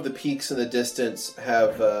see some of the peaks in the distance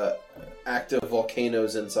have active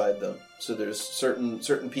volcanoes inside them. So there's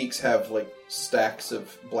certain peaks have like stacks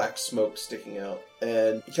of black smoke sticking out.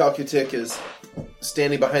 And Calcutic is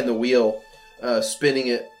standing behind the wheel, spinning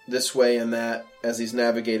it this way and that as he's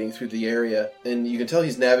navigating through the area. And you can tell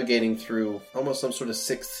he's navigating through almost some sort of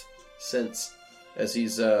sixth sense as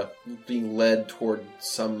he's being led toward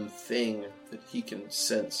something that he can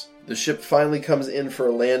sense. The ship finally comes in for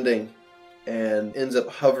a landing and ends up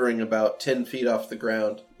hovering about 10 feet off the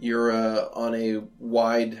ground. You're on a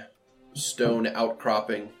wide stone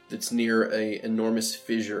outcropping that's near an enormous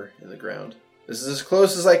fissure in the ground. This is as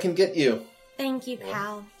close as I can get you. Thank you,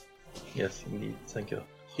 Cal. Yes, indeed. Thank you.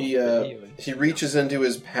 He reaches into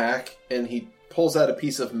his pack and he pulls out a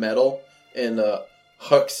piece of metal and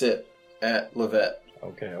hucks it at Levette.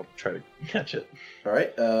 Okay, I'll try to catch it. All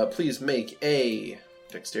right, please make a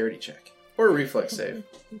dexterity check or a reflex save.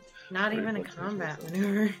 Not even a combat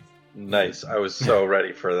maneuver. Nice. I was so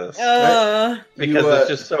ready for this. Because You, it's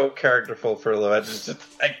just so characterful for Levette. It's just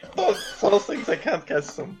like those things I can't catch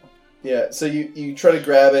them. Yeah, so you try to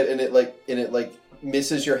grab it and it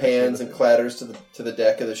misses your hands and clatters to the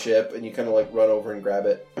deck of the ship, and you kind of like run over and grab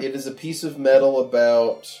it. It is a piece of metal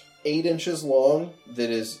about 8 inches long that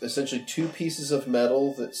is essentially 2 pieces of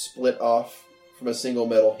metal that split off from a single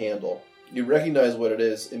metal handle. You recognize what it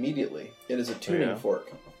is immediately. It is a tuning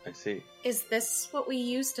fork. I see. Is this what we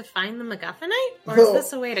use to find the MacGuffinite? Or is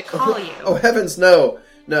this a way to call you? Oh heavens, no.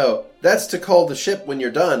 No, that's to call the ship when you're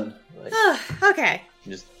done. Like, Okay.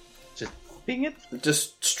 just ping it.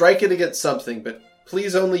 Just strike it against something, but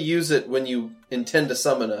please only use it when you intend to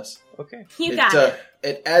summon us. Okay. You got it.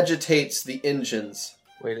 It agitates the engines.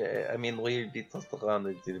 Wait, I mean, we'll be tossed around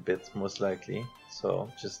a little bit, most likely. So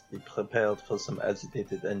just be prepared for some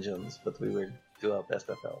agitated engines, but we will do our best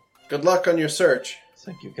effort. Good luck on your search.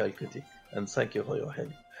 Thank you, Calcutic, and thank you for your help.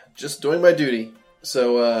 Just doing my duty.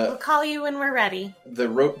 So, We'll call you when we're ready. the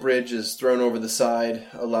rope bridge is thrown over the side,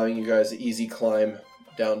 allowing you guys an easy climb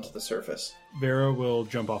down to the surface. Vera will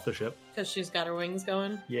jump off the ship. Because she's got her wings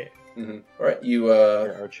going. Yeah. Mm-hmm. Alright, you,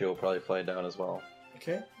 Yeah, Archie will probably fly down as well.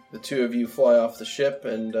 okay. The two of you fly off the ship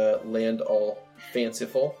and land all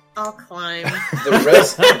fanciful. I'll climb. The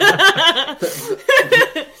rest...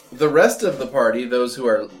 The rest of the party, those who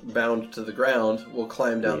are bound to the ground, will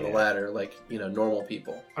climb down the Yeah. ladder like, normal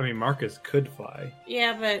people. I mean, Marcus could fly,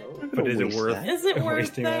 Yeah, but but is it waste worth? that. is it worth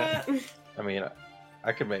wasting that? I mean,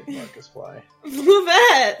 I could make Marcus fly.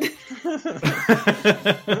 Levette!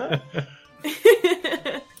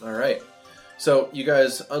 All right. So you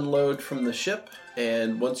guys unload from the ship,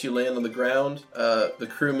 and once you land on the ground, the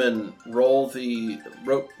crewmen roll the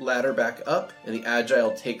rope ladder back up, and the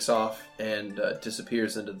Agile takes off and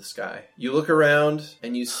disappears into the sky. You look around,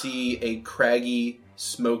 and you see a craggy,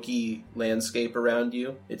 smoky landscape around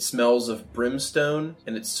you. It smells of brimstone,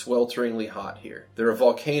 and it's swelteringly hot here. There are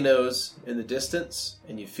volcanoes in the distance,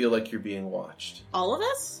 and you feel like you're being watched. All of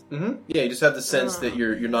us? Mm-hmm. Yeah, you just have the sense that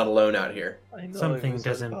you're not alone out here. I know Something it was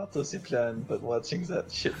doesn't- part of the plan, but watching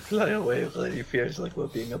that ship fly away really feels like we're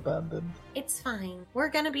being abandoned. It's fine. We're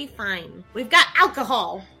gonna be fine. We've got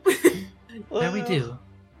alcohol. Yeah, we do.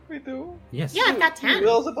 We do. Yes. Yeah, I've got 10.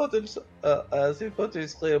 All the bottles, the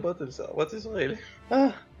bottles, clear bottles. What is real?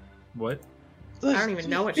 What? I don't even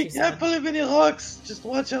know what she Be said. careful of any rocks. Just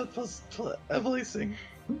watch out for everything.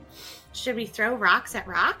 Should we throw rocks at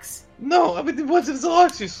rocks? No, I mean, what if the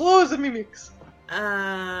rocks you throw the mimics?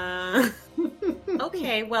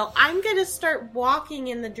 Okay, well, I'm gonna start walking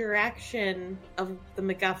in the direction of the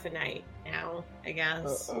MacGuffinite now, I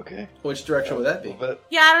guess. Okay. Which direction would that be? But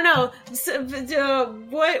Yeah, I don't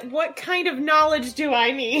know. What kind of knowledge do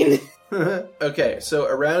I need? Okay, so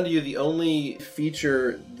around you, the only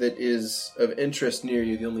feature that is of interest near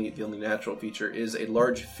you, the only natural feature, is a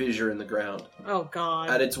large fissure in the ground. Oh, God.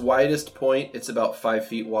 At its widest point, it's about 5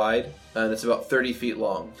 feet wide, and it's about 30 feet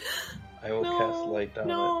long. I will cast light down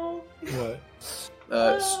No.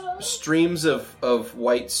 What? Streams of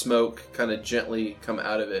white smoke kind of gently come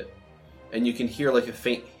out of it, and you can hear like a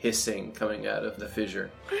faint hissing coming out of the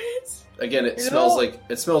fissure. What? Again, it You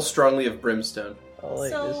smells strongly of brimstone. it.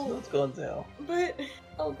 Alright, So- let's not go down. But,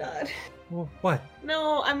 oh, God. What?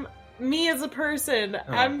 No, me as a person, Oh,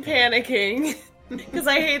 I'm okay. panicking. Because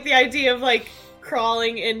I hate the idea of, like,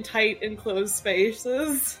 crawling in tight, enclosed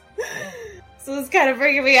spaces. So it's kind of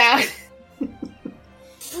freaking me out.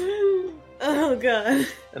 Oh, God.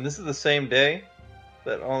 And this is the same day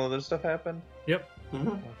that all of this stuff happened? Yep. Mhm.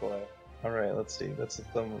 Oh boy. Alright, let's see. That's the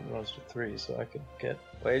thumb runs to 3, so I could get...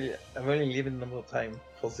 Well, I'm only leaving no more time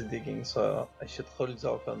for the digging, so I should hold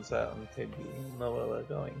off on that until we know where we're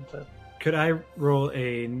going. But Could I roll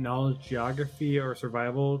a knowledge geography or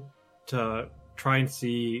survival to try and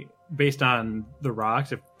see, based on the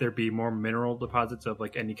rocks, if there be more mineral deposits of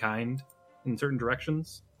like any kind in certain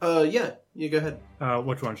directions? Yeah, you go ahead.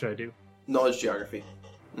 Which one should I do? Knowledge geography.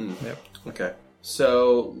 Yep. Okay.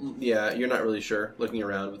 So yeah, you're not really sure. Looking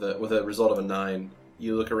around with a result of a 9,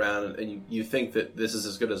 you look around and you think that this is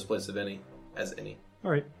as good as a place as any. All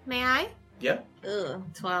right. May I? Yeah. Ugh,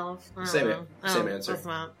 12. I don't Same know. same answer. That's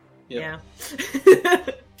not. Yep. Yeah.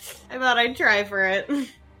 I thought I'd try for it.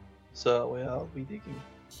 so where are we digging?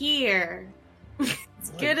 Here. As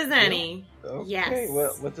good as any. Okay, Yes.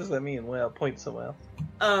 well, what does that mean? Well, point somewhere.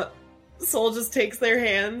 Soul just takes their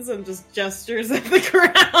hands and just gestures at the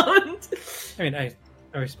ground. I mean,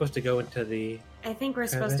 are we supposed to go into the? I think we're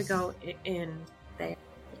supposed to Crevice? go in there.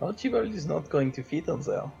 Archibald is not going to fit on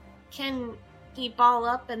there. Can he ball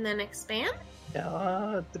up and then expand?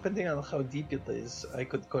 Yeah, depending on how deep it is, I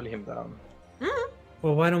could call him down.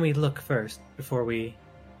 Well, why don't we look first before we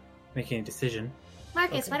make any decision?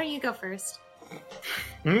 Marcus, why don't you go first?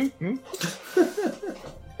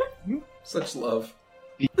 Such love.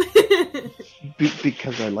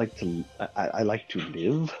 Because I like to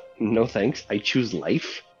live. No thanks. I choose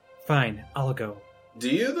life. Fine, I'll go. Do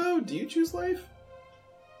you though? Do you choose life?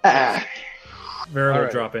 Ah, Vera All will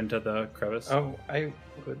right. drop into the crevice. oh, I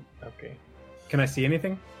would. Okay. Can I see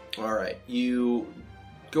anything? All right. You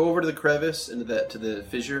go over to the crevice to the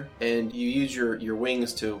fissure, and you use your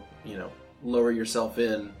wings to lower yourself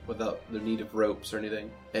in without the need of ropes or anything.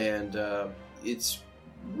 And it's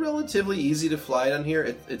relatively easy to fly down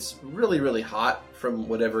here. It's really, really hot from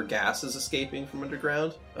whatever gas is escaping from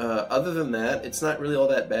underground. Other than that, it's not really all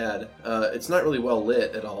that bad. It's not really well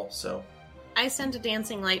lit at all, so... I sent a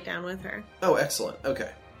dancing light down with her. Oh, excellent.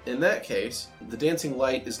 Okay. In that case, the dancing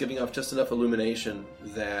light is giving off just enough illumination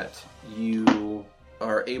that you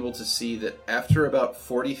are able to see that after about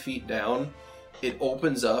 40 feet down, it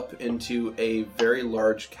opens up into a very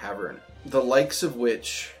large cavern, the likes of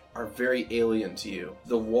which are very alien to you.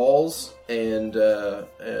 The walls and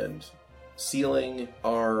ceiling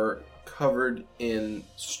are covered in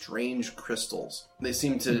strange crystals. They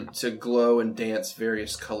seem to glow and dance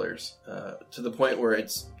various colors to the point where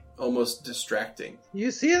it's almost distracting.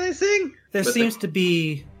 You see anything? There But seems to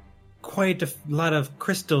be quite a lot of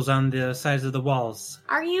crystals on the sides of the walls.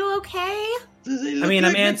 Are you okay? I mean,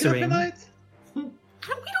 I'm answering. We don't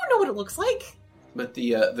know what it looks like. But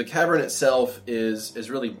the cavern itself is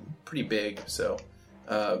really pretty big, so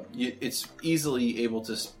it's easily able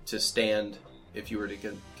to stand if you were to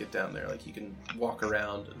get down there. Like, you can walk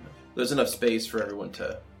around, and there's enough space for everyone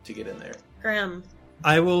to get in there. Graham.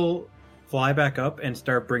 I will fly back up and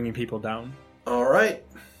start bringing people down. All right.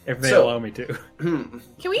 If they allow me to. Can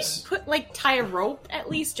we tie a rope at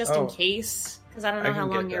least, just in case? Because I don't know how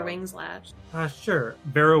long your down. wings last. Sure.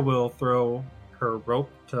 Vera will throw her rope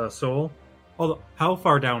to Soul. Although, how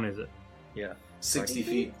far down is it? Yeah. 60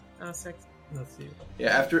 feet. Oh, 60. Let's see. Yeah,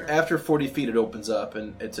 after 40 feet it opens up,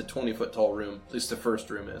 and it's a 20-foot tall room. At least the first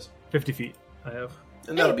room is. 50 feet I have.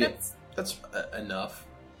 And that'll be... That's enough.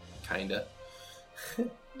 Kinda.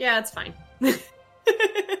 Yeah, it's fine.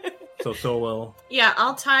 So Soul will... Yeah,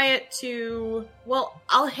 I'll tie it to... Well,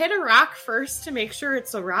 I'll hit a rock first to make sure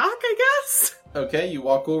it's a rock, I guess? Okay, you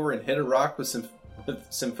walk over and hit a rock with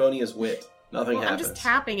Symphonia's wit. Nothing happens. I'm just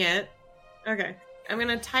tapping it. Okay. I'm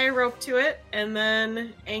gonna tie a rope to it, and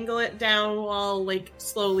then angle it down while,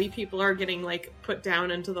 slowly people are getting, put down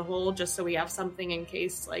into the hole, just so we have something in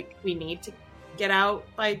case, we need to get out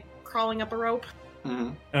by crawling up a rope.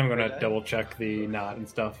 Mm-hmm. I'm gonna double check the knot and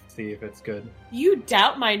stuff, see if it's good. You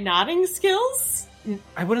doubt my knotting skills?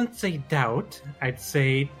 I wouldn't say doubt. I'd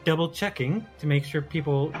say double checking to make sure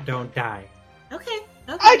people don't die. Okay.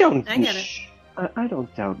 I get it. I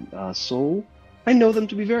don't doubt Soul. I know them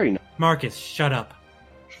to be very nice. Marcus, shut up.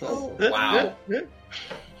 Oh, wow.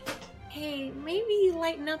 Hey, maybe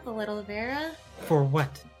lighten up a little, Vera. For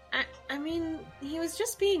what? I mean, he was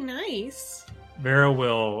just being nice. Vera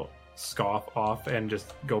will scoff off and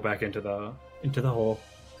just go back into the hole.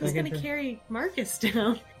 Who's gonna carry Marcus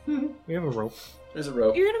down? We have a rope. There's a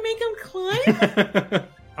rope. You're gonna make him climb?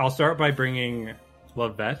 I'll start by bringing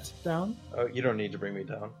Lavette down. Oh, you don't need to bring me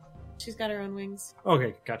down. She's got her own wings.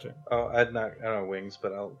 Okay, gotcha. Oh, I don't have wings,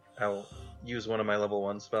 but I'll use one of my level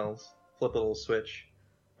 1 spells. Flip a little switch.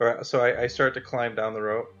 So I start to climb down the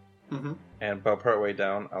rope, mm-hmm. and about partway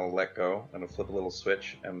down, I'll let go, and I'll flip a little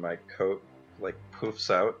switch, and my coat, poofs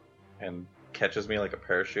out, and catches me like a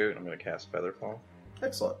parachute. I'm going to cast Featherfall.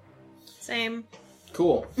 Excellent. Same.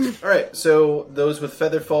 Cool. Alright, so those with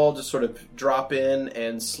Featherfall just sort of drop in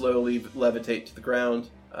and slowly levitate to the ground.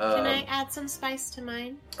 Can I add some spice to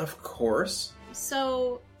mine? Of course.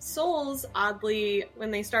 So, souls, oddly, when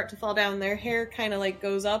they start to fall down, their hair kind of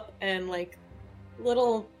goes up, and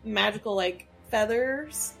little magical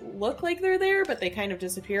feathers look like they're there, but they kind of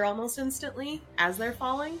disappear almost instantly as they're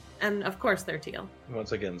falling. And of course they're teal.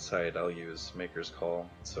 Once I get inside, I'll use Maker's Call.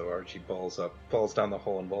 So Archie falls down the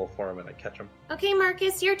hole in ball form, and I catch him. Okay,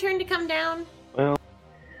 Marcus, your turn to come down. Well,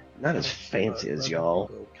 not as fancy as y'all.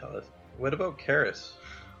 What about Karis?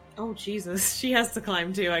 Oh, Jesus. She has to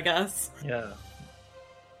climb too, I guess. Yeah.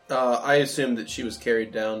 I assumed that she was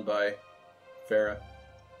carried down by Vera.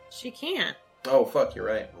 She can't. Oh, fuck, you're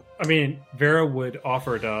right. I mean, Vera would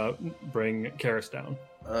offer to bring Karis down.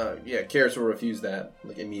 Yeah, Karis will refuse that,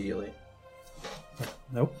 immediately.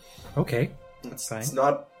 Nope. Okay. It's fine. It's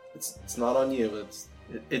not on you.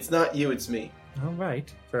 It's not you, it's me. All right.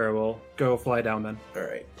 Vera will go fly down then.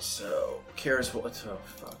 Alright, so Karis will... Oh,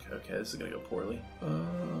 fuck. Okay, this is gonna go poorly.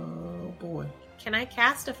 Oh, boy. Can I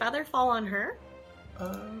cast a Featherfall on her?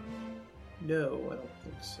 No, I don't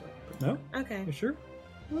think so. No? Okay. You sure?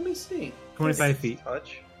 Let me see. 25 feet.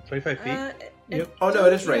 Touch? 25 feet? Yep. Oh, no,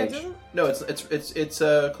 it is Yeah, range. doesn't- No, it's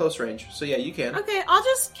close range. So yeah, you can. Okay, I'll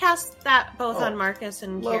just cast that both Oh, on Marcus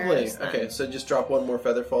and Lovely. Karis, then. Okay, so just drop one more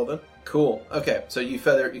Featherfall then. Cool. Okay, so you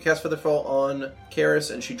cast Featherfall on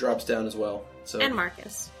Karis, and she drops down as well. So And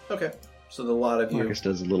Marcus. okay, so the lot of you Marcus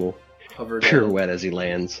does a little hover down. pirouette as he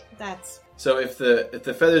lands. That's... So if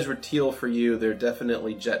the feathers were teal for you, they're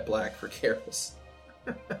definitely jet black for Karis.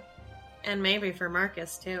 And maybe for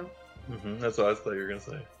Marcus, too. That's what I thought you were going to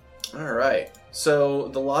say. All right. So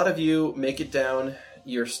the lot of you make it down.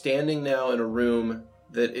 You're standing now in a room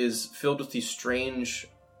that is filled with these strange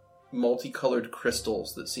multicolored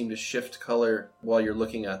crystals that seem to shift color while you're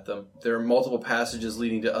looking at them. There are multiple passages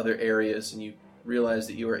leading to other areas, and you realize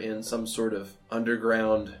that you are in some sort of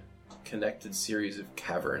underground connected series of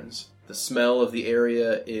caverns. The smell of the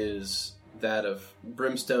area is that of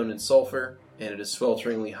brimstone and sulfur, and it is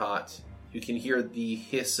swelteringly hot. You can hear the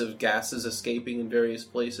hiss of gases escaping in various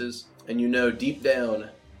places, and you know deep down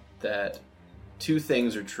that two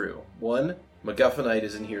things are true. One, MacGuffinite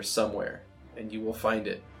is in here somewhere, and you will find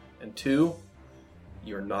it. And two,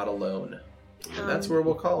 you're not alone. And that's where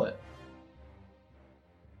we'll call it.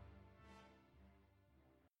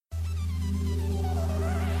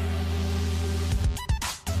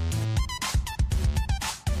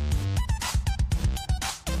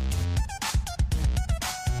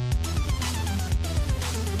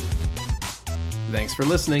 Thanks for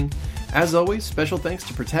listening. As always, special thanks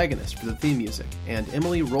to Protagonist for the theme music, and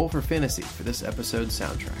Emily Roll for Fantasy for this episode's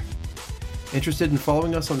soundtrack. Interested in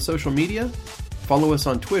following us on social media? Follow us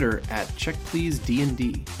on Twitter at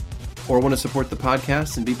CheckPleaseDND. Or want to support the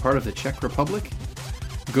podcast and be part of the Czech Republic?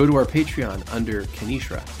 Go to our Patreon under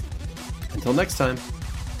Kanishra. Until next time.